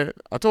allowed there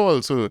at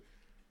all. So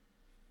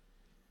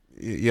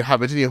you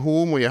have it in your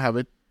home or you have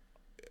it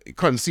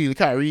concealed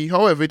carry,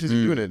 however it is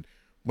you're doing it.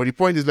 But the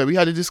point is that we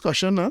had a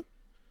discussion,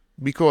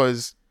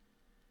 because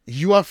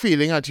you are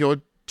failing at your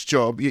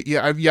job. You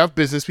have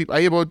business people.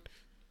 I hear about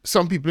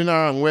some people in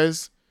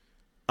Arangwes,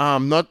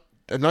 not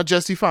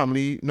just the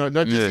family, not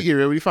just the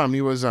area where the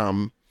family was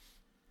the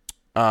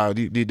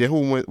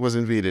home was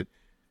invaded.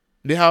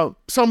 They have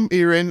some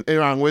area in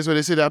Arangwes where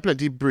they say there are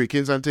plenty of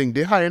break-ins and things.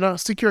 They hire a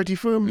security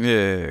firm.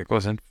 Yeah,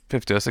 costing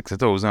 $50,000 or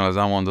 $60,000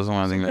 a month or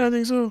something. I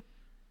think so.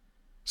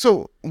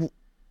 So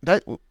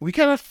that we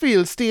cannot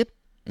fail state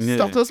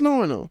status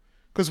now,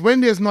 because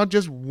when there's not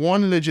just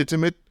one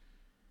legitimate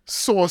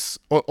source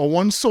or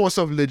one source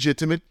of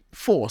legitimate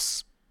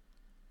force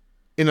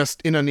in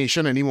a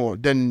nation anymore,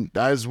 then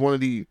that is one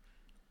of the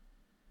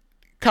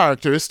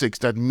characteristics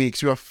that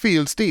makes you a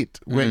failed state.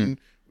 When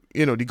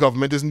the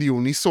government isn't the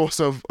only source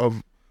of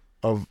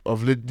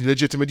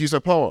legitimate use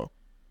of power.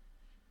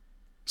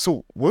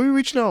 So where we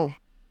reach now?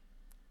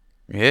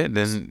 Yeah,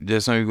 then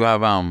just now you go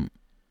have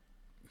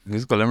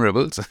let's call them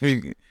rebels.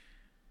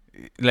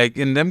 Like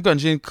in them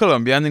country in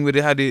Colombia, I think where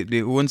they had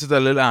they own such a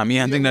little army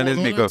and thing that they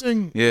make up.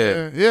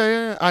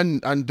 Yeah.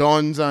 And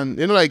Dons and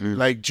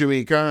like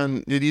Jamaica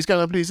and these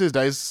kind of places.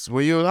 That's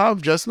where you'll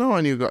have just now,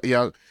 and you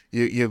gotta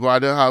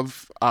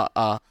have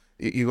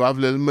you have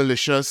little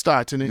militia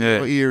starting in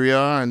your area,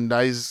 and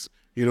that is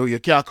you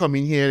can't come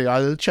in here, a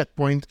little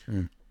checkpoint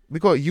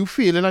because you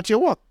failing at your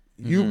work.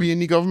 You be in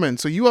the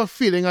government, so you are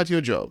failing at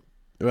your job,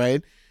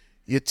 right?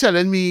 You're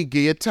telling me,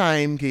 get your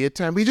time.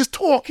 We're just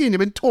talking. You've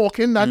been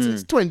talking that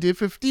since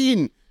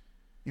 2015.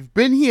 You've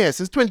been here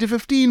since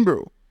 2015,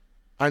 bro.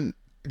 And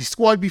the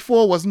squad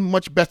before wasn't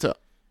much better,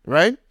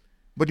 right?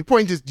 But the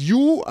point is,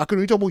 I can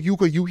only talk about you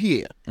because you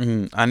here.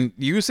 And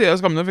you say us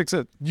come to fix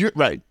it.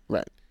 Right.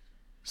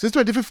 Since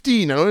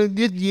 2015, I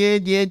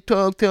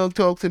don't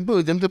talk,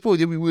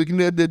 symposium, we working.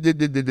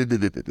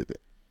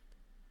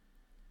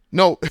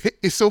 No,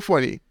 it's so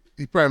funny.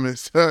 The Prime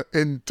Minister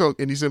in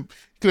the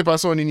clip I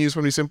saw in the news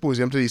from the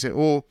symposium today, he said,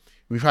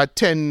 we've had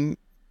 10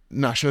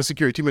 national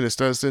security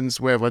ministers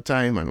since wherever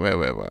time and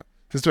wherever.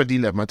 Since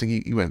 2011, I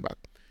think he went back.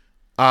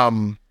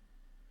 And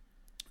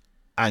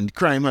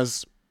crime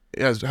has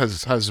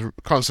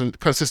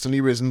consistently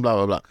risen, blah,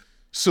 blah, blah.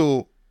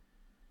 So,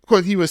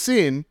 what he was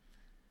saying,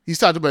 he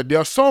started by, there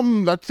are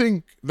some that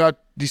think that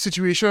the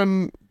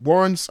situation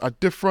warrants a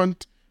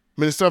different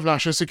Minister of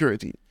National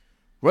Security.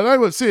 Well, I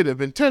would say there have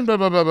been 10 blah,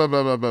 blah, blah, blah,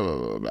 blah, blah, blah,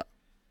 blah, blah.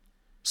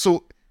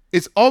 So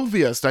it's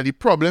obvious that the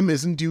problem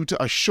isn't due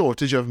to a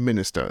shortage of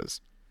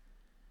ministers.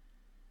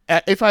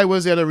 If I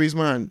was the other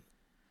reason,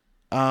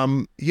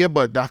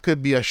 but that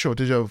could be a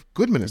shortage of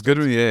good ministers.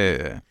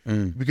 We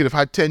could have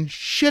had 10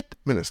 shit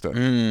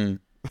ministers,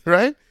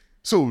 right?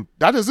 So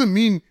that doesn't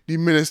mean the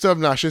Minister of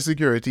National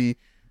Security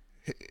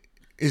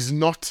is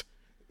not,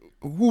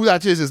 who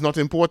that is not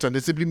important.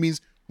 It simply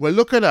means, well,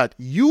 look at that.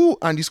 You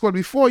and the squad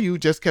before you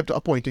just kept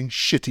appointing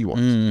shitty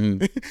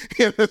ones.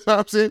 You know what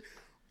I'm saying?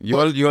 You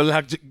all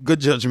have good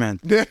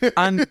judgment.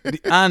 and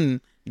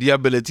the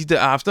ability to,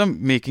 after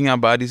making a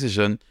bad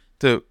decision,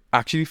 to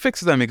actually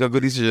fix it and make a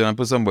good decision and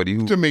put somebody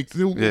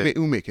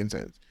who making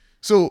sense.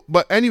 So,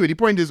 but anyway, the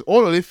point is,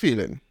 all of it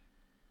failing.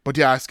 But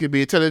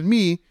you're telling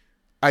me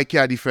I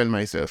can't defend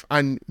myself.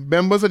 And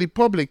members of the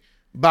public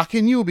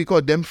backing you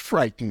because them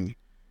frightened.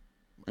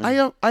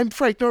 I'm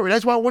frightened already.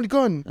 That's why I want a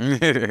gun.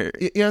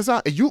 You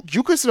understand?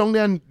 You could sit down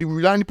there and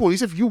rely on the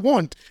police if you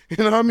want. You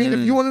know what I mean?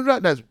 If you want to do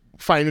that, that's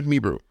fine with me,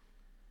 bro.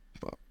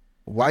 But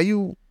why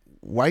you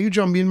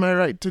jumping my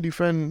right to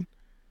defend?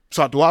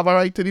 So do I have a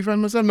right to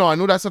defend myself? No, I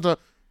know that's not a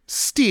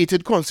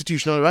stated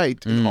constitutional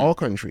right in our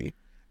country.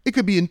 It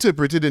could be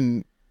interpreted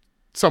in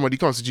some of the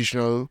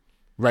constitutional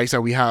rights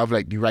that we have,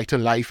 like the right to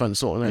life and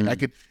so on. And I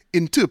could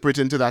interpret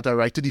into that a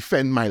right to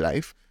defend my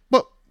life.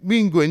 But we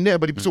ain't going there.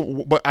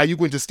 But are you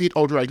going to state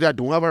outright that I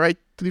don't have a right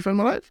to defend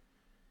my life?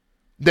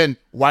 Then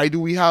why do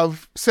we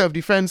have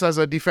self-defense as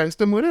a defense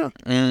to murder?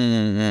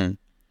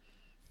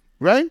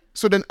 Right?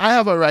 So then I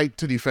have a right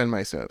to defend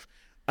myself.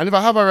 And if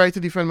I have a right to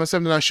defend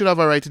myself, then I should have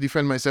a right to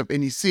defend myself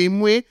in the same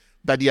way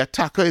that the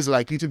attacker is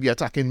likely to be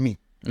attacking me.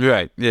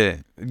 Right, yeah.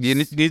 You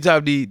need to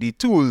have the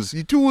tools.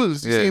 The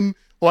tools, the same,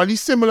 or at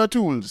least similar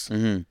tools,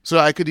 so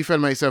that I could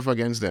defend myself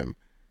against them.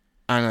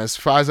 And as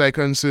far as I'm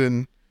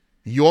concerned,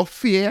 your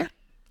fear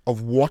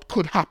of what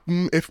could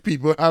happen if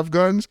people have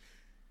guns,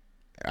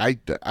 I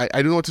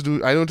don't know what to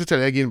do. I don't know what to tell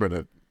you again,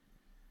 brother.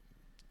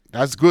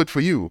 That's good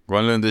for you.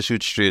 Run learn to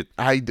shoot straight.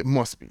 I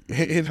must be.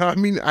 You know what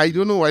I mean? I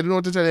don't know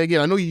what to tell you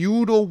again. I know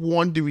you don't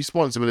want the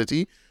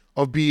responsibility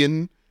of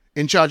being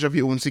in charge of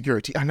your own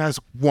security, and that's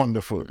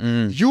wonderful.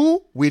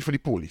 You wait for the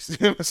police.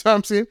 You know what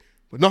I'm saying?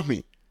 But not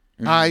me.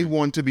 I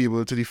want to be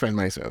able to defend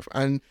myself.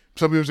 And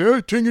some people say,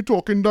 hey, Ting, you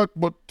talking that,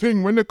 but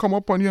Ting, when they come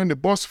up on you and the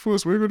boss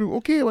first, what are you going to do?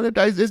 Okay, well, if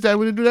that is that,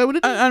 will they do that?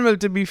 And well,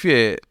 to be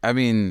fair, I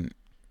mean,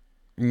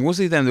 most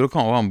of the time they don't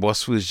come up on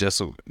boss first just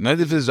so. Not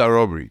if it's a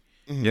robbery.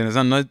 You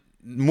understand? Not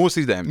most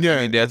of the time. Yeah.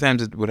 I mean, there are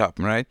times it would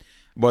happen, right?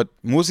 But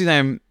most of the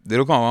time, they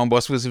don't come up on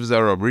boss first if it's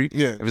a robbery.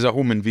 Yeah. If it's a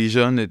home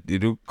invasion, they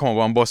do come up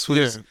on boss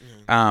first.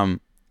 Yeah.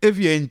 If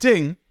you're in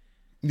Ting,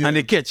 and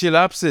they catch you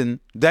lapsing,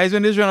 that is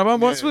when they run up on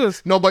boss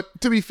first. No, but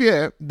to be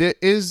fair, there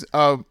is,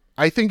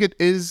 I think it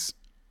is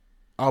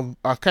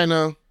a kind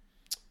of,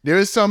 there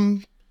is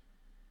some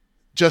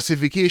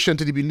justification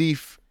to the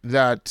belief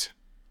that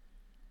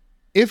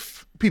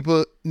if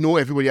people know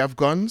everybody have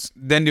guns,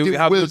 then they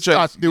will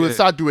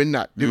start doing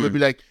that. They will be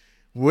like,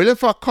 well,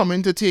 if I come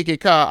in to take a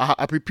car,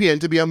 I prepare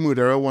to be a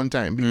murderer one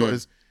time,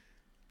 because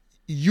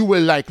you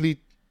will likely,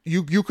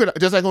 you could,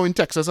 just like how in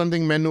Texas,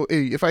 something men know,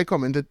 hey, if I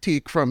come in to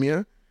take from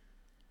you,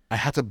 I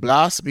had to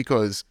blast,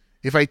 because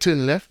if I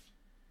turn left,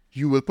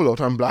 you will pull out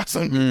and blast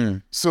on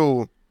me.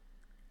 So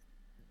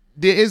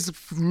there is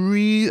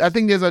I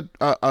think there's a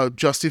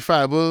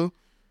justifiable,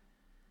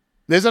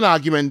 there's an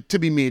argument to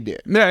be made there.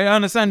 Yeah, I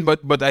understand,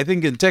 but I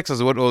think in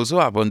Texas what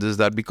also happens is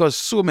that because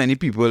so many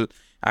people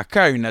are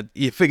carrying that,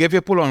 if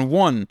you pull on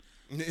one,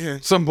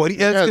 somebody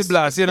else could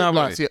blast, you know.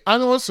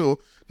 And also,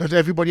 not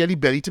everybody are the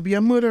belly to be a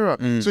murderer.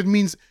 So it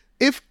means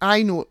if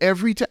I know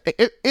every time,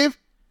 if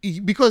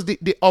because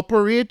they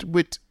operate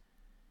with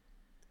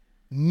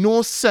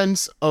no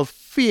sense of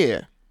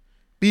fear,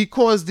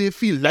 because they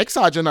feel like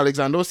Sergeant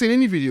Alexander was saying in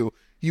the video,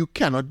 you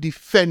cannot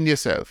defend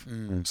yourself.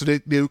 So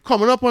they're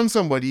coming up on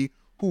somebody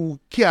who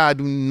can't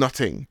do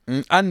nothing.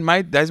 And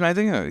that's my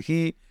thing.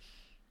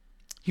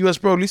 He was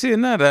probably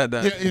saying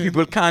that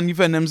people can't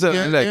defend themselves.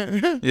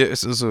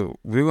 So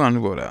we're going to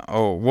go there.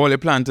 Oh, what they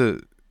plan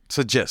to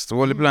suggest?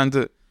 What they plan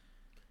to?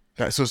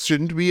 So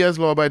shouldn't we, as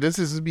law-abiding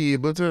citizens, be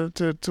able to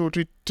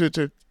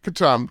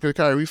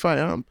carry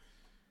firearm?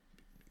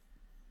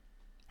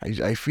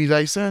 I feel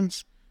that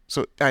sense.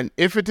 So, and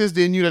if it is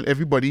they knew that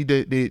everybody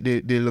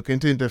they're looking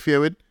to interfere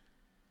with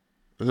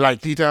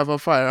likely to have a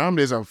firearm,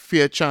 there's a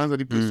fair chance that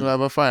the person will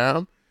have a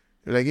firearm.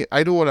 Like,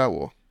 I don't want that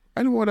war.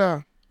 I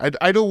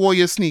don't want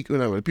your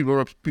sneaker. People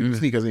are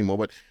sneakers anymore,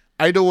 but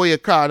I don't want your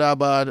car that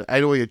bad. I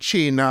don't want your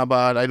chain that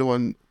bad. I don't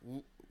want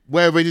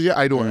wherever it is.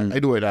 I don't want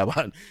that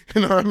bad.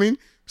 You know what I mean?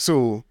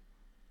 So,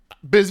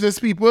 business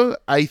people,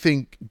 I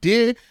think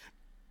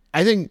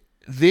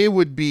they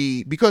would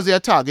be, because they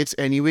are targets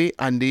anyway,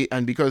 and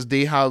because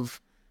they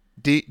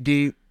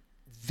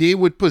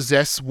would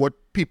possess what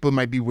people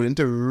might be willing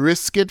to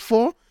risk it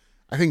for.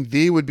 I think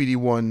they would be the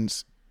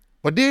ones,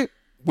 but they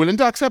willing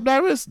to accept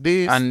that risk.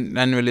 And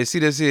when they see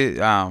they say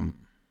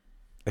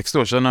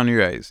extortion on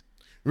your eyes.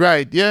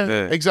 Right,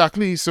 yeah,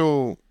 exactly.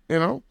 So,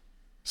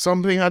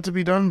 something had to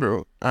be done,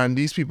 bro. And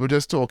these people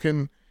just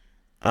talking,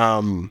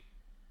 well,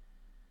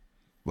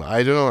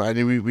 I don't know. I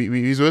mean,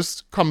 we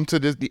just come to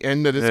the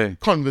end of this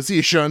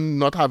conversation,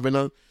 not having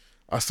a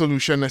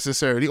solution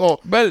necessarily. Or,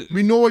 well,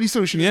 we know what the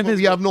solution is, but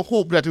we have no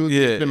hope that it will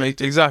be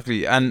implemented.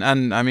 Exactly. And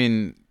I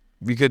mean,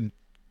 we could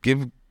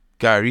give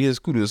Gary his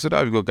kudos to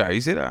that, because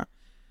Gary said that.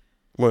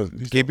 Well,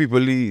 give people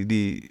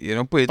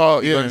put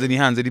guns in the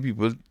hands of the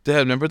people to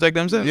help them protect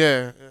themselves.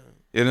 Yeah.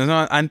 You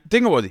know, and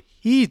think about it.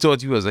 He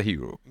thought he was a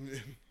hero.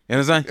 You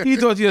understand? He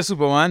thought he was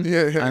Superman.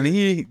 Yeah. And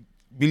he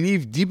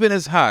believed deep in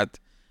his heart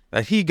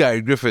that he,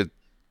 Gary Griffith,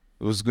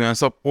 was going to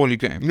stop all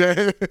Ukraine.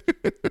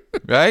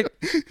 Right?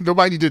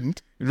 Nobody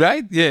didn't.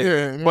 Right?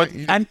 Yeah. But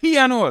and he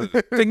and all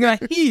thinking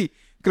that he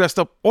could have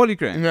stopped all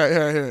Ukraine.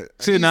 Yeah.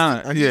 See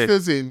now, And he's still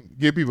saying,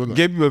 gay people gone.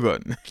 Gay people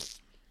gone.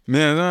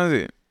 Man, that's what I'm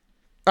saying.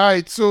 All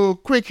right, so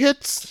quick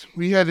hits.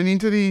 We heading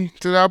into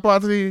that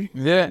part of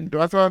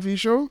the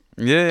show.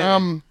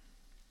 Yeah.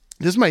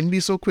 This might be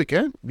so quick,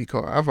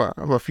 because I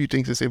have a few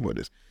things to say about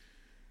this.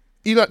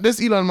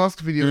 This Elon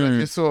Musk video that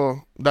you saw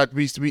that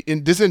we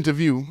in this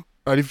interview,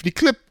 if the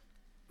clip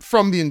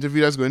from the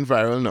interview that's going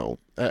viral now,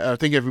 I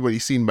think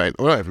everybody's seen by,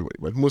 well, not everybody,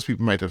 but most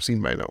people might have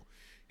seen by now.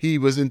 He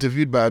was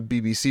interviewed by a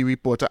BBC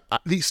reporter.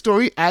 The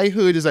story I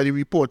heard is that the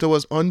reporter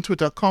was on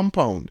Twitter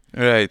compound.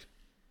 Right.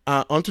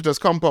 On Twitter's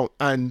compound,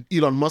 and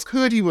Elon Musk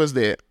heard he was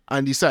there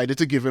and decided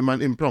to give him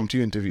an impromptu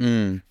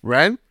interview.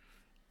 Right?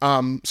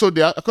 So a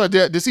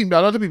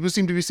lot of people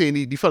seem to be saying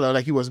the fella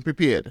like he wasn't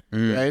prepared.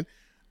 Right?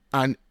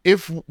 And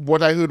if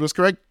what I heard was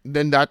correct,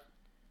 then that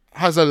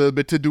has a little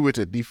bit to do with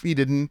it. If he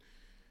didn't,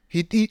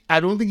 I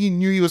don't think he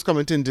knew he was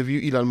coming to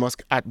interview Elon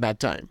Musk at that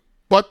time.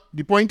 But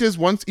the point is,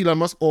 once Elon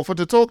Musk offered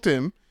to talk to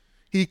him,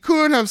 he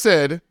could have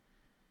said,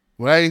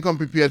 well, I didn't come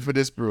prepared for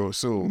this, bro.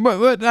 So,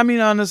 but I mean,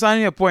 I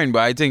understand your point,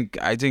 but I think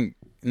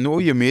no,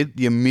 you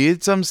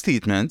made some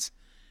statements,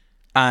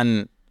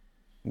 and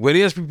whether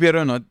you're prepared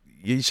or not,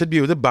 you should be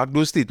able to back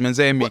those statements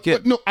and make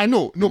it. But no, I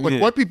know, but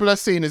what people are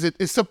saying is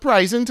it's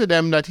surprising to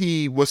them that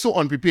he was so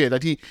unprepared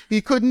that he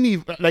couldn't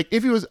even, like,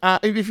 if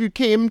you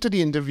came to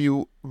the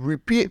interview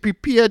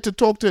prepared to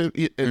talk to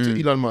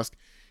Elon Musk,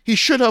 he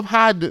should have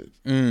had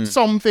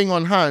something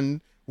on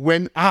hand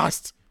when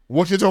asked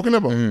what you're talking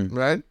about,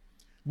 right?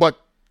 But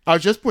I'll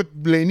just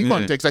lay in the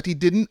context that he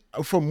didn't,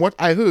 from what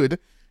I heard,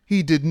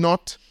 he did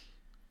not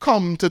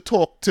come to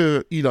talk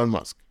to Elon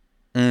Musk.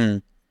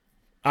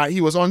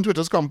 He was on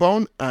Twitter's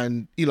compound,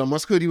 and Elon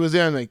Musk heard he was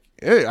there and like,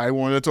 hey, I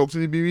want to talk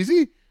to the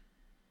BBC.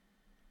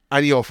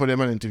 And he offered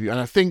him an interview. And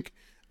I think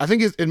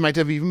it might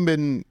have even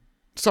been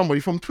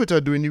somebody from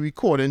Twitter doing the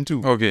recording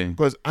too. Okay.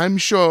 Because I'm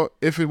sure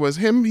if it was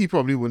him, he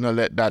probably wouldn't have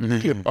let that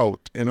clip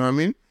out. You know what I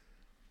mean?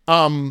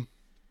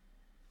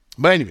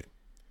 But anyway.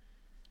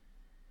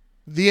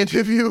 In the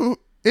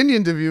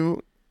interview,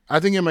 I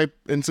think I might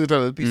insert a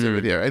little piece of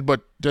it here, right? But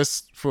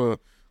just for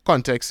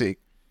context sake,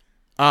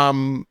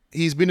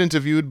 he's been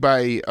interviewed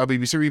by a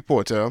BBC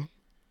reporter.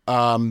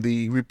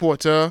 The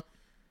reporter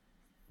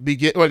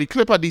the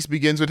clip at least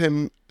begins with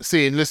him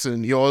saying,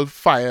 listen, you're all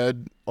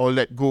fired or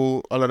let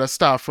go a lot of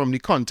staff from the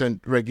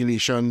content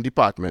regulation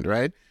department,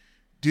 right?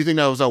 Do you think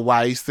that was a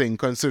wise thing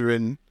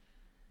considering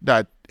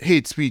that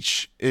hate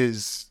speech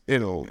is,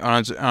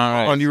 on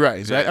the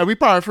rise, right? Are we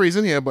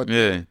paraphrasing here? But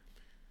yeah.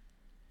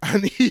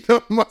 And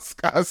Elon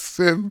Musk asks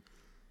him,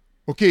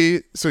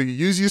 okay, so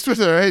you use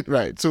Twitter, right?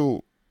 Right.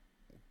 So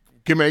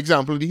give me an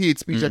example of the hate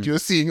speech that you're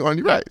seeing on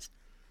the rise.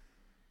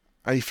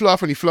 And he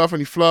fluff. And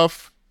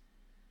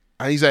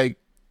he's like,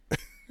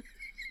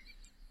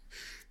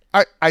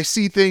 I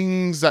see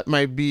things that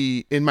might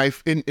be in my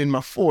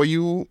For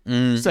You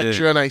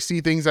section. Yeah. I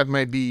see things that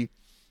might be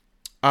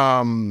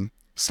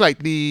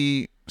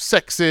slightly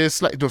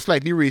sexist,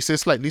 slightly racist,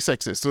 slightly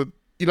sexist. So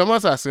Elon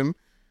Musk asks him,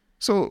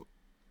 so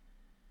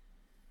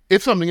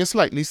if something is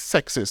slightly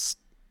sexist,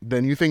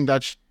 then you think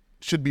that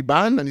should be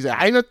banned? And he's like,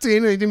 I'm not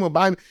saying anything about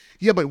banned.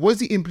 Yeah, but what's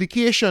the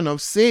implication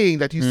of saying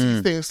that you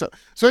see things?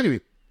 So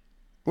anyway,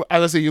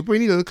 as I say, you put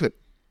in a little clip.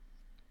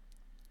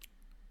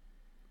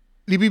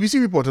 The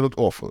BBC reporter looked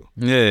awful.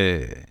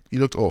 Yeah. He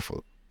looked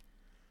awful.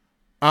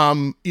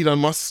 Elon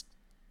Musk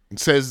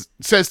says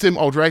to him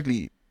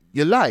outrightly,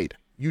 you lied.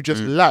 You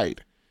just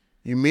lied.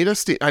 You made a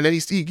statement. And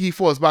then he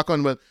falls back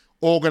on, well,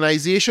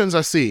 organizations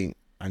are saying.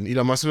 And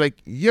Elon Musk is like,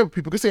 yeah,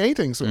 people can say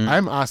anything. So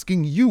I'm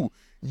asking you.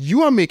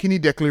 You are making a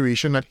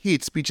declaration that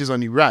hate speech is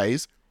on the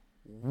rise.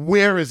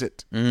 Where is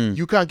it?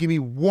 You can't give me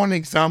one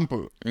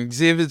example.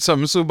 If it's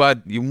something so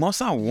bad, you must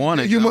have one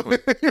example.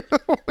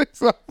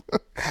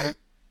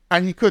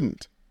 And he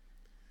couldn't.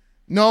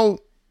 Now,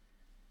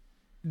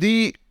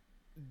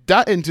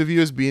 that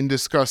interview is being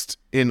discussed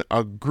in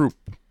a group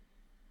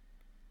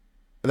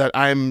that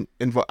I'm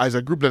involved, as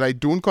a group that I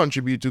don't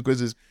contribute to,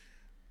 because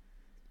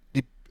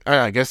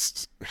I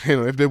guess,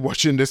 if they're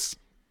watching this,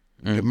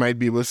 they might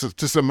be able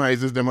to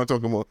surmise this them are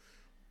talking about.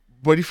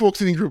 But the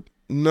folks in the group,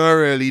 not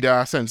really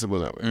that sensible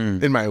that way,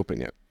 in my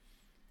opinion.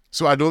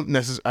 So I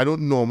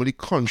don't normally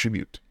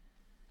contribute.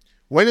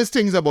 When it's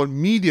things about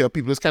media,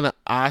 people just kind of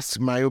ask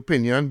my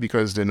opinion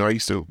because they know I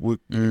used to work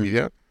in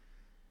media.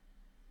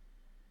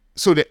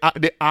 So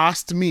they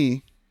asked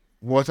me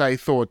what I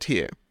thought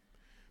here.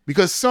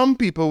 Because some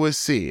people were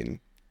saying,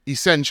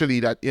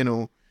 essentially, that,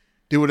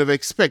 they would have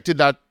expected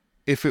that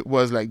if it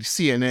was like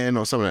CNN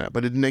or something like that,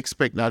 but they didn't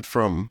expect that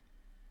from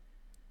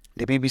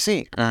the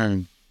BBC.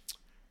 And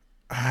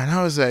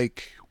I was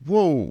like,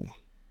 whoa,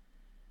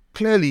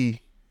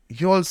 clearly,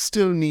 y'all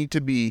still need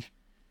to be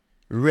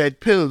red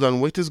pilled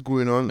on what is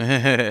going on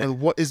and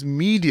what is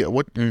media,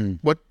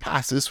 what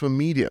passes for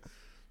media.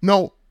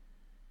 Now,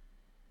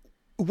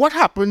 what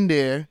happened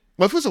there?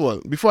 Well, first of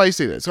all, before I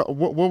say that, so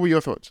what were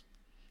your thoughts?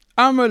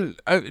 Well,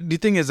 the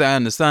thing is, I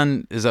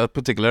understand is a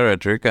particular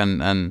rhetoric,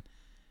 and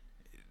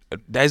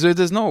that's what it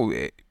is now.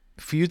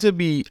 For you to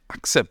be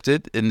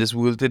accepted in this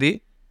world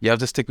today, you have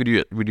to stick with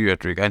the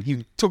rhetoric. And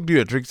he took the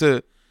rhetoric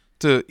to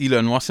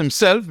Elon Musk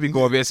himself,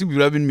 because obviously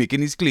people have been making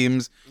these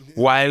claims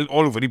while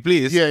all over the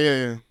place.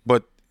 Yeah.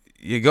 But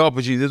you got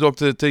opportunity to talk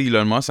to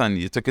Elon Musk, and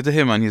you took it to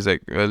him, and he's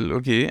like, well,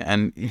 okay.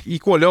 And he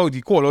called out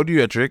the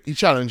rhetoric. He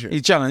challenged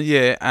it.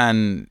 Yeah,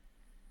 and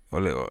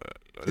well,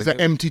 it's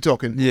an empty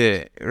talking.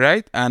 Yeah,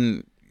 right?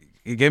 And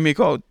he gave me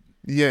out.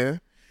 Yeah.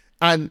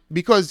 And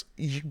because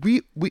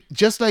we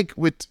just like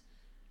with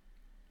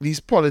these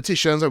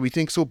politicians that we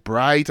think so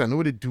bright and know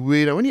what they do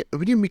it, and when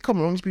you come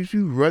along, these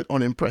people real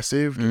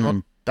unimpressive, they're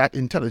not that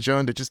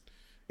intelligent, they just,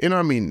 you know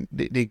what I mean?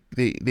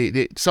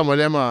 They some of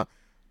them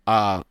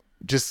are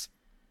just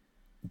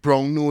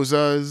brown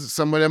nosers,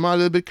 some of them are a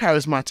little bit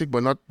charismatic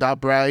but not that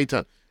bright,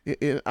 and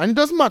it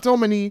doesn't matter how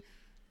many,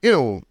 you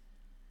know,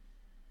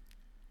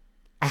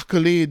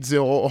 accolades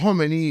or how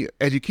many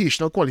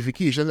educational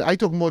qualifications. I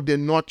talk about they're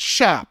not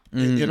sharp,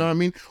 you know what I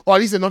mean? Or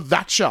at least they're not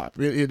that sharp.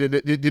 They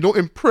don't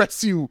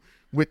impress you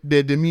with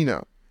their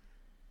demeanor.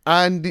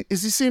 And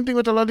it's the same thing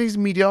with a lot of these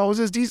media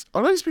houses. A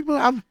lot of these people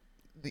have,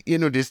 you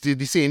know, they say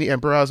the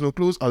emperor has no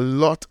clothes. A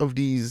lot of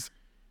these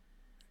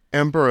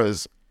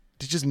emperors,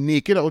 they're just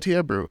naked out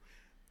here, bro.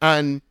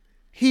 And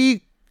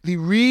the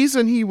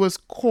reason he was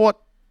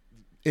caught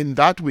in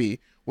that way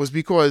was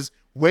because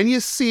when you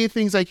say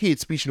things like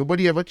hate speech,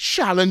 nobody ever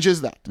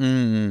challenges that.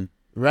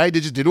 Right?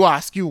 They don't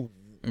ask you,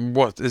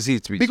 what is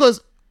hate speech?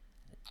 Because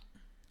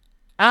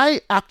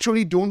I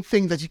actually don't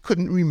think that he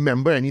couldn't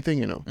remember anything,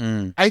 you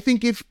know. I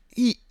think he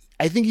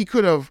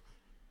could have,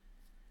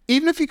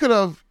 even if he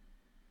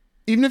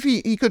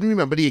couldn't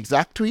remember the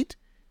exact tweet,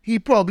 he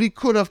probably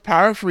could have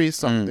paraphrased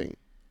something.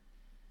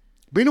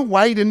 But you know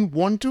why he didn't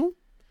want to?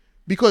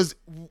 Because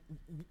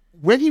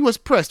when he was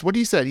pressed, what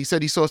he said he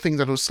saw things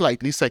that were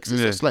slightly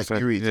sexist or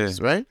slightly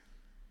racist, right?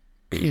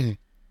 The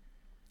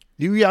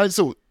reality,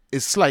 so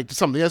it's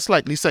something that's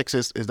slightly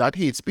sexist, is that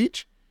hate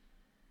speech?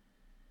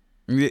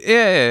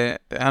 Yeah,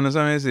 I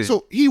understand what you say.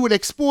 So he would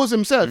expose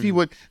himself.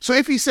 So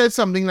if he said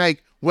something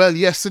like, well,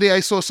 yesterday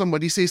I saw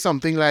somebody say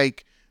something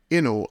like,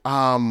 you know,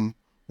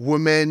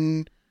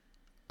 women,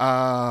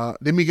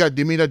 they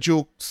made a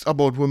joke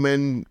about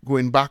women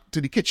going back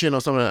to the kitchen or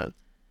something like that.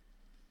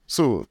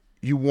 So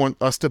you want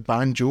us to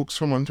ban jokes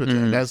from on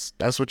Twitter?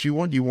 That's what you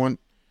want? You want...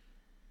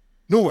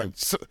 No,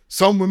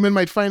 some women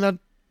might find that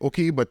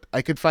okay, but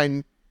I could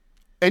find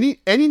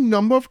any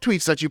number of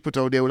tweets that you put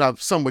out there will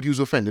have somebody who's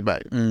offended by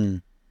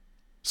it.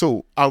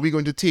 So are we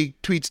going to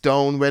take tweets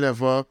down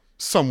whenever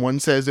someone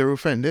says they're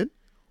offended?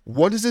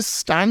 What is the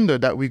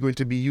standard that we're going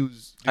to be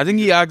used? I think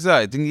he asked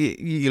that. I think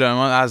Elon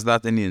Musk asked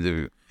that in the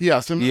interview. He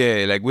asked him?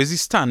 Yeah, like, what's the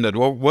standard?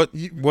 What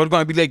going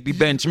to be like the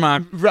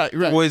benchmark?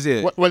 Right. What is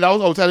it? Well, that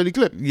was outside of the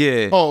clip.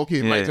 Yeah. Oh,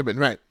 okay. Might have been.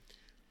 Right.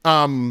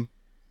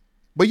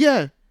 But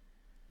yeah,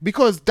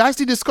 because that's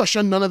the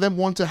discussion none of them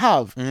want to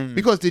have.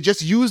 Because they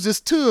just use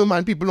this term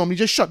and people normally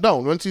just shut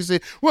down. Once you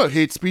say, well,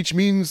 hate speech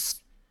means...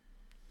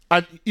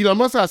 And Elon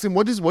Musk asked him,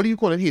 what do you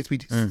call it hate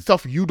speech?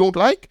 Stuff you don't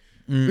like?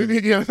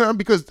 You know,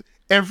 because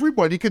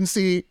everybody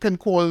can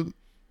call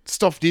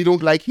stuff they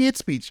don't like hate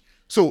speech.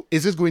 So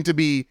is it going to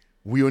be,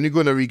 we only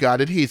going to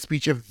regard it hate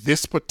speech if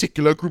this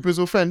particular group is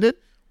offended?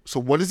 So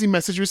what is the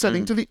message we're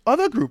sending to the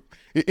other group?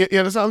 You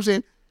understand what I'm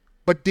saying?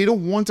 But they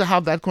don't want to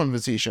have that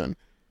conversation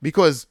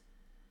because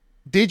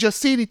they just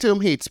say the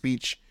term hate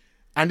speech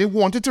and they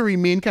want it to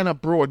remain kind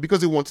of broad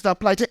because they want it to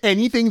apply to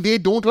anything they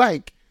don't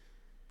like.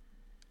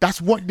 That's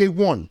what they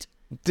want.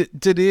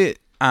 Today,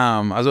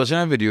 I was watching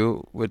a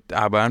video with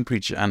Abba and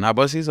Preach, and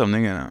Abba said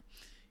something, you know.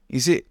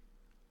 He said,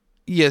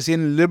 yes,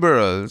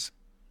 liberals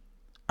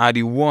are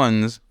the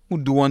ones who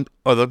don't want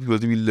other people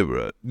to be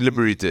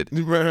liberated.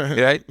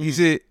 Right? He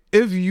said,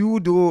 if you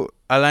do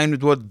align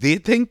with what they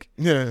think,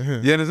 you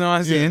understand what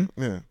I'm saying?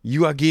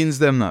 You are against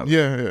them now.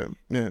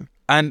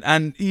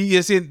 And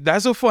he said,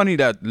 that's so funny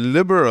that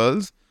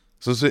liberals,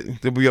 so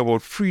they be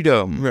about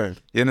freedom.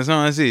 Right. You understand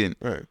what I'm saying?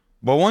 Right.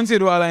 But once you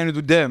do align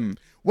with them,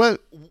 well,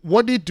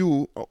 what they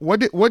do,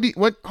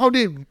 how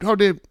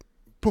they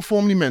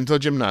perform the mental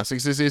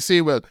gymnastics is they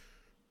say, well,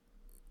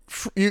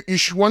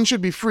 one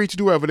should be free to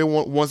do whatever they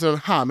want without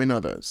harming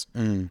others.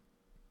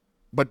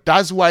 But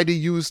that's why they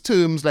use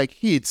terms like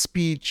hate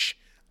speech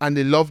and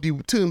they love the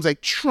terms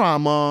like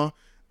trauma,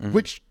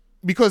 which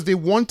because they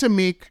want to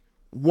make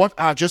what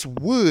are just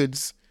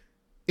words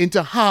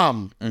into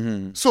harm.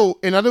 So,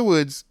 in other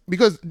words,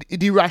 because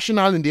the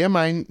rationale in their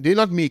mind, they're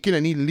not making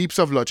any leaps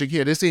of logic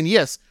here. They're saying,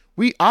 yes,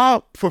 we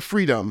are for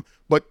freedom,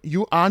 but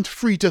you aren't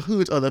free to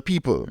hurt other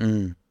people.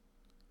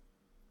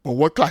 But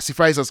what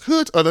classifies as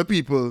hurt other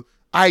people,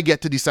 I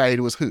get to decide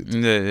was hurt.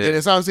 You know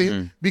what I'm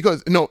saying?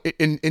 Because, no,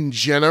 in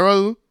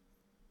general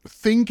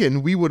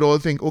thinking, we would all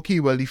think, okay,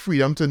 well, the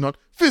freedom to not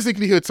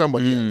physically hurt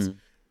somebody else.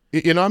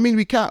 You know what I mean?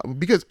 We can't,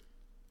 because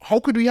how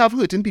could we have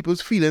hurting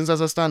people's feelings as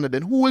a standard?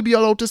 Then who will be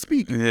allowed to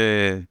speak?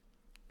 Who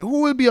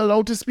will be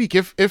allowed to speak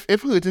if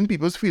hurting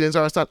people's feelings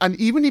are a standard? And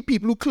even the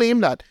people who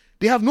claim that,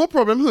 They have no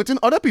problem hurting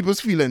other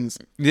people's feelings.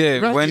 Yeah,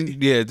 right?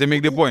 they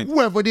make the point.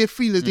 Whoever they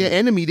feel is their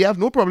enemy, they have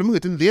no problem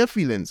hurting their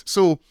feelings.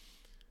 So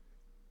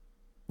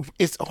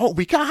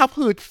we can't have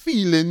hurt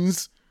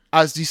feelings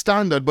as the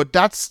standard, but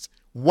that's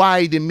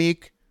why they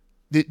make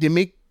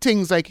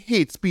things like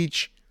hate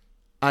speech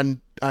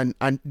and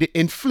they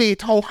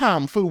inflate how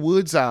harmful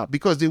words are,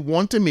 because they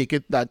want to make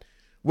it that,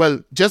 well,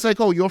 just like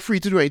how you're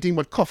free to do anything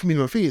but cough me in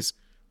my face.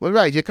 Well,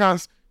 right, you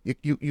can't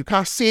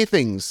say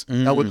things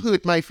that would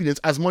hurt my feelings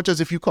as much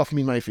as if you cough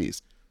me in my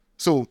face.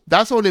 So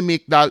that's how they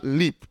make that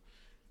leap.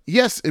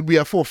 Yes, we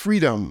are for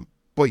freedom,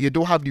 but you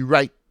don't have the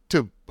right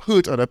to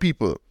hurt other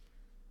people.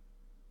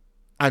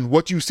 And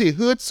what you say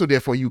hurts, so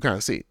therefore you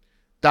can't say it.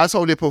 That's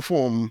how they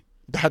perform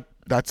that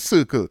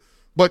circle.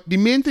 But the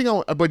main thing,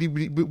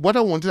 what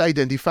I wanted to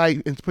identify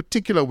in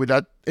particular with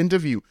that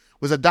interview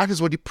was that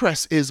is what the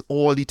press is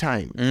all the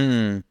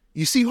time.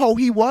 You see how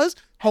he was,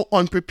 how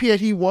unprepared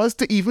he was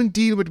to even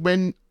deal with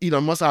when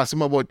Elon Musk asked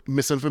him about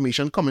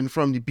misinformation coming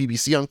from the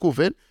BBC on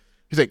COVID.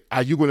 He's like,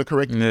 are you going to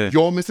correct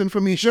your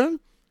misinformation?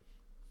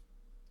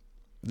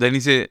 Then he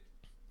said,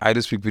 I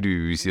just speak with the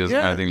BBC.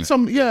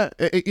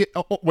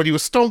 Well, he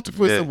was stumped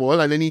first of all,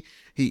 and then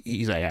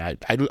he's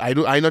like,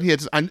 I'm not here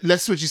to, and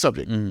let's switch the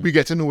subject. We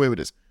get nowhere with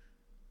this.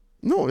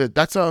 No,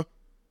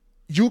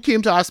 you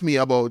came to ask me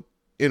about,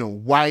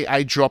 why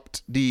I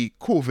dropped the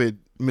COVID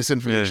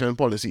misinformation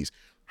policies.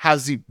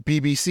 Has the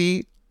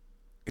BBC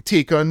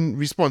taken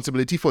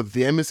responsibility for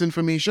their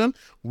misinformation?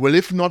 Well,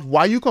 if not,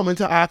 why are you coming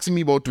to ask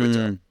me about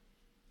Twitter?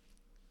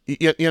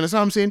 You understand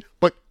what I'm saying?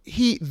 But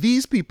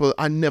these people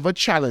are never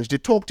challenged. They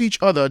talk to each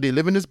other. They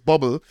live in this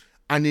bubble,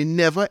 and they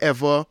never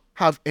ever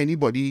have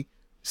anybody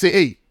say,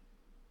 "Hey,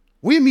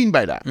 what do you mean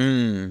by that?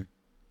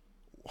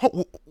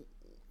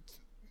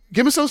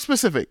 Give me some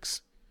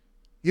specifics.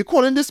 You're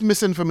calling this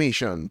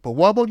misinformation, but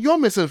what about your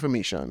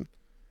misinformation?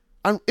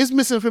 And is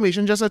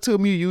misinformation just a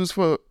term you use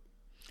for?"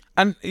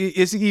 And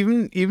it's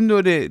even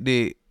though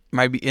they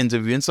might be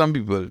interviewing some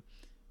people,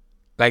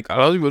 like a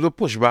lot of people don't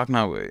push back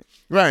now, right?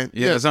 Right.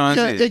 Yeah,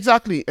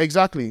 exactly.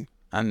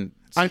 And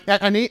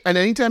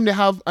anytime they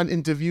have an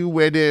interview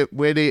where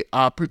they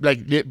are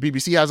like the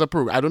BBC has a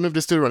program. I don't know if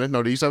they still run it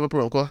now. They used to have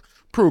a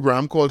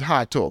program called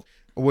Hard Talk,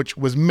 which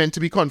was meant to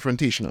be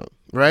confrontational,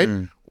 right?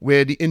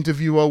 Where the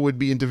interviewer would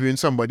be interviewing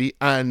somebody.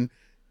 And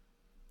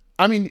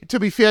I mean, to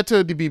be fair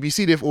to the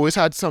BBC, they've always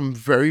had some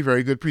very,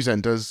 very good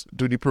presenters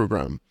do the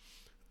program.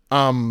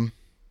 I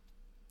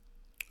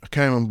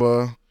can't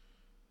remember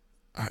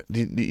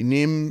the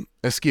name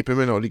escaping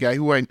me now. The guy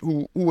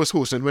who was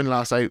hosting when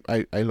last I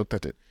looked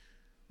at it.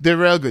 They're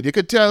real good. You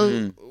could tell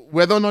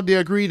whether or not they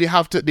agree. They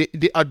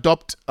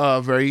adopt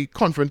a very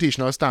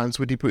confrontational stance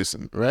with the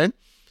person, right?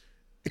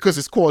 Because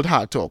it's called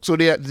Hard Talk. So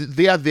they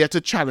are there to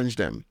challenge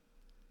them.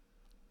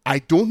 I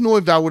don't know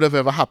if that would have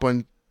ever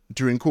happened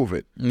during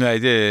COVID.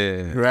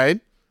 Yeah. Right?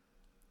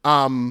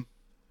 And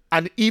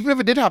even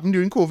if it did happen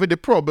during COVID, they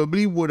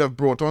probably would have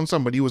brought on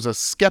somebody who was a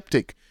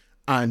skeptic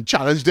and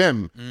challenged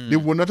them. They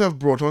would not have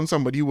brought on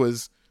somebody who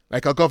was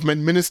like a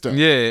government minister.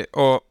 Yeah,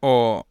 or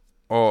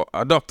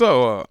a doctor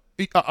or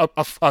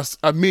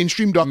a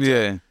mainstream doctor.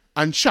 Yeah.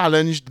 And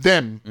challenged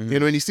them, in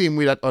the same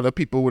way that other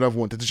people would have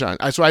wanted to challenge.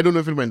 So I don't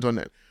know if it went on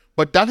that.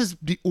 But that is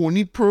the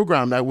only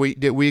program that way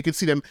you can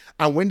see them.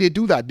 And when they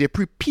do that, they're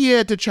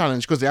prepared to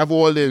challenge because they have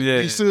all the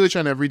research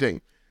and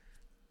everything.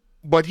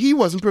 But he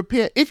wasn't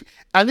prepared. If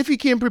he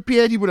came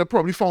prepared, he would have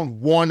probably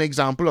found one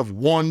example of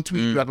one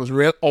tweet that was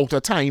real out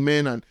of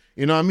timing, and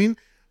you know what I mean?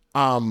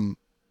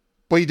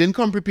 But he didn't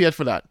come prepared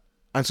for that.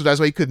 And so that's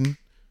why he couldn't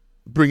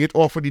bring it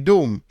off of the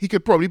dome. He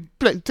could probably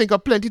think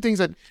of plenty of things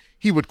that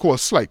he would call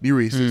slightly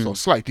racist or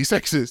slightly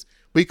sexist.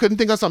 But he couldn't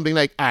think of something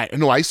like,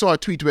 I saw a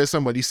tweet where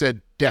somebody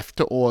said death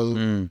to all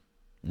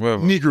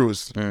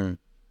Negroes.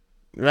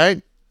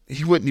 Right?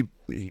 He wouldn't,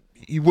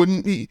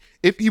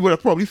 if he would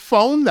have probably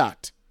found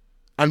that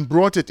and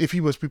brought it if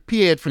he was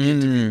prepared for the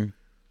interview.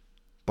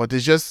 But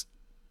it's just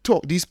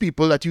these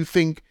people that you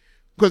think,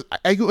 because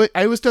I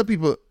always tell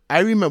people, I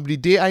remember the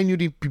day I knew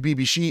the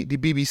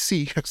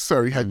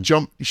BBC had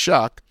jumped the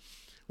shark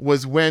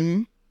was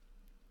when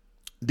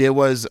there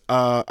was,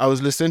 I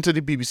was listening to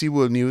the BBC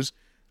World News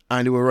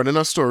and they were running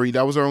a story.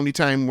 That was around the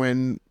time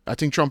when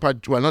Trump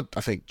had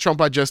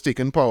just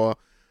taken power,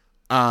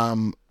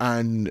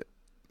 and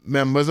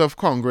members of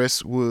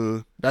Congress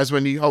that's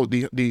when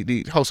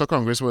the House of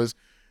Congress was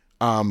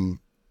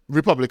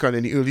Republican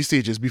in the early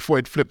stages before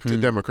it flipped to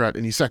Democrat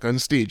in the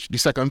second stage, the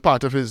second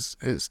part of his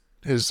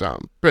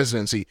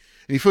presidency.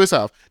 In the first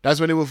half, that's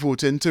when they were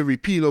voting to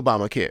repeal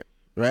Obamacare,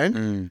 right?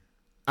 And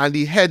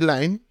the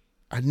headline,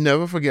 I'd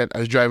never forget, I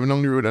was driving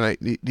along the road and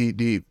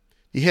the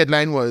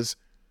headline was,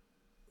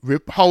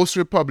 House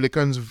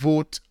Republicans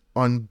vote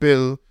on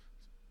bill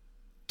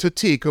to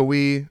take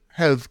away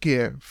health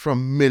care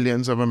from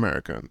millions of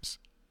Americans.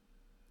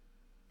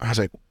 I was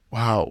like,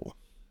 wow.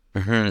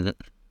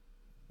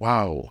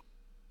 Wow.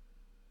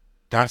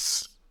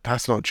 That's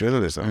not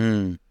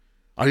journalism.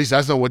 At least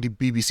that's not what the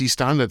BBC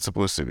standard's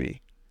supposed to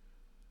be.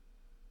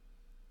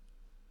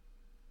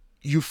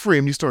 You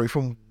frame the story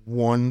from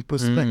one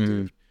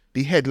perspective.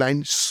 the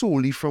headline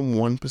solely from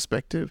one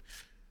perspective.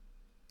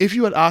 If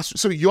you had asked,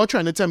 so you're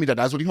trying to tell me that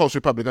that's what the House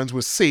Republicans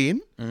were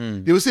saying?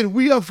 They were saying,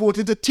 we are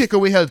voting to take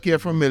away healthcare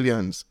from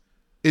millions.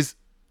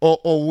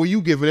 Or were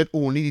you giving it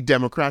only the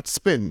Democrat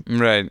spin?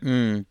 Right.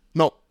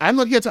 Now, I'm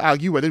not here to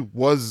argue whether it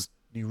was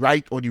the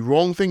right or the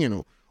wrong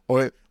thing,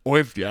 or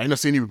if I'm not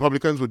saying the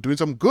Republicans were doing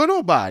something good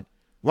or bad.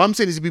 What I'm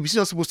saying is the BBC is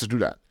not supposed to do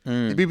that.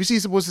 The BBC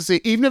is supposed to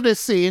say, even if they're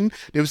saying,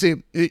 they would say,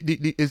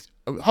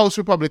 House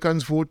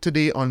Republicans vote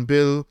today on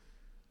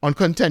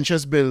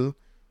contentious bill,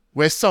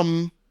 where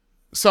some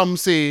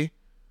say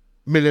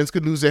millions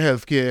could lose their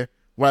health care,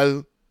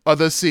 while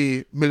others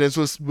say millions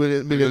will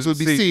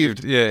be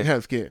saved in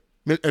health care.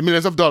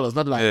 Millions of dollars,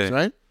 not lives,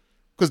 right?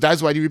 Because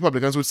that's why the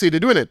Republicans would say they're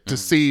doing it, to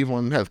save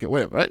on health care,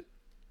 whatever, right?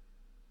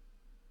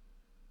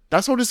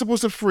 That's how they're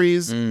supposed to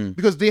phrase,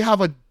 because they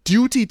have a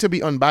duty to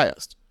be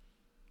unbiased,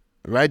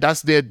 right?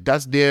 That's their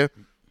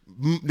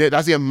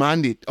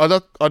mandate.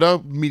 Other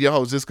media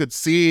houses could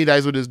say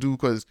that's what they do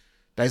because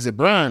that's a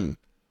brand,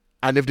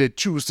 and if they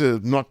choose to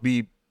not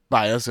be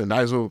biased, and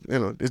that's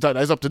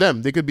up to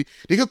them. They could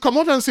come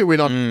out and say we're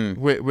not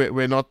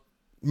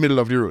middle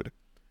of the road,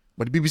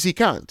 but the BBC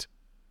can't.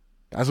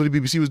 That's what the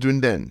BBC was doing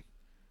then.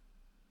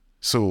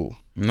 So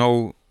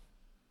no.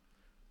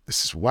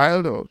 This is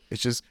wild, though.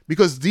 It's just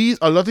because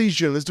a lot of these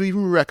journalists don't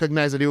even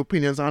recognize that their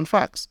opinions aren't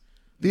facts.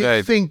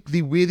 They think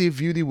the way they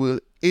view the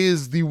world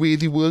is the way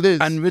the world is.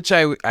 And which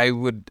I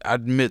would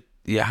admit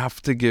you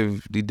have to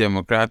give the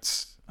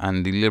Democrats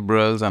and the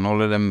Liberals and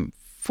all of them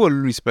full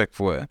respect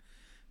for.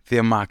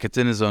 Their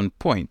marketing is on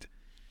point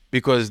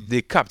because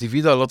they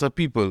captivate a lot of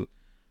people,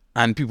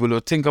 and people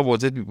don't think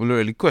about it, people don't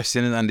really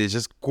question it, and they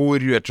just go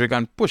with the rhetoric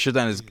and push it,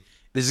 and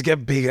they just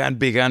get bigger and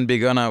bigger and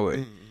bigger in that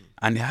way.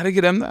 And you had to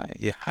get them that.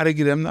 You had to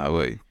get them that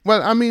way.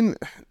 Well, I mean,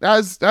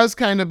 that's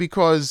kind of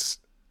because,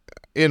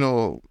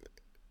 people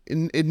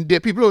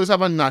always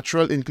have a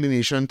natural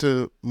inclination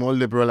to more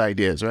liberal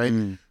ideas, right?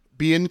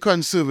 Being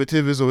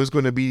conservative is always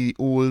going to be the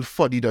old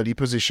fuddy-duddy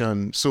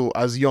position. So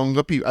as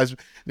younger people,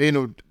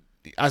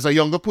 as a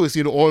younger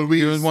person, you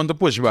always want to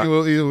push back.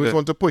 You always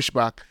want to push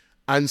back.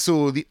 And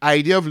so the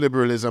idea of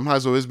liberalism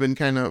has always been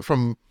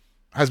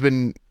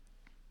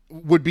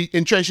would be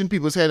entrenched in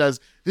people's head as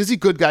this is the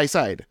good guy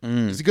side.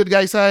 It's the good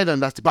guy side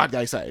and that's the bad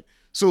guy side.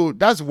 So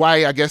that's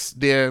why I guess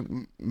their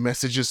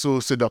message is so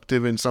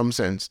seductive in some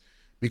sense,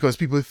 because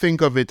people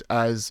think of it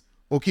as,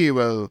 okay,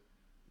 well,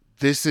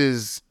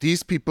 these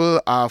people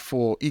are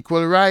for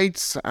equal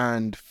rights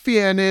and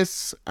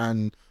fairness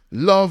and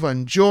love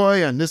and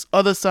joy, and this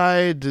other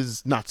side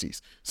is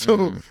Nazis.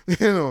 So,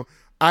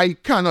 I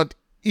cannot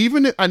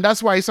and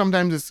that's why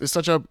sometimes it's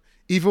such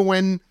even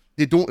when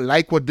they don't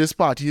like what this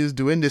party is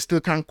doing, they still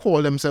can't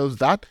call themselves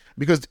that,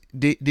 because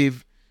they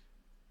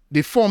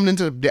formed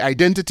into the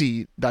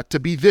identity that to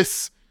be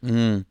this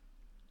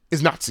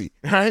is Nazi,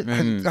 right?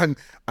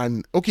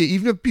 And okay,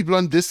 even if people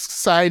on this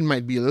side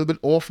might be a little bit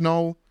off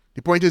now,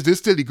 the point is, this is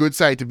still the good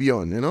side to be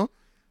on,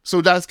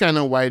 So that's kind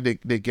of why they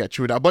get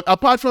through that. But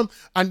apart from,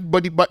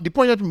 but the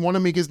point that we want to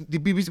make is the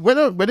BBC,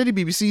 whether the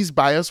BBC's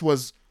bias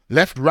was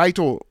left, right,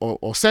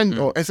 or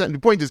center, the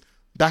point is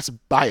that's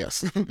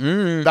bias.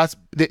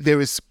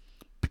 There is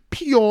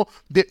pure.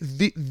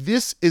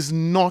 This is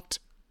not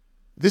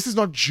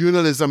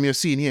journalism you're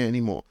seeing here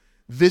anymore.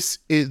 These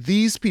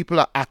people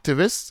are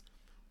activists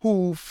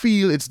who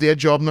feel it's their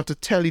job not to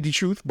tell you the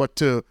truth, but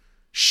to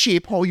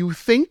shape how you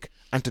think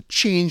and to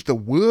change the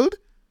world.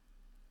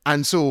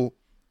 And so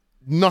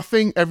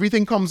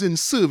everything comes in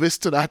service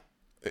to that,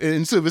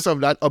 in service of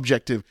that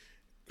objective.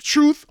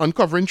 Truth,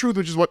 uncovering truth,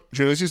 which is what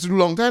journalists used to do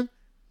a long time,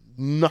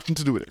 nothing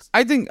to do with it.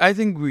 I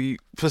think we,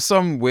 for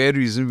some weird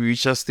reason, we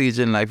reach a stage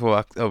in life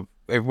of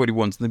everybody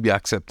wants to be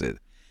accepted.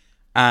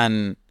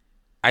 And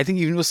I think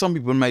even though some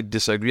people might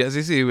disagree, as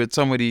I say, with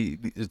so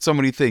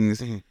many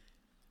things,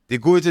 they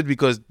go with it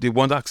because they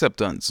want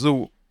acceptance.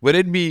 So whether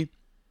it be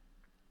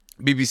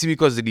BBC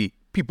because of the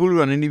people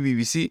running the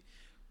BBC,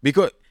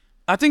 because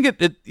I think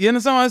you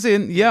understand what I'm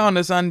saying? Yeah, I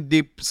understand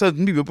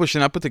certain people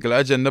pushing a particular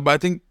agenda, but I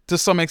think to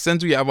some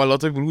extent we have a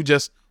lot of people who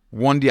just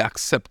want the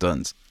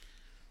acceptance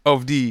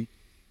of they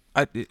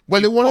want to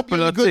be on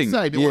the good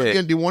side.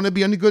 They want to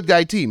be on the good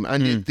guy team,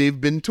 and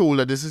they've been told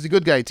that this is the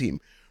good guy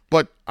team.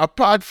 But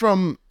apart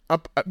from,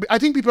 I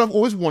think people have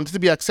always wanted to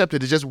be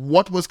accepted. It's just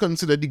what was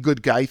considered the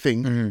good guy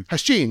thing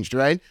has changed,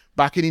 right?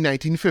 Back in the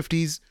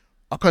 1950s,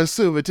 a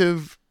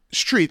conservative,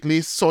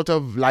 straight-laced sort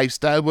of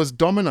lifestyle was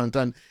dominant,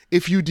 and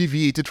if you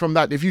deviated from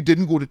that, if you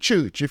didn't go to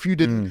church, if you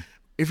didn't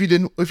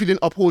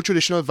uphold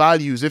traditional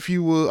values, if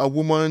you were a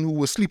woman who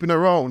was sleeping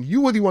around,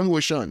 you were the one who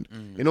was shunned.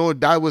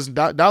 That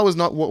was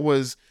not what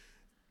was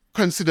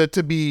considered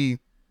to be,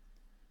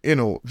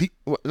 not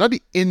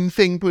the in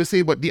thing per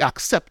se, but the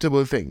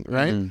acceptable thing,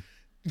 right?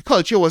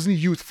 Culture wasn't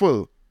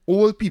youthful.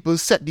 Old people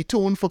set the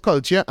tone for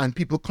culture, and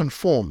people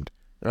conformed,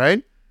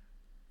 right?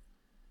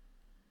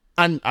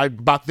 And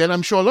back then,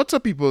 I'm sure lots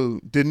of people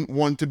didn't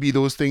want to be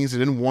those things. They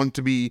didn't want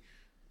to be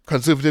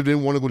conservative. They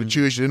didn't want to go to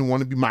church. They didn't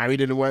want to be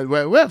married and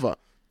wherever.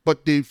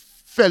 But they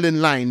fell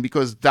in line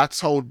because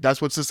that's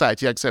what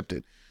society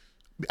accepted.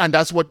 And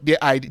that's what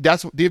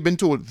they've been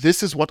told.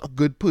 This is what a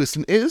good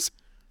person is.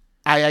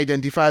 I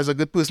identify as a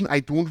good person.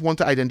 I don't want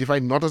to identify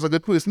not as a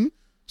good person.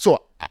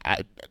 So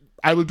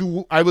I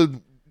will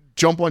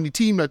jump on the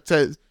team that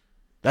says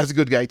that's a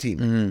good guy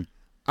team.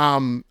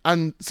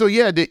 And so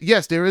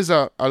yes, there is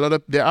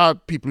there are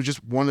people who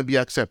just want to be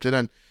accepted,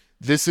 and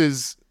this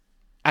is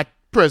at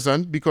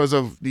present because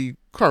of the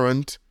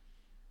current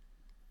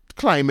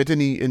climate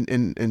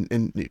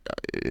in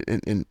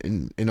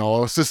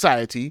our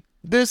society.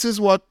 This is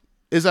what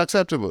is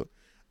acceptable,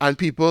 and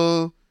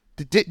people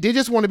they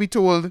just want to be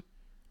told,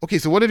 okay,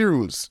 so what are the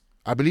rules?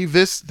 I believe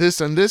this,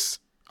 and this.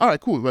 All right,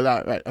 cool. Well,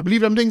 all right, I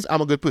believe them things.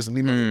 I'm a good person.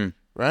 Leave me alone,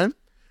 right?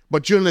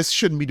 But journalists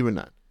shouldn't be doing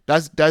that.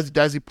 That's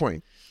the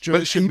point.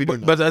 Journalists shouldn't be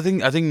doing that. But I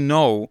think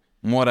now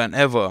more than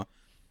ever,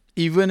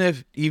 even a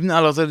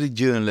lot of the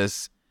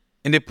journalists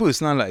in their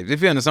personal life,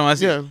 if you understand what I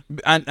say,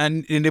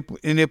 and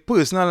in their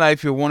personal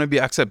life, you want to be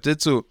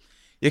accepted, so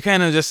you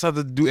kind of just have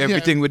to do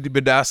everything with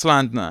that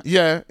slant now.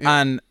 Yeah.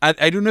 And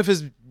I don't know if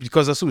it's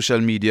because of social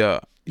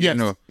media. Yes.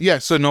 You know.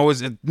 Yes. So now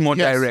it's more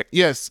direct.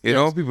 Yes. You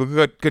know, people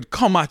could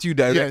come at you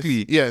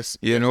directly. Yes.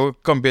 You know,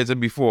 compared to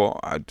before.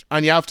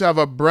 And you have to have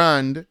a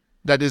brand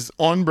that is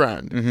on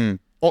brand.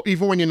 Or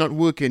even when you're not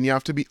working, you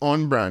have to be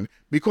on brand.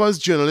 Because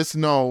journalists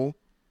now,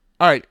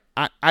 all right,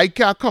 I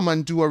can't come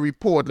and do a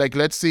report, like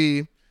let's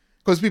say,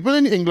 because people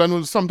in England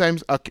will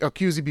sometimes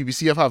accuse the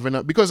BBC of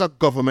having because a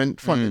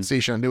government-funded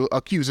station, they will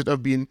accuse it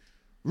of being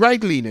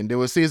right-leaning. They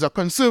will say it's a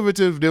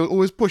conservative. They will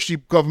always push the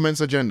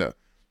government's agenda.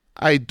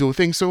 I don't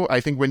think so.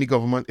 I think when the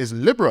government is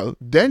liberal,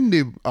 then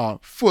they are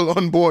full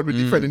on board with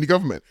defending the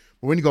government.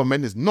 But when the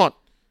government is not,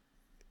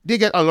 they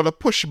get a lot of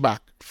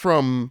pushback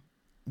from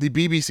the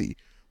BBC.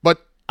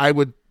 But I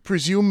would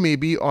presume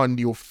maybe on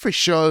the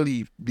official,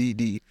 the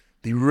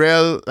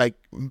real, like,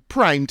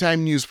 prime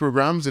time news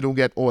programs, they don't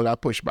get all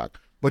that pushback.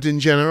 But in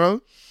general,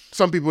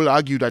 some people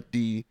argue that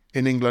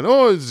in England,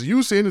 it's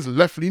you saying it's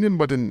left-leaning,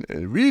 but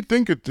we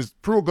think it is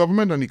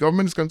pro-government and the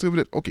government is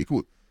conservative. Okay,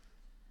 cool.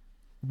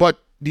 But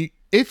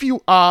if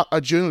you are a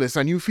journalist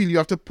and you feel you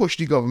have to push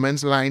the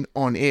government's line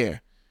on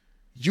air,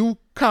 you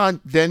can't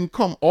then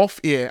come off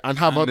air and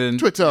have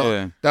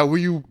Twitter that where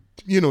you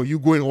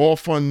going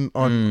off on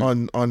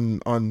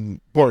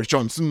Boris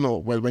Johnson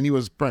or when he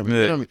was prime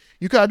minister. You know what I mean?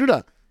 You can't do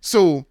that.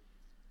 So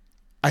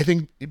I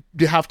think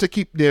they have to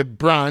keep their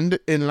brand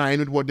in line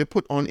with what they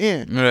put on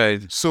air.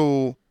 Right.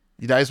 So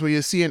that's what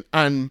you're seeing.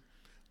 And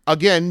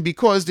again,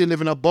 because they live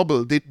in a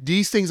bubble,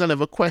 these things are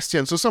never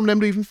questioned. So some of them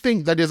don't even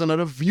think that there's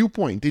another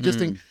viewpoint. They just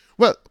think,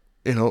 well,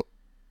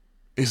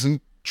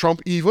 isn't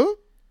Trump evil?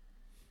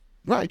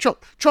 Right.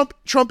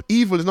 Trump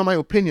evil is not my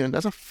opinion.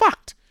 That's a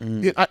fact.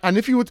 And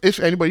if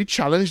anybody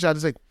challenged that,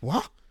 it's like,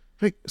 what?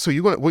 Like, so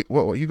you're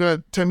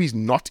gonna tell me he's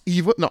not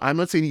evil? No, I'm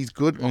not saying he's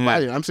good or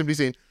bad. I'm simply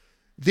saying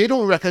they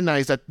don't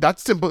recognize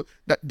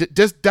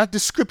that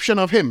description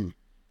of him.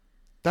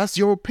 That's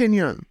your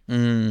opinion.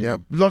 Yeah,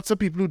 lots of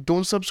people who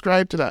don't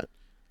subscribe to that,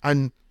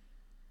 and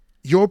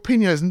your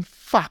opinion isn't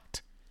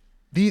fact.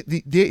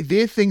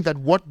 They think that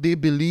what they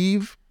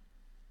believe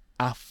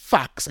are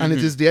facts, and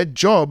it is their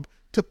job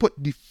to put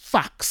the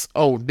facts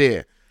out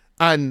there,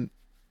 and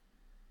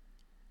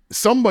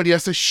somebody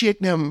has to shake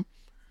them.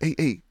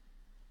 Hey,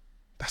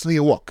 that's not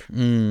your work.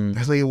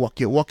 That's not your work.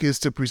 Your work is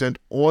to present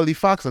all the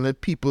facts and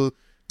let people.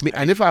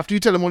 And if after you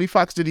tell them all the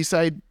facts, they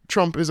decide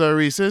Trump is a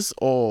racist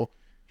or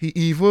he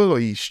evil or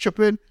he's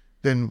stupid,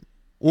 then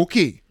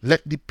okay,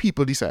 let the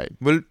people decide.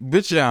 Well,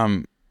 which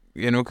kind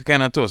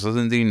of toss us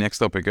into the next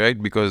topic,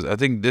 right? Because I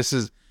think this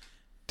is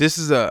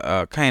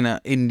a kind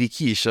of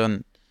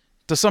indication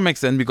to some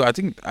extent, because I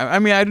think I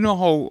don't know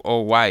how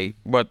or why,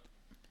 but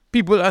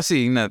people are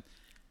saying that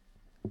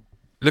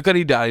look at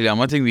the Dalai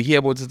Lama thing, we hear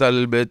about it a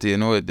little bit,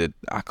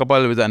 a couple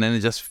of bit, and then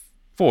it just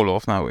fall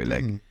off now.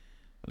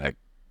 Like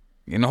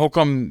how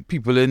come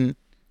people in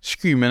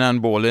screaming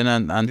and bawling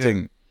and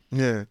thing?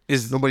 Yeah.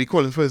 Is nobody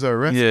calling for his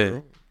arrest? Yeah.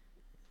 Bro?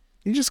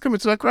 You just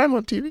committed a crime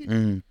on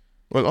TV.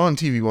 Well, on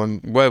TV one.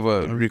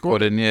 Whatever,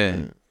 recording,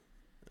 yeah.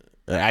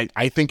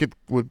 I think it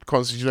would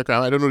constitute a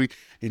crime. I don't know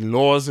the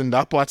laws in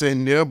that part of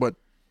India, but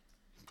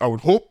I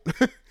would hope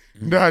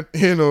that,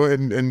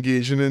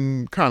 engaging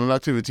in carnal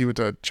activity with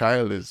a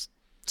child is.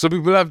 So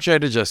people have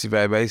tried to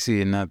justify by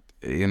saying that,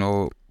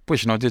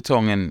 pushing out your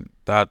tongue in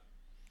that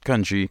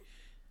country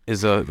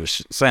is a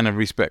sign of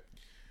respect.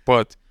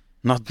 But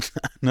not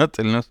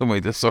telling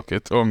somebody to suck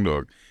your tongue,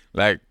 dog.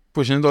 Like,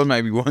 pushing it on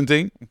might be one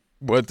thing,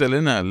 but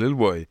telling a little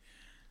boy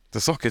to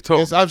suck your tongue.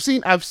 Yes, I've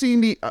seen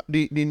the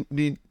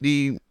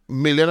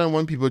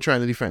 1,000,001 people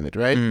trying to defend it,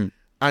 right?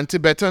 And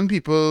Tibetan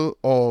people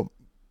or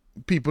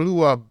people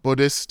who are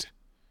Buddhist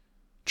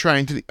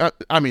trying to.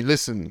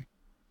 Listen,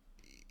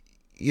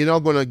 you're not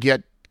gonna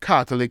get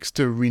Catholics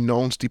to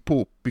renounce the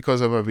Pope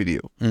because of a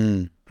video,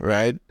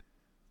 right?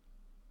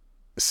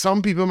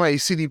 Some people might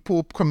see the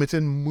Pope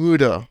committing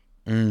murder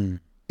in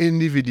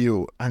the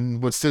video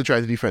and would still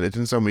try to defend it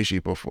in some way,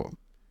 shape, or form.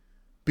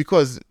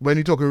 Because when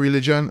you talk of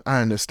religion,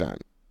 I understand.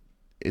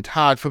 It's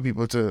hard for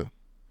people to.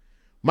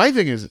 My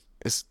thing is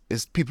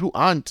people who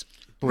aren't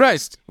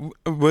Right.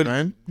 But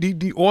Right?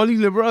 all the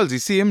liberals, the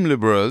same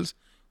liberals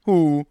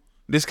who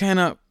this kind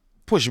of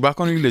push back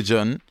on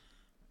religion,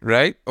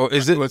 right? Or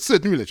is it? Well,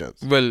 certain religions.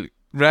 Well,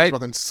 right.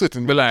 Fucking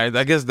certain. Well,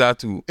 I guess that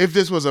too. If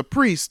this was a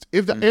priest,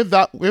 if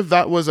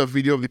that was a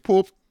video of the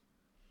Pope,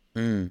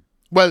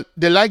 well,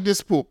 they like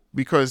this Pope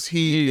because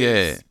he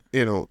is,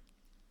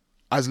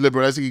 as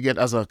liberal as he could get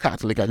as a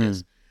Catholic, I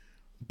guess.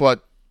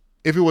 But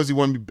if it was the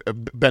one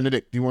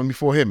Benedict, the one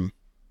before him,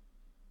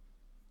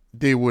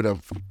 they would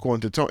have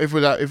gone to town. If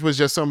it was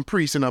just some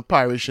priest in a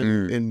parish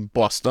in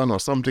Boston or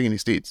something in the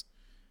States,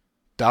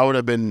 that would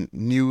have been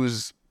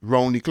news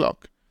round the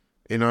clock.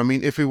 You know what I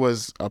mean? If it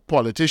was a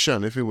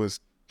politician, if it was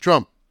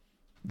Trump,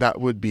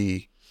 that would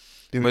be...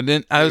 But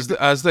then I was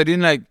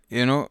studying, like,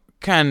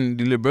 can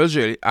the liberals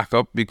really act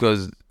up?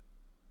 Because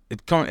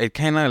it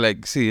kind of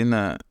like saying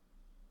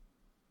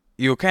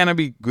you kind of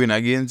be going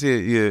against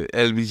your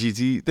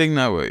LGBT thing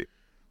now, right?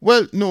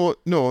 Well, no,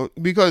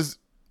 because...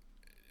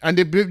 And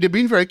they've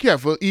been very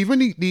careful. Even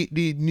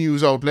the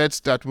news outlets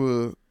that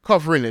were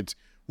covering it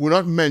were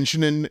not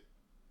mentioning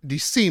the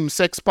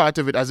same-sex part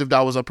of it as if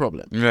that was a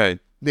problem. Right.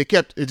 They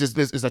kept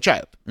it's a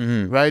child,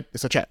 right?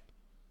 It's a child.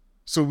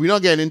 So we're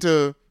not trying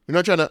to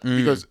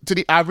because to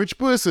the average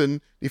person,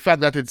 the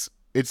fact that it's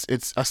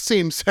a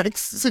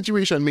same-sex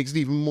situation makes it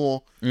even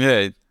more,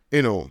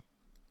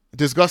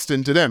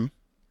 disgusting to them.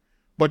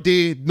 But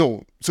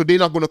so they're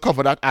not going to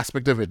cover that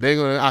aspect of it. They're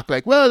going to act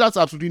like, well, that's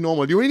absolutely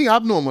normal. The only thing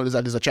abnormal is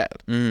that it's a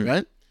child,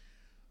 right?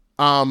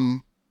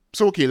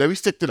 So okay, let me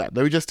stick to that.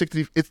 Let me just stick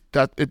to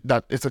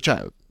that it's a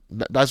child.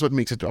 That's what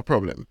makes it a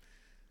problem.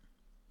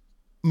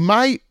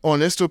 My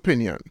honest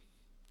opinion,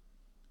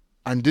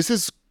 and this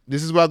is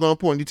where I'm going to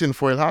put on the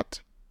tinfoil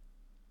hat.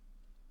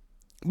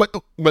 But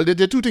well, there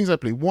are two things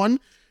at play. One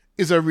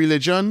is a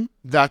religion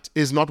that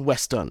is not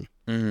Western,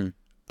 and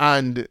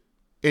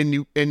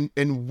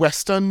in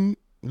Western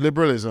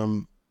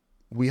liberalism,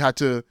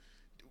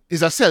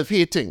 is a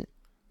self-hating.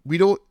 We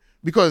don't,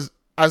 because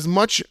as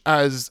much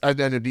as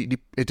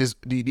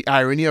the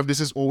irony of this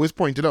is always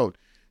pointed out,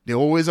 they're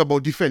always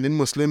about defending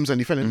Muslims and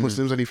defending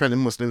Muslims and defending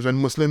Muslims, when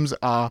Muslims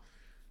are,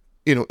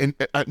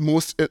 at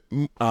most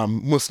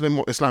Muslim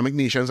or Islamic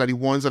nations are the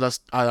ones that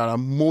are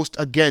most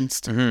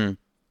against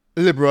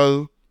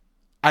liberal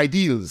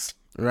ideals,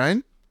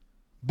 right?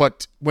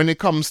 But when it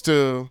comes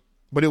to,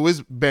 but it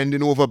was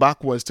bending over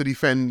backwards to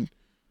defend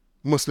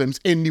Muslims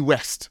in the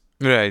West.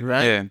 Right.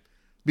 Yeah.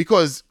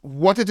 Because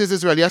what it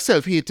is really a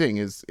self-hating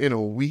is,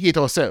 we hate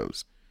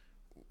ourselves.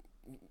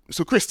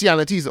 So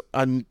Christianity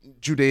and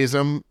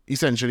Judaism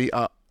essentially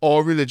are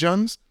all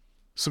religions.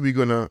 So we're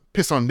going to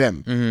piss on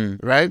them,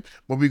 right?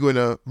 But we're going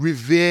to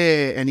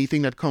revere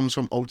anything that comes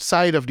from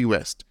outside of the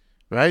West,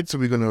 right? So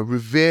we're going to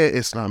revere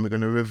Islam. We're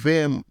going to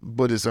revere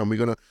Buddhism. We're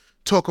going to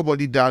talk about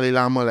the Dalai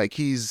Lama like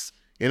he's,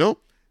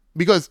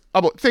 because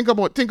think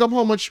of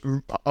how much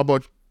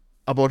about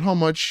how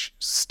much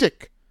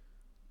stick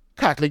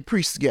Catholic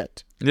priests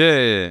get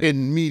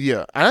in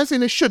media. And I'm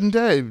saying they shouldn't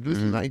have.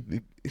 Listen, I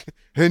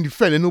ain't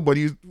defending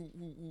nobody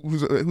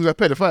who's a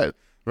pedophile,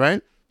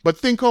 right? But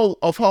think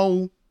of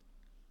how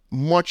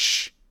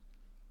much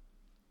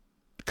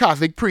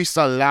Catholic priests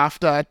are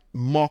laughed at,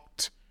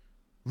 mocked,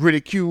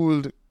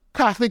 ridiculed.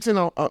 Catholics on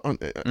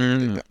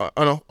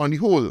the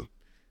whole,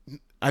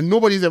 and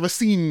nobody's ever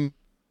seen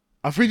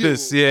a video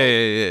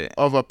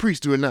of a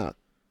priest doing that.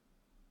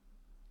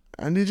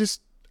 And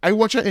I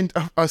watch a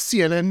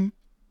CNN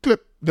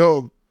clip,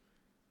 dog.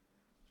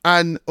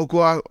 And I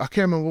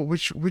can't remember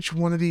which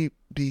one of the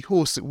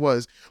hosts it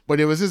was, but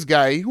there was this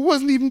guy who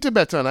wasn't even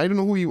Tibetan. I don't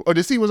know who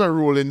they say he was a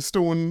Rolling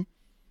Stone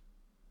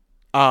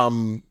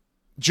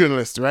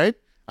journalist, right?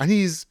 And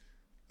he's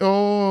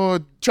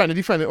trying to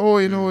defend it.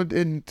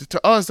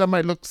 To us that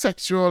might look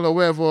sexual or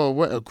whatever,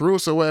 or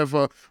gross or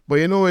whatever, but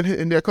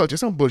in their culture,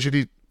 some bullshit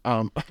he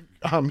was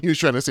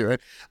trying to say, right?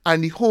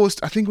 And the host,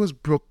 I think it was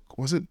Brooke,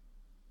 was it?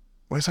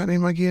 What's her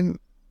name again?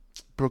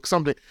 Brooke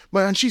something.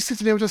 And she's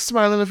sitting there with a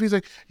smile on her face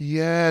like,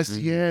 yes,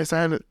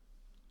 I had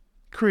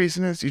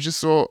craziness. You just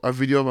saw a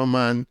video of a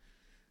man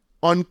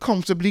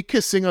uncomfortably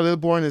kissing a little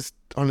boy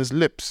on his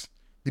lips.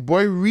 The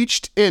boy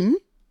reached in,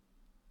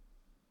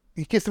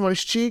 he kissed him on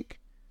his cheek,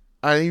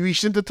 and he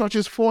reached in to touch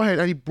his forehead,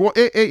 and he brought,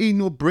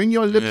 bring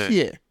your lips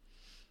here.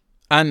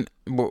 And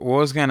what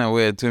was kind of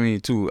weird to me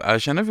too, I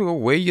was trying to figure out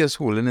where he is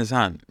holding his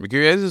hand.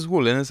 Because he is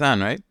holding his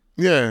hand, right?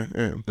 Yeah.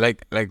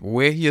 Like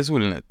where he is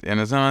holding it. You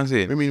understand what I'm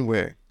saying? I mean,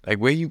 where? Like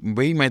where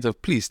he might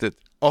have placed it.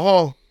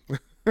 Oh.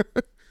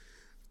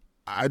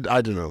 I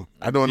don't know.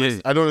 I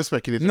don't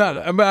speculate.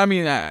 No, but I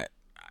mean, I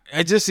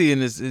just see in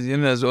this,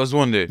 I was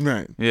wondering.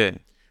 Right. Yeah.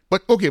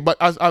 But okay, but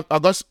I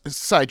got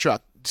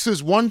sidetracked. This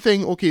is one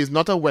thing, okay, it's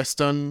not a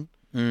Western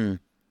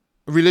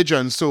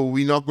religion, so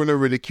we're not going to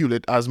ridicule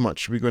it as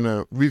much. We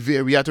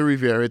have to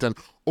revere it, and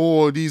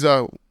these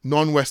are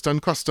non-Western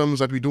customs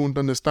that we don't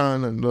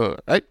understand, and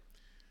right?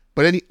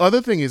 But then the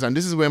other thing is, and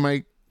this is where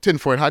my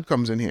tinfoil hat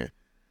comes in here,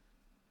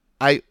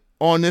 I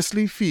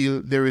honestly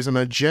feel there is an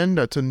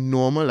agenda to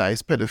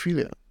normalize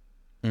pedophilia.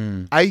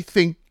 I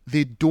think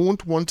they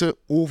don't want to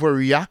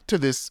overreact to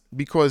this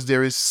because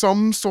there is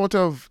some sort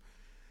of,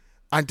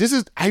 and this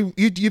is,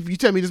 you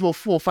tell me this about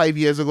 4 or 5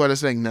 years ago, and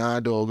it's like, nah,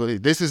 dog,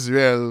 this is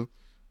real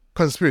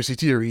conspiracy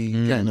theory,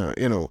 kind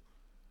of,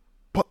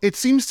 But it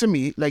seems to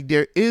me like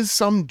there is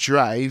some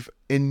drive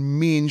in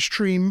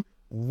mainstream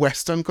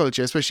Western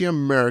culture, especially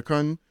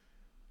American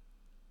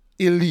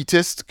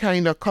elitist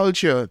kind of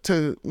culture,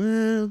 to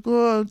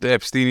go out. The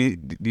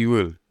Epstein, the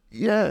world.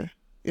 Yeah.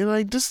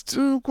 Like, just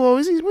to go,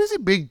 what's the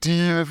big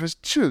deal for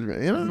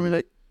children? I mean,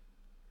 like,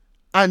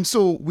 and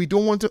so we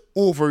don't want to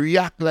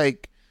overreact,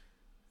 like,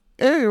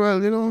 hey, well,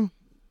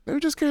 they're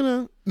just kind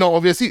of, no,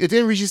 obviously, it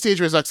didn't reach the stage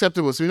where it's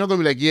acceptable, so we're not going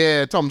to be like,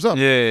 yeah, thumbs up.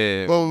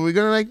 Yeah. But we're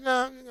going to, like,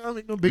 nah,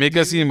 make no big Make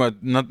deal. a scene,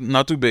 but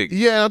not too big.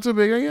 Yeah, not too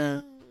big,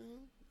 yeah.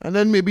 And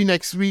then maybe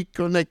next week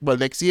or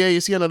next year, you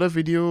see another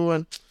video,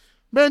 and,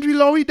 man, we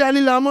love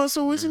Dalai Lama,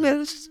 so what's the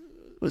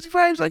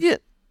vibes like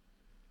it?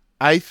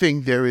 I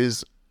think there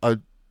is a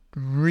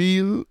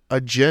real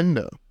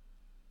agenda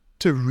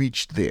to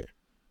reach there,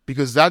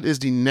 because that is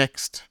the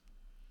next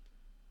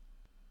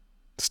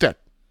step.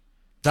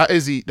 That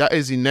is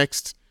the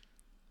next.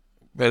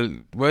 Well,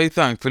 very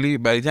thankfully,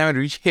 by the time I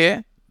reach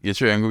here, your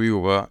children will be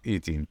over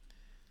 18.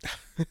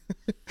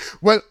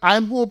 Well,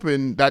 I'm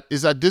hoping that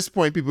is at this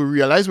point people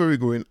realize where we're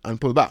going and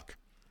pull back.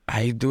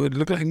 I do. It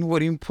look like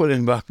nobody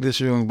pulling back this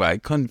young, but I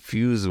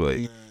confused,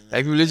 boy.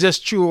 Like, we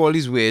just throw all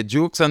these weird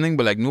jokes and things,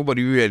 but like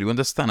nobody really want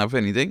to stand up for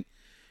anything.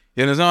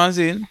 You understand what I'm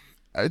saying?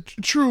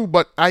 True,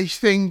 but I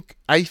think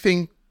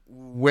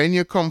when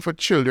you come for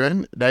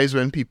children, that is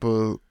when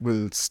people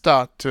will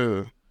start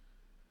to,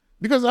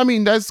 because I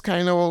mean that's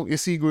kind of what you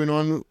see going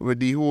on with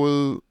the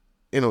whole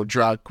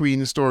drag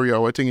queen story or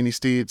what thing in the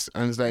States,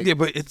 and it's like, yeah,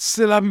 but it's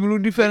still have people who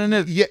defending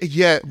it.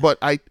 Yeah, but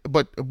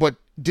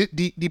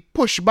the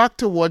pushback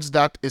towards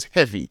that is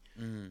heavy,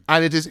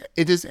 and it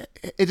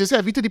is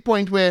heavy to the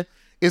point where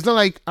it's not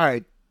like, all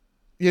right,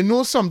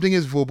 something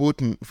is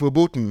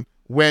verboten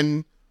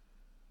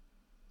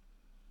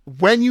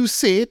when you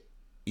say it,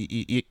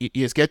 you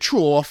just get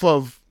thrown off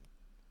of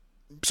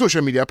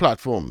social media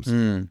platforms.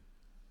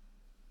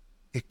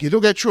 If you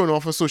don't get thrown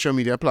off of social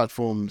media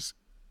platforms,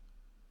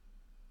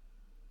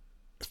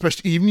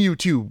 especially even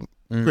YouTube.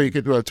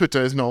 Well,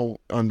 Twitter is now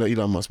under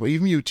Elon Musk, but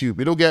even YouTube,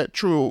 it don't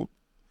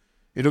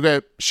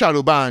get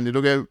shadow banned, it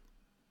don't get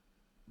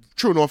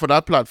thrown off of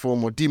that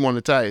platform or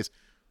demonetized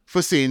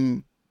for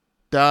saying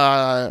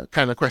that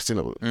kind of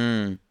questionable.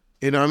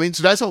 You know what I mean?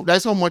 So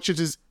that's how much it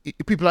is.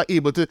 People are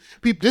able to.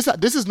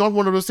 This is not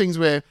one of those things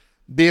where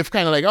they've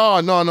kind of like,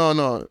 oh no,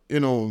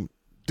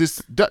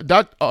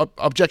 that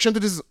objection to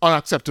this is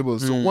unacceptable.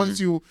 So once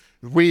you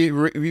raise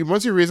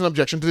an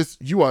objection to this,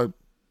 you are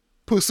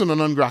persona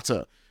non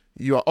grata.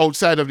 You are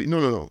outside of the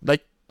no.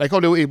 Like how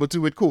they were able to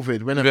with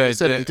COVID when they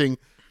said anything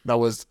that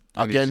was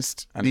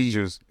against the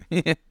Jews.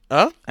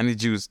 Huh? And the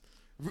Jews.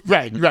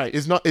 Right.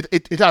 It's not.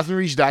 It hasn't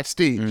reached that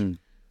stage.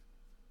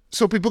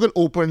 So people can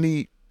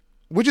openly.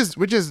 Which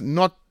is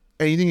not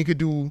anything you could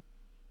do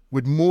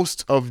with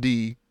most of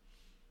the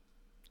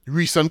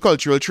recent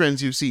cultural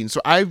trends you've seen. So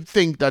I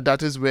think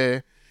that is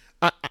where.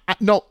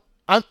 Now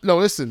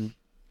listen,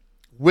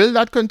 will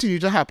that continue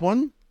to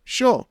happen?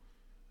 Sure.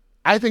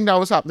 I think that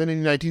was happening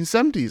in the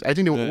 1970s. I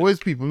think there were always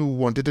people who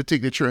wanted to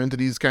take their children to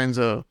these kinds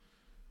of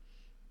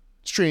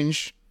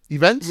strange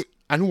events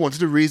and who wanted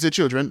to raise their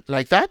children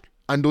like that.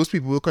 And those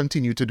people will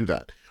continue to do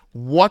that.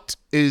 What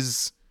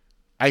is...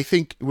 I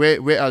think where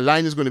a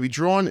line is going to be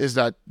drawn is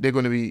that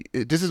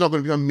this is not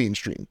going to become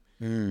mainstream.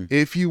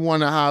 If you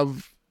want to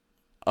have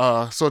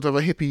a sort of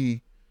a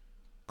hippie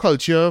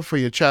culture for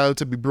your child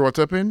to be brought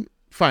up in,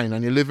 fine.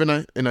 And you live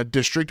in a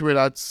district where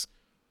that's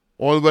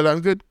all well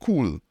and good,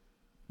 cool.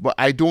 But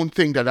I don't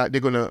think that they're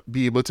going to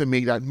be able to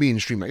make that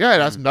mainstream. Like,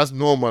 yeah, that's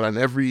normal. And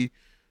every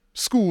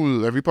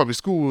school, every public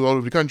school all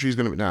over the country is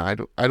going to be, nah,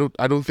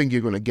 I don't think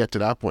you're going to get to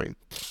that point.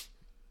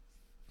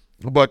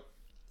 But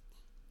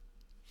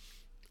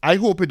I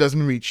hope it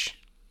doesn't reach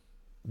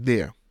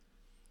there.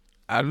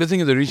 I don't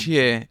think it'll reach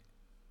here.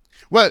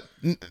 Well,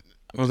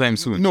 sometime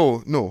soon.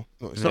 No.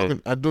 It's not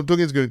I don't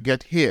think it's going to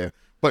get here.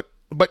 But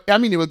I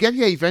mean, it will get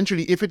here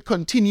eventually if it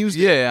continues.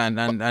 Yeah, and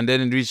then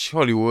it reach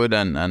Hollywood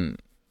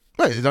and.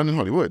 Well, it's done in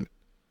Hollywood.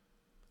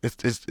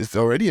 It's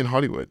already in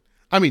Hollywood.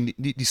 I mean,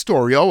 the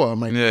story hour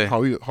might be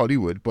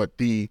Hollywood, but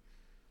the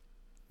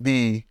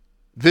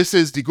this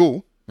is the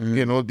go.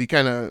 The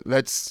kind of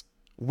let's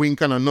wink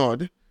and a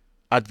nod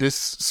at this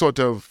sort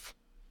of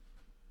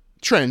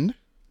trend,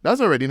 that's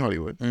already in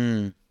Hollywood.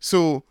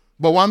 So,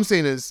 but what I'm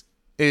saying is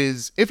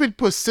if it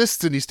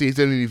persists in the States,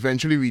 then it'll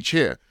eventually reach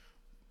here.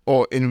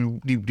 Or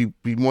in the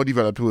more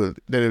developed world,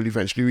 then it'll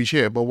eventually reach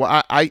here. But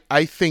what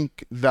I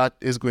think that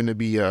is going to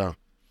be, I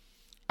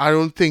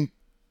don't think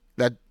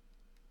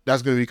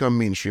that's going to become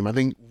mainstream. I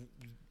think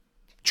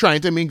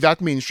trying to make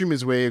that mainstream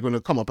is where you're going to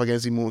come up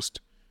against the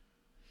most.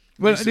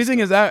 Well, the thing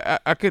is,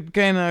 I could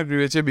kind of agree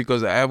with you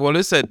because I've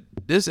always said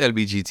this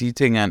LGBT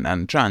thing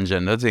and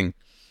transgender thing,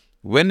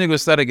 when they go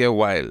start to get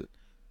wild,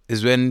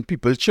 is when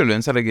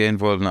children start to get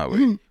involved now.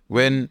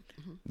 When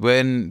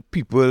when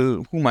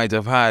people who might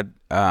have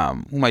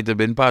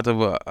been part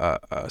of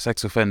a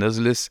sex offenders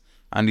list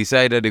and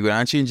decide that they're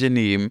going to change their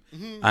name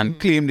and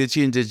claim they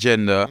change their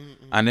gender,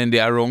 and then they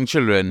are wrong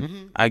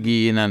children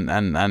again,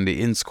 and they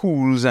in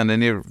schools, and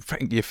then you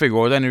figure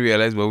out and you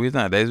realize, well, wait,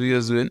 that's what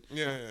you're doing.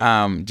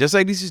 Just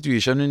like the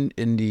situation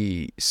in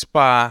the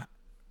spa,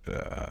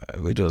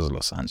 which was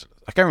Los Angeles.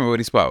 I can't remember what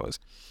the spa was.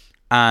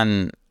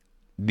 And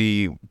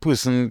the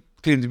person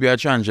claimed to be a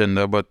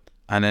transgender,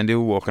 and then they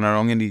were walking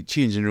around in the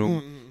changing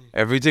room,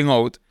 everything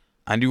out,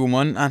 and the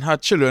woman and her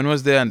children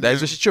was there, and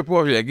that's what she tripped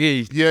over. Like,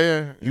 hey,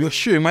 you're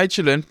showing my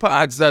children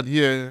parts that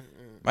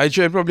my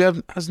children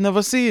probably has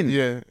never seen.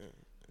 You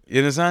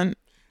understand?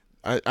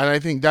 And I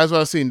think that's what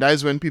I'm saying.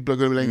 That's when people are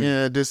going to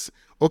be like,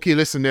 okay,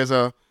 listen, there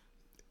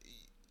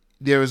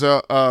is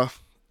a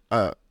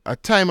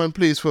time and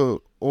place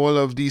for all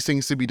of these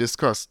things to be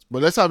discussed.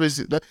 But let's have this.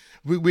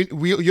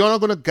 You're not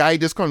going to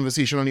guide this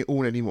conversation on your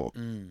own anymore.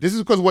 This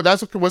is because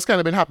that's what's kind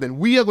of been happening.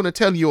 We are going to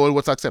tell you all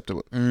what's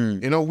acceptable.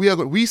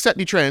 We set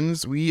the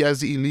trends. We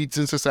as the elites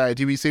in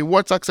society, we say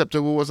what's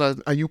acceptable,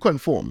 and you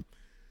conform.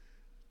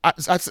 At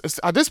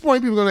this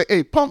point, people are going to,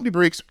 hey, pump the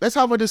brakes. Let's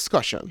have a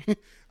discussion.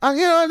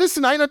 And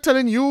listen, I'm not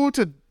telling you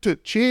to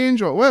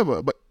change or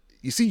whatever. But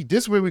you see,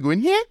 this way we're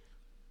going here.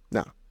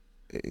 Now,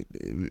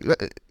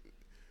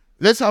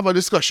 let's have a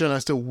discussion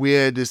as to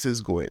where this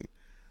is going.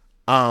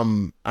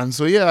 And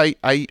so I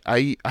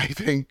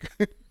think.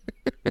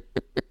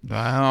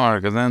 I don't know,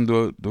 because then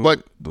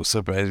don't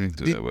surprise me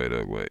to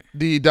that way.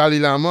 The Dalai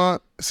Lama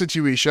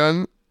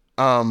situation,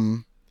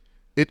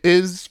 it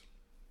is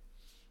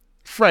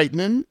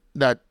frightening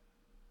that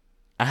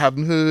I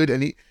haven't heard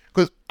any,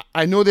 because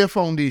I know their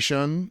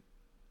foundation,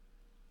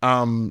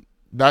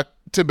 that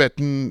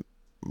Tibetan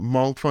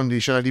monk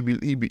foundation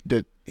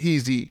that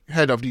he's the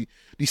head of the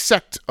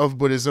sect of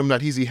Buddhism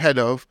that he's the head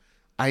of.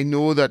 I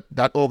know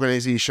that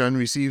organization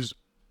receives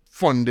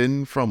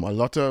funding from a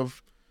lot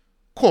of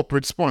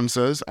corporate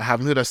sponsors. I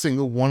haven't heard a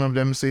single one of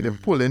them say they're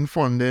pulling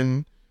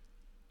funding.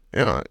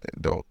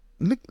 Though.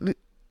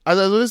 As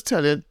I always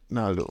tell you,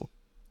 Naldo,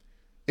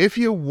 if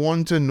you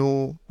want to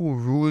know who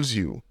rules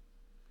you,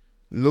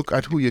 look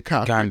at who you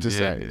can't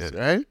criticize,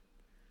 right?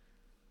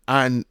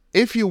 And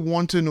if you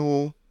want to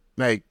know,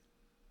 like,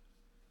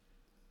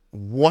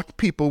 what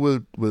people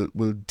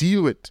will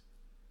deal with,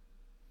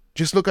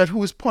 just look at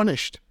who is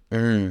punished.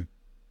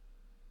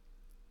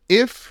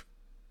 If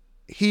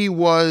he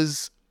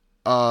was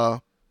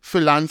a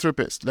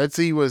philanthropist, let's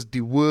say he was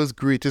the world's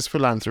greatest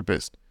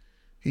philanthropist,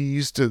 he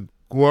used to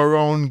go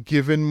around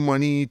giving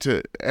money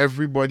to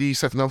everybody,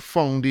 setting up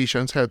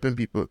foundations, helping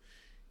people.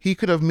 He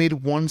could have made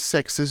one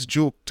sexist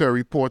joke to a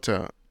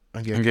reporter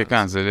and get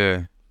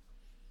cancelled.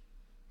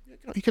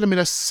 He could have made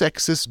a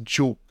sexist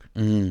joke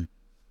and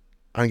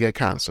get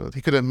cancelled.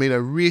 He could have made a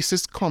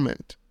racist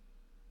comment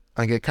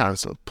and get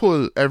cancelled.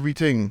 Pull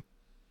everything.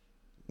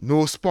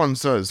 No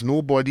sponsors,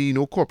 nobody,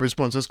 no corporate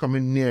sponsors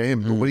coming near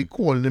him. Nobody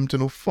calling him to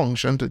no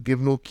function to give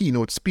no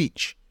keynote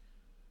speech.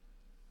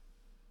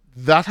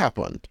 That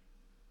happened.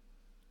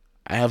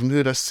 I haven't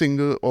heard a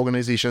single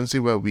organization say,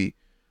 well, we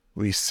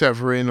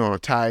severing our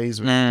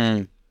ties.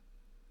 What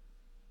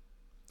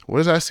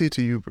does that say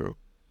to you, bro?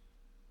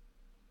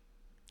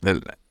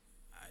 It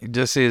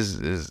just says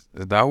is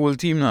that whole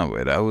team now,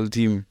 boy. That whole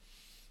team.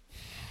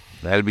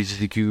 The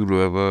LGBTQ,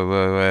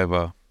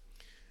 whatever.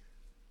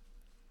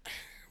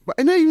 But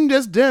it's not even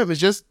just them. It's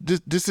just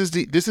this is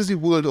the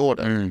world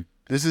order.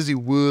 This is the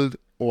world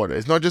order.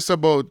 It's not just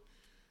about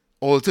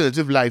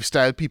alternative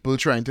lifestyle people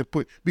trying to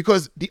put,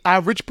 because the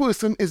average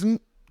person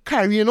isn't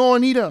carrying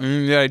on either.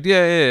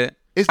 Yeah.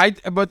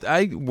 But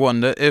I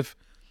wonder if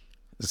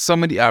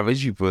some of the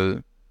average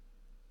people,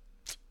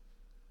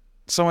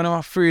 some of them are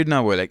afraid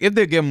now. Like, if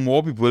they get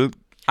more people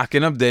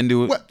acting up, then they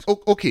will.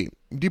 Well, okay.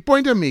 The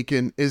point I'm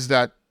making is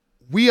that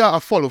we are a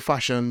follow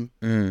fashion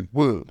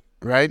world,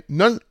 right?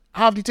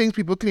 Half the things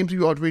people claim to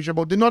be outraged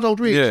about, they're not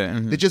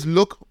outraged. They just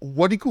look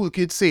what the cool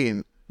kids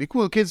saying. The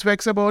cool kids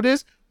vex about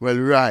this? Well,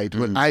 right.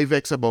 Well, I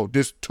vex about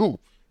this too.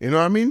 You know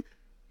what I mean?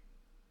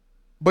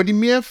 But the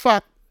mere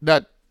fact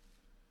that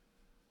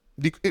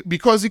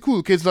because the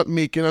cool kids not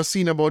making a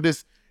scene about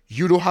this,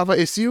 you don't have an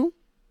issue?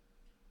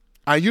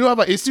 And you don't have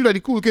an issue that the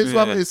cool kids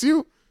don't have an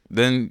issue?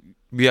 Then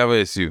we have an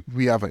issue.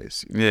 We have an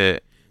issue. Yeah.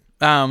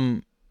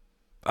 I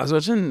was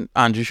watching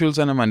Andrew Schultz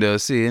and they were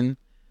saying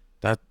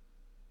that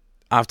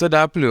after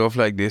that playoff,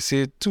 like, they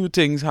say two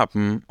things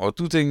happen, or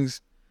two things.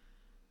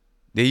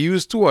 They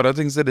use two other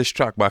things to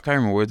distract, but I can't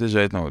remember what it is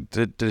right now.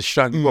 To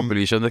distract the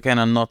population, they kind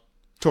of not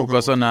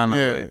focus on that.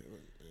 Yeah.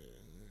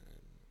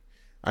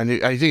 And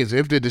I think it's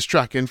if they're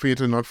distracting for you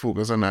to not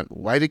focus on that,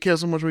 why they care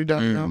so much with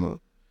that?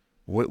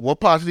 What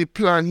part of the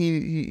plan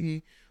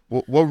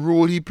what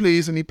role he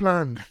plays in the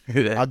plan?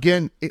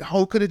 Again,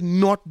 how could it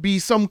not be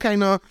some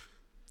kind of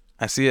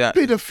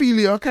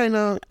pedophilia kind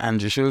of?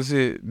 Andrew Schultz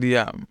say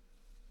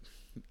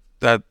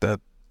that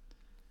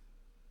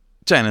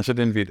China should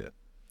invade it.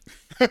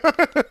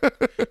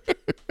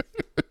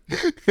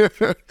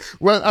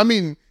 Well, I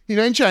mean, he's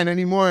not in China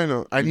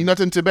anymore, and he's not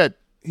in Tibet.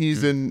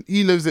 He's in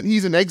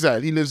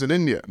exile. He lives in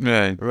India.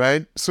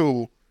 Right?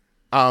 So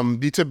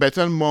the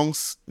Tibetan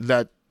monks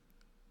that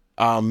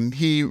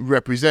he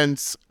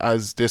represents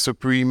as the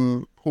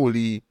supreme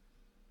holy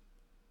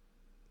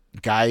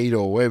guide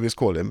or whatever it's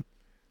called him,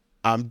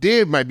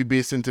 they might be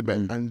based in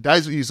Tibet. And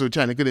that's what so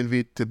China could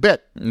invade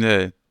Tibet.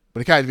 Yeah. But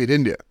they can't invade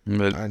India.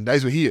 Well, and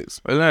that's where he is.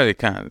 Well, no, they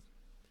can't.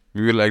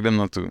 We would like them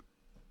not to.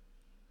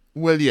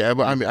 Well, yeah,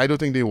 but I mean, I don't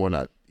think they want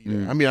that. I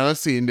mean, I'm not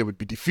saying they would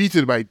be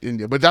defeated by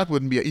India, but that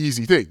wouldn't be an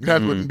easy thing.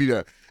 That wouldn't be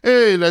the,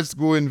 hey, let's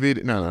go invade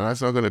it. No,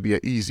 that's not going to be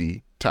an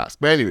easy task.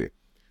 But anyway,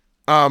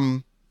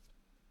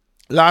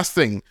 last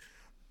thing.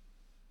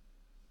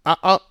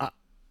 I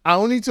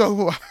only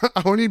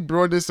I only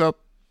brought this up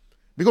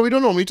because we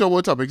don't normally talk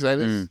about topics like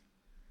this.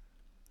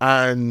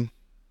 And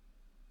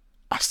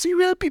I see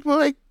real people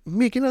like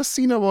making a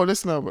scene about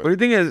this now. But the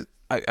thing is,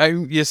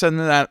 you're saying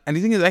that, and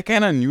the thing is, I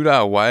kind of knew that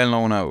a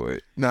while now.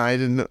 Right? No, I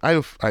didn't.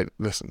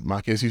 Listen,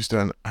 Marcus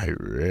Houston, I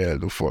really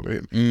do follow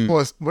him.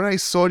 Because when I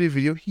saw the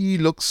video, he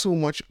looked so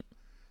much.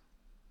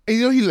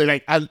 You know, he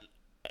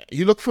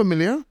looked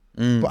familiar.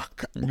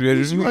 But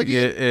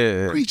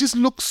he just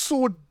looked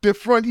so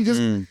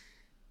different.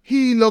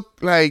 He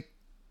looked like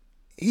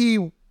he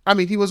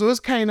was always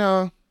kind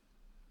of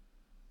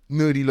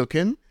nerdy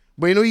looking.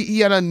 But you know,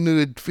 he had a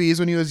nerd phase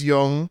when he was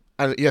young.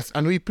 And yes,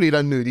 I know he played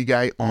a nerdy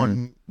guy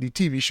on the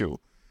TV show,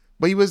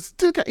 but he was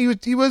still he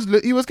was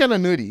kind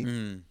of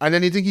nerdy. And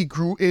then I think he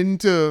grew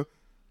into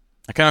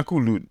a kind of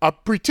cool dude, a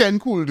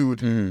pretend cool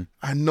dude, and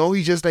now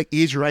he just like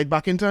aged right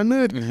back into a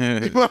nerd.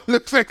 He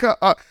looks like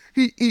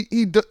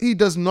he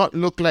does not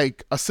look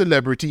like a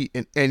celebrity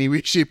in any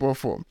way, shape, or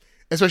form.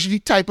 Especially the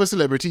type of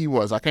celebrity he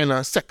was, a kind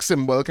of sex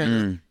symbol kind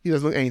of. He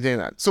doesn't look anything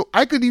like that. So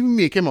I could even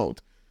make him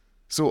out.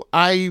 So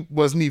I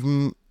wasn't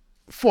even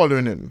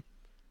following him.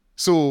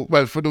 So,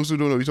 well, for those who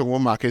don't know, we're talking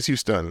about Marcus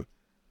Houston.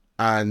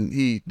 And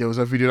there was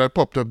a video that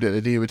popped up the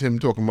other day with him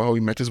talking about how he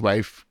met his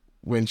wife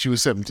when she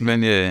was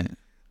 17. Yeah.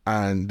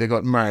 And they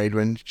got married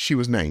when she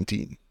was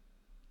 19.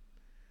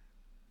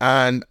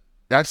 And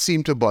that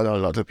seemed to bother a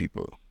lot of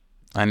people.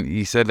 And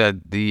he said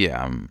that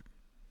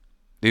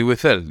they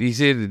withheld. He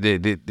said they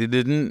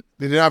didn't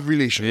have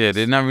relations. Yeah,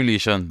 they didn't have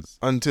relations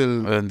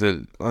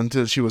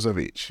until she was of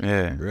age.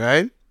 Yeah.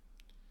 Right?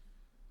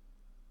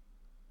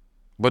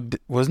 But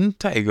wasn't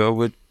Tiger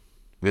with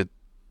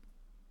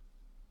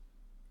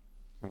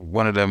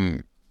one of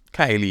them,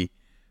 Kylie,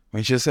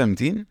 when she was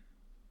 17?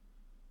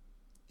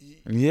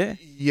 Yeah.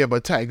 Yeah,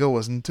 but Tiger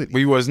wasn't 38. But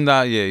he wasn't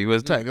that, yeah. He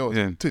was Tiger was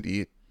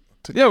 38.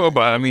 Yeah, well,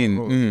 but I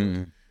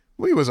mean...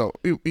 Well, he was out.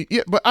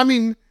 Yeah, but I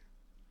mean,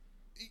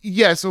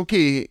 yes,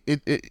 okay.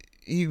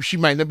 She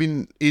might have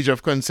been age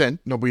of consent.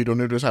 No, but you don't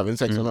know if he was having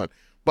sex or not.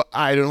 But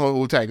I don't know how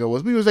old Tiger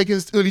was. But he was like in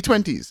his early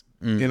 20s.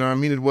 You know what I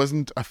mean? It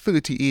wasn't a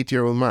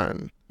 38-year-old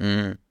man.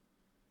 It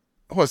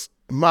was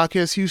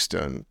Marcus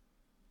Houston.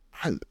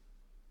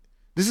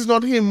 This is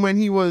not him when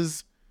he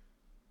was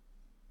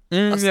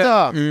a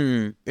star.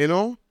 You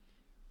know?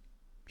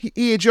 He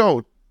aged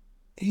out.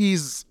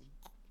 He's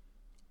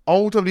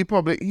out of the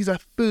public. He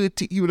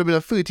would have been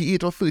a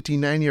 38 or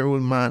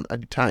 39-year-old man at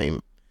the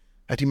time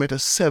that he met a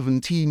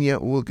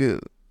 17-year-old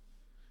girl.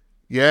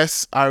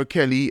 Yes, R.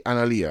 Kelly and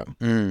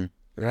Aaliyah.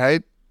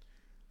 Right?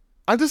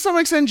 And to some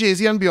extent,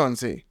 Jay-Z and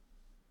Beyonce.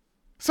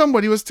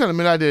 Somebody was telling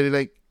me that day,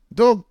 like,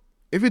 dog,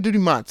 if you do the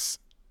maths,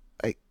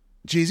 like,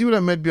 Jay-Z would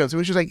have met Beyonce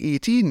when she was like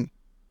 18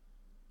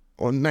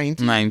 or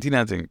 19. 19,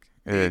 I think.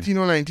 Yeah. 18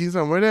 or 19,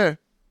 somewhere there.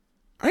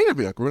 I ain't gonna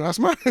be a grown-ass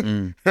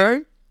man.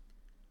 Right?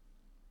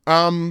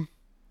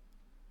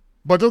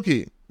 But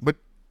okay. But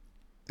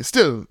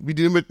still, we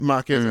dealing with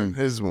Marcus and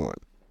his woman.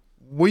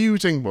 What do you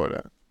think about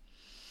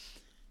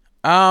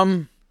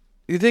that?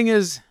 The thing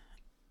is,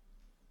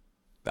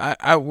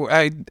 I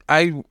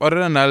other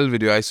than that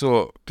video, I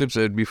saw clips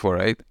of it before,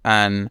 right?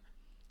 And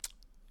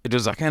it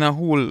was a kind of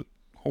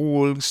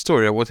whole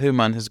story about him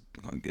and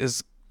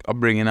his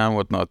upbringing and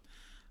whatnot.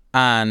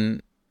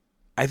 And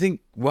I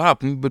think what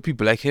happened with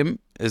people like him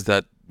is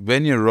that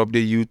when you rob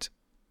the youth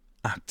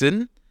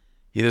acting,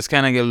 you just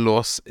kind of get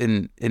lost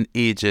in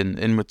aging,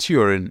 in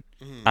maturing,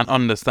 and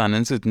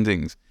understanding certain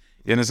things.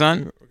 You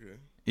understand? Okay.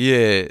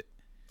 Yeah.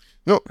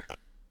 No,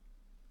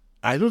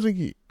 I don't think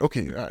he.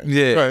 Okay.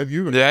 Yeah. Right,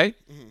 you. Right.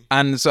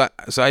 And so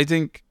I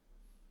think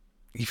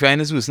he find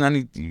his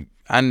person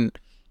and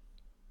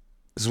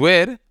it's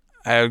weird.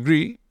 I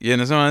agree. You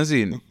understand what I'm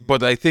saying?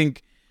 But I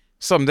think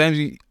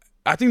sometimes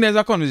I think there's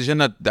a conversation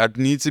that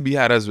needs to be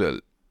had as well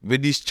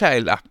with these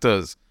child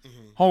actors.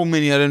 How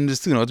many of them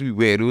just turn out to be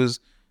weirdos,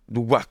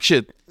 do whack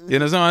shit? You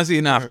understand what I'm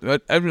saying?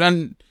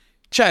 And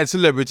child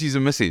celebrities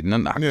are missing,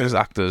 not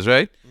actors,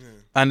 right? Yeah.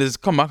 And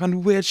just come back and do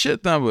weird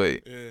shit now,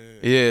 boy.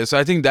 Yeah. So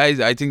I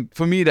think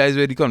for me that is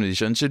where the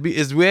conversation should be.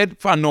 It's weird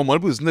for a normal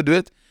person to do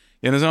it.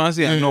 You understand what I'm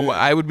saying? No,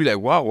 I would be like,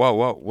 wow,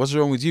 what's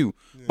wrong with you?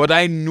 Yeah. But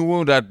I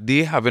know that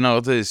they having a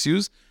lot of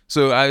issues.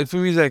 So for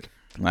me, it's like,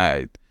 all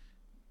right.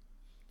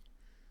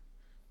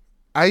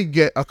 I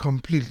get a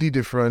completely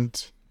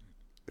different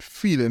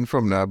feeling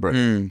from that,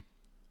 bro.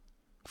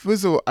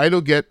 First of all, I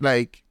don't get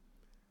like,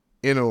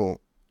 you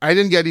know, I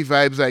didn't get the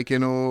vibes like, you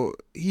know,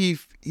 he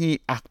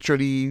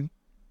actually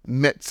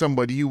met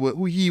somebody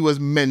who he was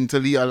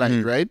mentally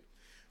alive, right?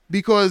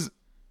 Because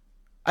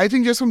I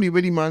think just from the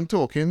way the man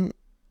talking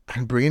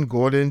and bringing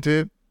God into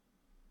it,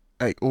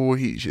 like, oh,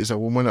 she's a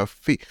woman of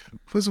faith.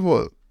 First of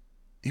all,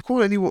 you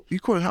call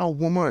her a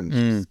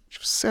woman. She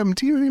was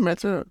 17 when he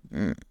met her.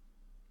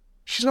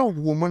 She's not a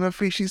woman of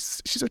faith.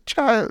 She's a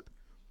child.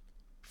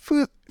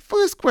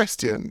 First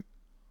question,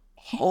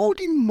 how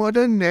the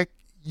mother neck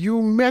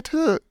you met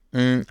her?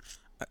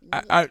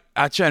 I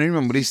actually I don't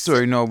remember this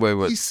story now,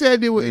 but he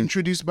said they were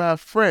introduced by a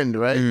friend,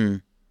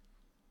 right?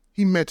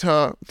 He met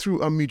her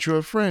through a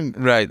mutual friend,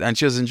 right? And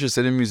she was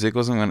interested in music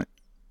or something.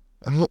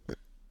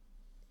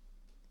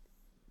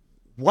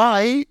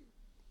 Why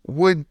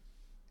would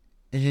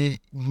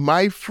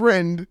my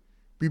friend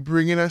be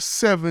bringing a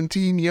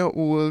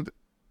 17-year-old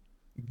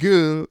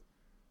girl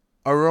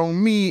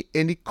around me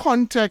in the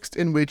context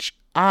in which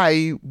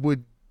I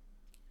would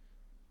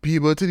be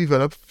able to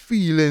develop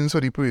feelings for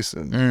the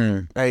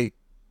person? Like,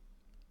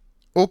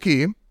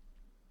 okay,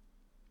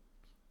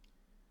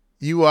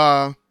 you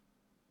are,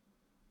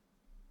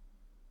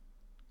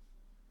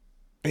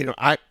 you know,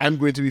 I'm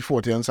going to be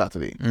 40 on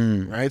Saturday,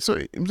 right? So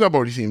it's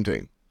about the same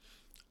thing.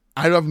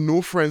 I have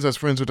no friends as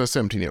friends with a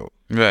 17-year-old.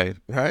 Right?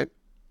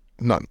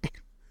 None.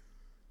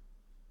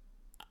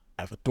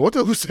 I have a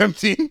daughter who's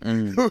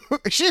 17.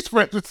 She's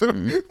friends with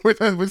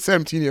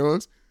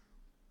 17-year-olds.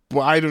 But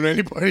I don't know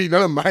anybody,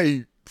 none of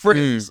my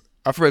friends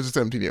are friends with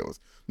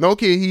 17-year-olds. Now,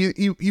 okay,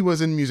 he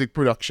was in music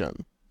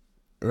production,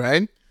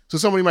 right? So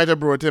somebody might have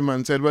brought him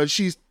and said, well,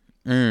 she's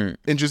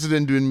interested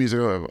in doing music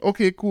or whatever.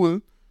 Okay,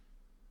 cool.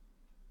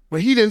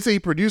 But he didn't say he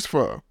produced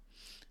for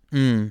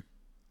her.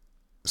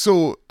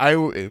 So I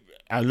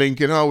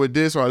linking her with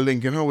this or I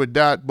linking her with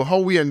that. But how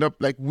we end up,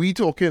 like, we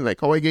talking, like,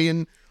 how I get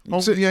in,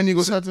 and you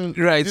go certain,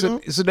 right. So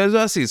that's what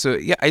I see. So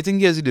yeah, I think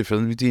here's the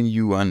difference between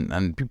you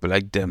and people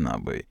like them now,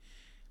 boy.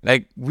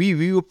 Like, we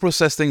will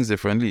process things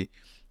differently.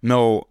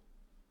 Now,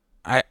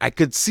 I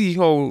could see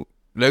how,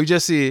 like,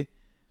 just say,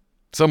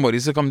 somebody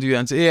to come to you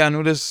and say, hey, I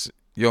know this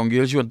young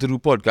girl, she want to do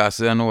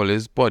podcasts and all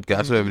this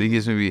podcast, whatever the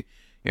case may be.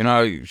 You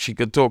know, she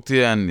could talk to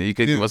you and you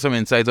could give us some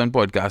insights on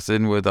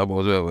podcasting, what about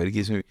whatever the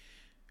case may be.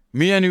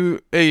 Me and you,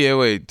 hey, yeah,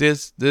 wait,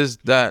 this,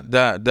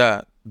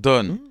 that,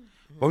 done.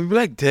 But we be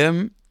like,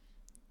 them,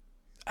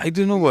 I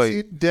don't know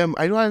why. Them,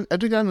 I don't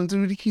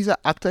think he's an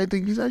actor. I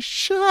think he's a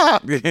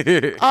shark.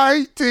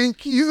 I think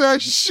he's a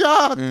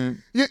shark.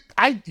 Yeah,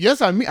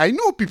 I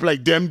know people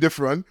like them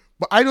different,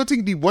 but I don't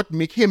think what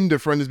make him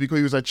different is because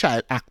he was a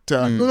child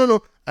actor.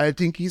 No. I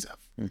think he's a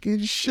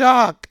fucking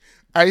shark.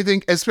 I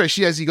think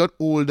especially as he got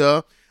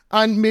older,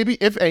 and maybe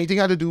if anything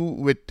had to do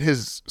with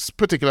his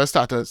particular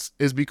status,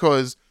 is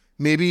because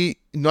maybe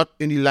not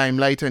in the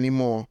limelight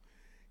anymore.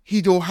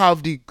 He don't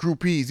have the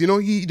groupies. You know,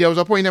 there was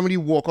a point when he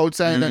walk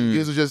outside and he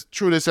used to just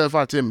throw himself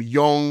at him,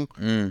 young,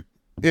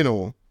 you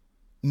know,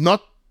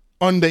 not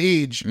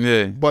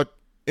underage, but,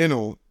 you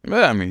know.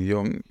 Well, I mean,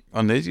 young,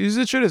 underage, you used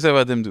to throw yourself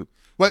at him too.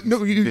 Well, no,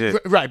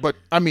 right, but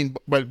I mean,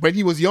 but when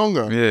he was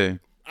younger,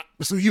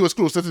 so he was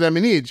closer to them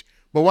in age.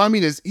 But what I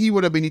mean is, he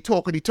would have been the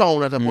talk of the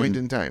town at a point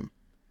in time.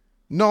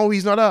 No,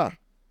 he's not that.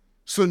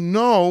 So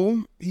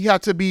now, he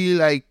had to be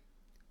like,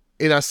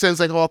 in a sense,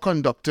 like our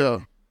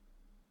conductor.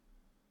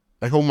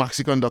 Like how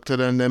Maxi conducted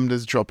and them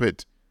just drop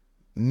it.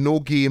 No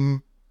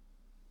game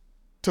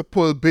to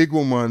pull big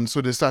woman,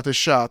 so they start to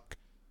shark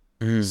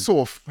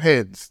soft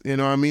heads. You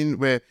know what I mean?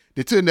 Where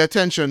they turn their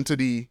attention to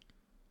the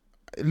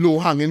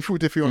low-hanging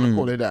fruit, if you want to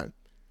call it that.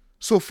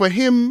 So for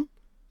him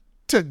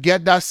to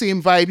get that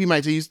same vibe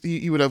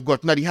he would have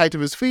gotten at the height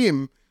of his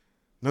fame,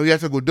 now he had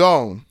to go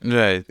down.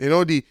 Right. You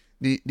know, the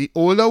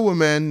older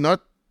woman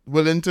not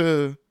willing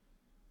to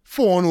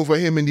fawn over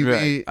him in the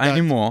way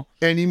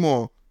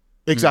anymore.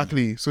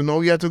 Exactly. So now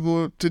he had to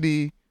go to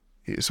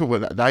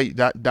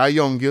that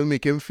young girl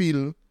make him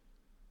feel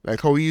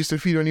like how he used to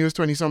feel when he was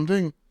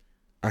 20-something.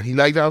 And he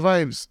liked our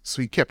vibes.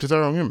 So he kept it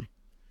around him.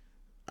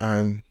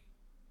 And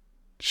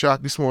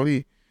Shark the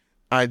Smallie.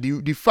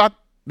 And the fact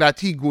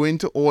that he go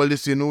into all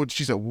this, you know,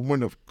 she's a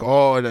woman of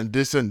God and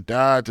this and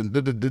that and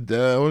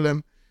all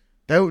them.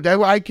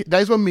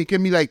 That's what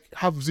making me like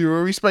have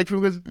zero respect for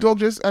him, because dog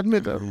just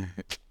admit that.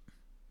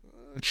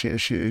 She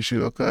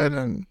looked good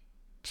and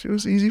she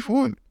was easy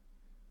food.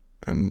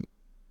 And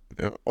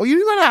you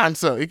didn't got an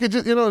answer. You could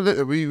just, you know,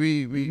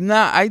 we.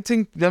 Nah, I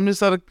think them just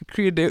start to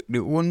create their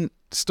own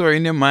story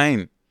in their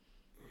mind.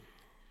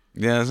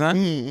 You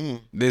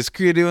understand? They just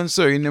create their own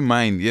story in their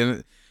mind.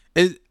 You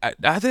know,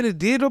 after the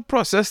day, don't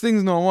process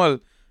things normal.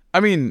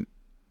 I mean,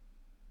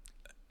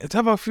 it's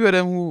have a few of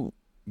them who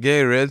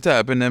get real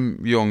type in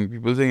them young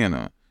people thing, you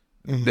know.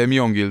 Them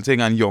young girl thing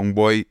and young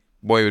boy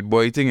with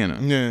boy thing, you know.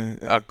 Yeah.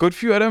 A good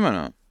few of them, you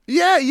know.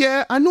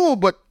 Yeah, I know,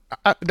 but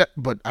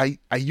I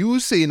you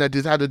saying that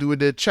this had to do with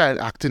the child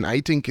acting,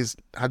 I think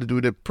had to do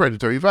with the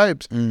predatory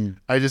vibes.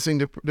 I just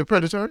think the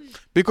predatory.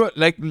 Because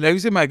like you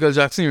say Michael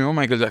Jackson, you know,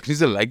 Michael Jackson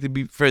used to like to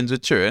be friends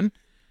with children,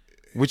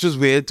 which was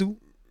weird too.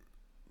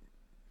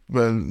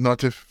 Well,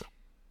 not if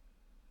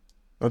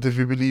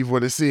you believe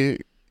what they say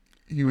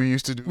you were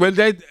used to do. Well,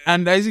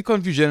 there's a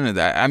confusion in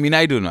that. I mean,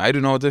 I don't know. I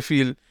don't know how to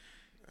feel.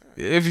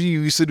 If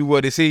you used to do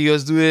what they say you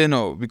was doing,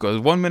 or because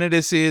one minute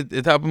they say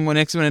it happened, the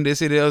next minute they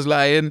say they was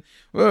lying.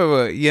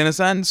 Well, you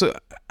understand? So,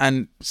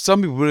 and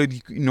some people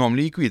would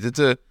normally equate it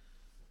to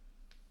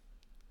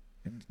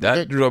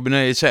that rubbing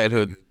in your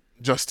childhood.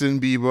 Justin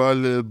Bieber,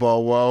 Lil Bow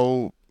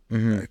Wow.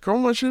 Like, how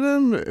much of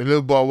them?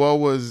 Lil Bow Wow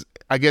was,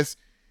 I guess,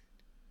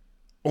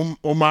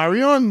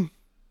 Omarion.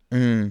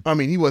 I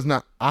mean, he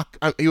wasn't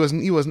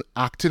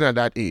acting at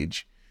that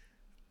age.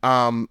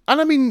 And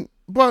I mean,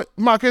 but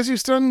Marcus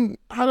Houston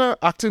had an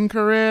acting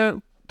career.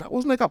 That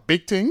wasn't like a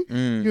big thing.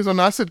 He was on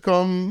that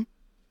sitcom.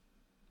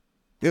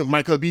 You know,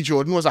 Michael B.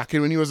 Jordan was acting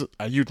when he was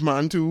a youth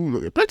man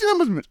too. Plenty of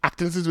them was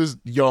acting since he was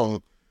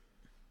young.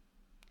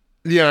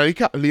 Leonardo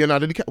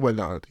DiCaprio. Well,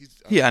 no,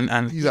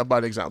 he's a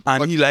bad example.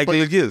 And he liked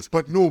little girls.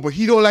 But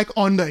he don't like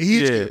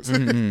underage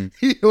girls.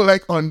 He don't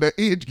like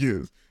underage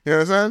girls. You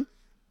understand?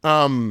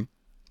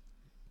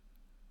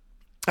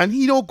 And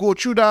he don't go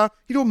through that.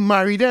 He don't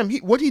marry them.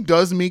 What he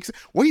does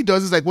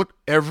is like what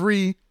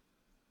every,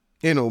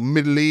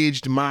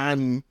 middle-aged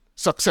man,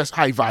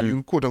 high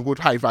value, quote unquote,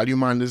 high value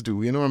man does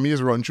do. You know what I mean?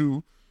 Just run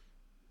through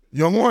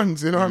young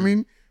ones. You know what I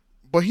mean?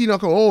 But he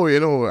not go,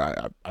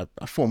 I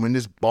forming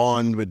this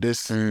bond with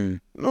this.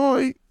 No,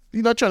 he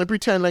not trying to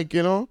pretend like,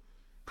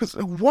 because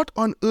what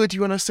on earth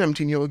you want a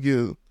 17-year-old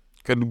girl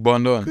could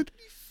bond on?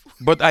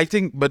 But I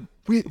think,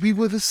 we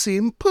were the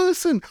same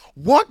person.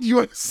 What? You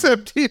were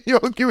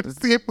 17-year-old girl with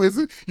the same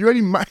person? You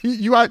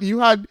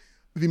had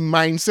the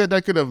mindset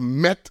that could have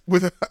met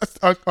with us.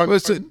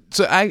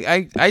 So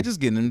I just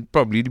getting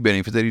probably the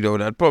benefit of the doubt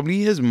that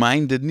probably his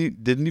mind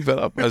didn't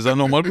develop as a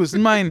normal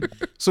person's mind.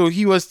 So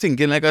he was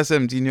thinking like a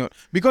 17-year-old.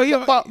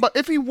 Because but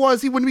if he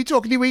wouldn't be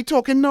talking the way he's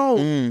talking now.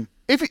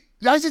 If he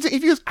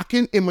was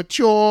acting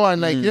immature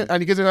and like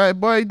and he gets like,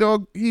 boy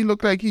dog, he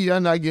looked like he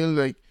and that girl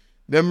like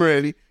them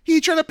really. He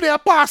trying to play a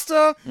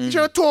pastor. He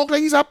trying to talk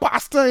like he's a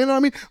pastor. You know what I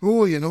mean?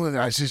 Oh,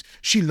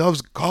 she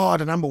loves God,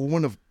 and I'm a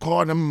woman of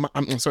God. I'm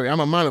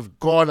a man of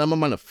God. I'm a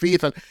man of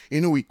faith, and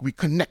we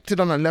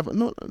connected on a level.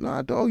 No,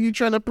 dog. You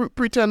trying to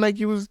pretend like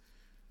you was,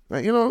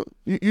 like,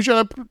 you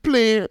trying to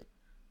play.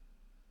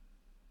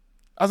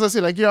 As I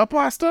say, like you're a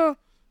pastor,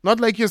 not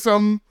like you're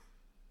some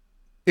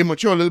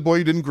immature little boy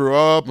who didn't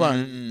grow up.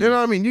 And, you know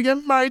what I mean? You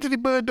get married to the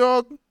bird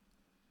dog.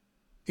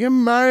 You're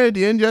married,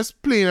 you ain't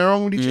just playing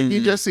around with the chick.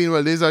 You just saying,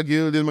 well, there's a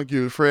girl, there's my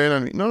girlfriend.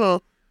 And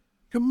no.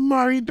 You're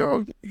married,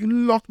 dog. You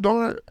locked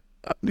down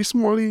at the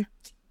smallie.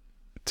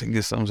 I think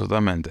it's some sort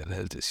of mental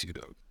health issue,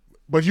 dog.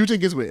 But you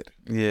think it's weird?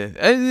 Yeah.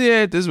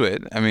 Yeah, it is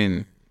weird. I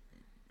mean,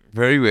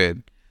 very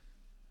weird.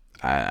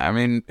 I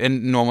mean,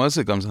 in normal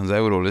circumstances, I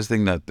would always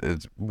think that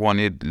it's one,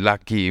 you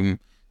lack game,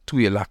 two,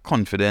 you lack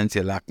confidence,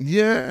 you lack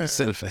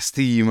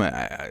self-esteem,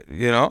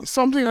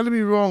 Something had to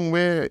be wrong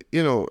where, a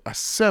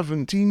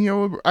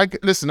 17-year-old... I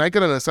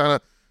could understand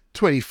a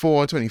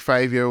 24,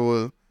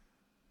 25-year-old.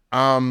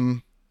 I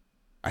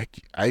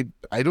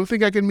don't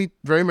think I can meet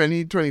very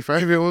many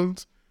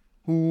 25-year-olds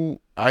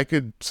who I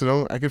could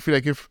feel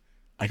like if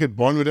I could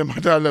bond with them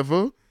at that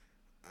level,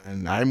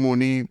 and I'm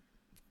only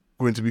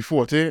going to be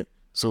 40,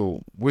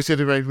 so we're saying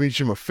if I reach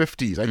in my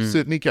 50s, I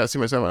certainly can't see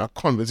myself in a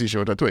conversation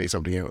with a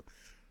 20-something-year-old.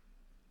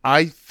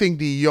 I think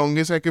the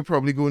youngest I could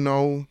probably go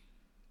now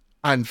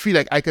and feel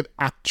like I could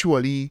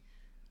actually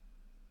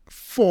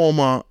form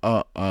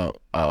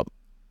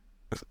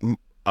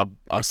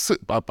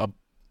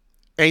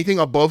anything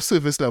above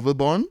surface level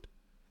bond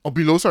or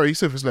below,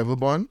 surface level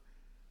bond.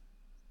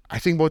 I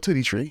think about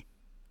 33.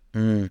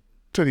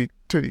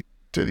 33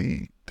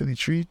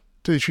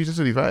 to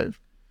 35.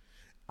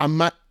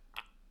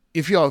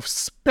 If you're a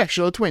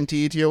special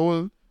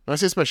 28-year-old, when I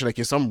say special, like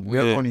you're some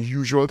real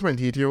unusual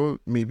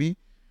 28-year-old, maybe.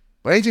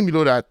 But anything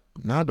below that,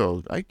 nah,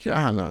 dog, I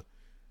can't.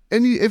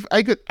 And if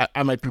I could,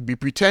 I might be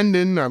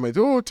pretending. I might,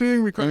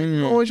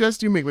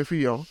 just you make me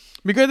feel young.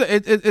 Because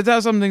it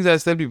has some things that I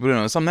tell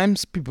people,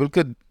 sometimes people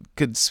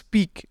could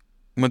speak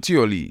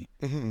maturely,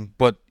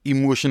 but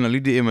emotionally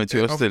they're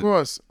immature still. Of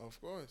course.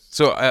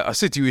 So a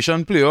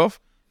situation play off,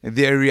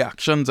 their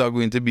reactions are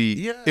going to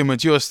be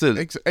immature still.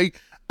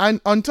 And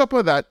on top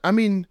of that, I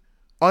mean,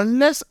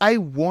 unless I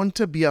want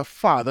to be a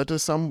father to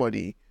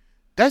somebody,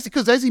 that's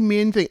the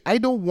main thing. I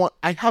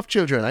have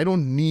children. I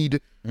don't need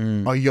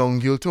a young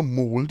girl to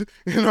mold.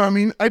 You know what I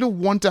mean? I don't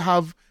want to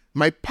have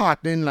my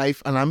partner in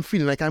life and I'm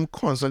feeling like I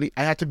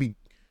had to be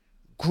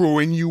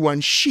growing you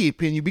and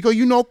shaping you because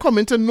you now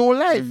coming to know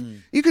life.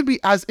 You could be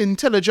as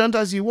intelligent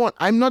as you want.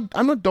 I'm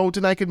not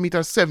doubting I could meet a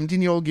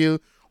 17-year-old girl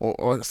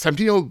or a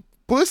 17-year-old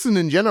person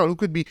in general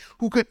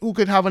who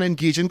could have an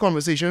engaging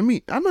conversation with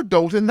me. I'm not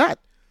doubting that.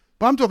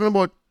 But we're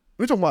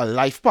talking about a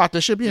life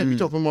partnership here. We're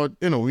talking about,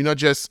 we're not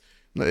just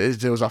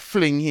there was a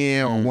fling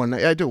here or one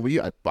night.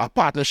 A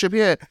partnership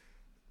here.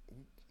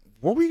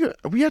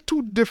 We are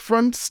two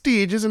different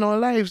stages in our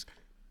lives.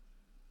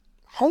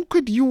 How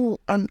could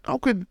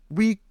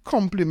we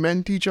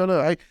complement each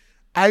other?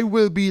 I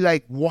will be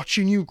like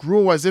watching you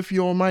grow as if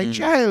you're my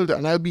child,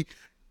 and I'll be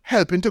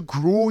helping to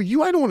grow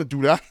you. I don't want to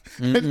do that.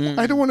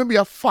 I don't want to be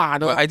a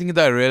father. But I think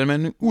that real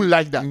men who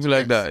like that. Who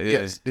like that, yeah.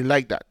 Yes, they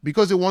like that.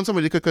 Because they want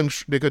somebody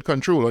they could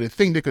control, or they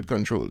think they could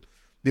control.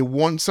 They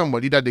want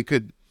somebody that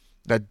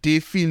they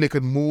feel they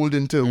could mold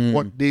into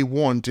what they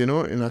want, in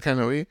a kind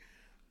of way.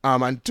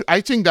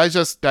 I think that's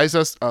just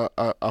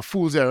a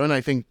fool's errand.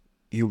 I think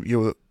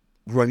you're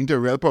running into a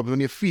real problem when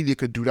you feel you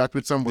could do that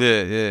with somebody.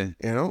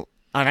 Yeah.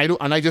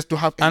 And I just don't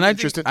have any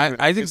interest in it.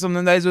 I think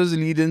something that was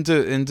lead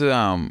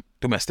into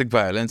domestic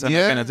violence and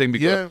that kind of thing,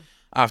 because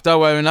after a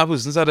while when that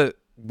person started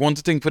want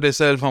to think for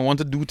themselves and want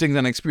to do things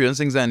and experience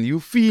things, and you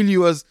feel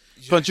you was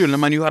controlling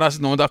them and you had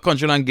that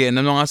control and getting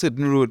them on a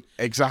certain road.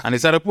 Exactly. And they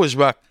started push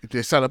back.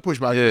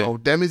 Yeah. Oh,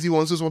 them is the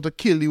ones who want to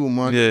kill the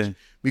woman. Yeah.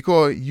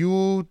 Because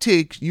you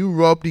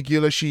rob the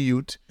girl as she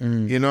youth.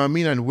 You know what I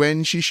mean? And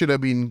when she should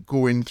have been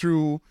going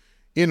through,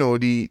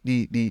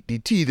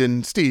 the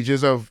teething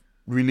stages of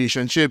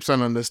relationships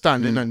and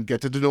understanding and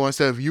getting to know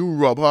herself, you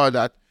rob her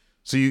that.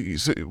 So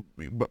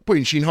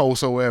putting she in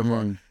house or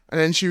whatever. And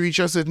then she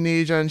reaches a certain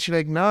age and she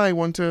like, I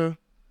want to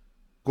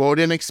go out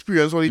and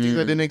experience all the things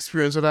I didn't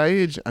experience at that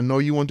age. And now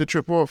you want to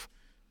trip off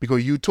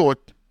because you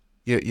thought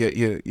you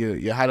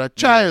had a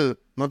child,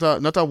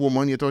 not a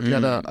woman. You thought you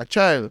had a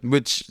child.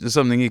 Which is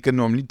something you can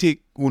normally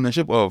take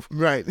ownership of.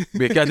 Right.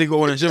 But you can't take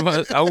ownership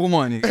of a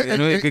woman. You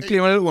can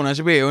claim a little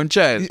ownership of your own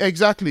child.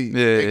 Exactly.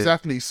 Yeah.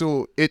 Exactly.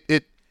 So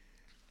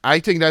I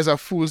think that's a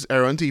fool's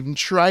errand to even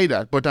try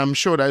that, but I'm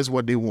sure that is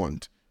what they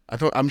want.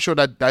 I'm sure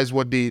that is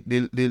what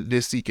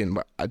they're seeking,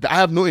 but I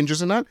have no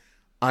interest in that,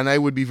 and I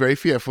would be very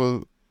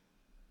fearful.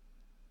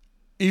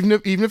 Even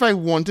if I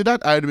wanted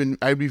that,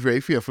 I'd be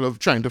very fearful of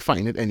trying to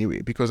find it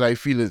anyway, because I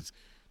feel that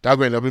going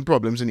to end up in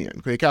problems in the end,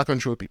 because you can't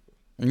control people.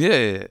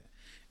 Yeah.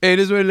 Hey,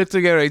 this is where let's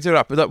get ready to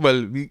wrap it up.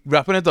 Well, we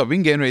wrapping it up. We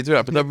getting ready to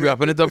wrap it up. We're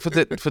wrapping it up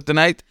for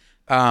tonight.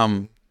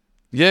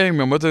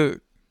 Remember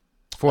to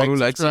follow,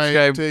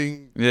 subscribe.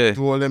 Do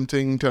all them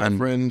things. Tell a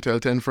friend,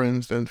 tell 10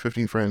 friends, then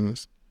 15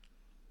 friends.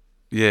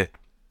 Yeah.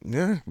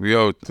 Yeah. We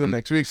out. Till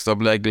next week.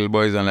 Stop like little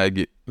boys and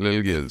like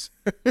little girls.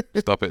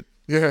 Stop it.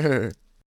 Yeah.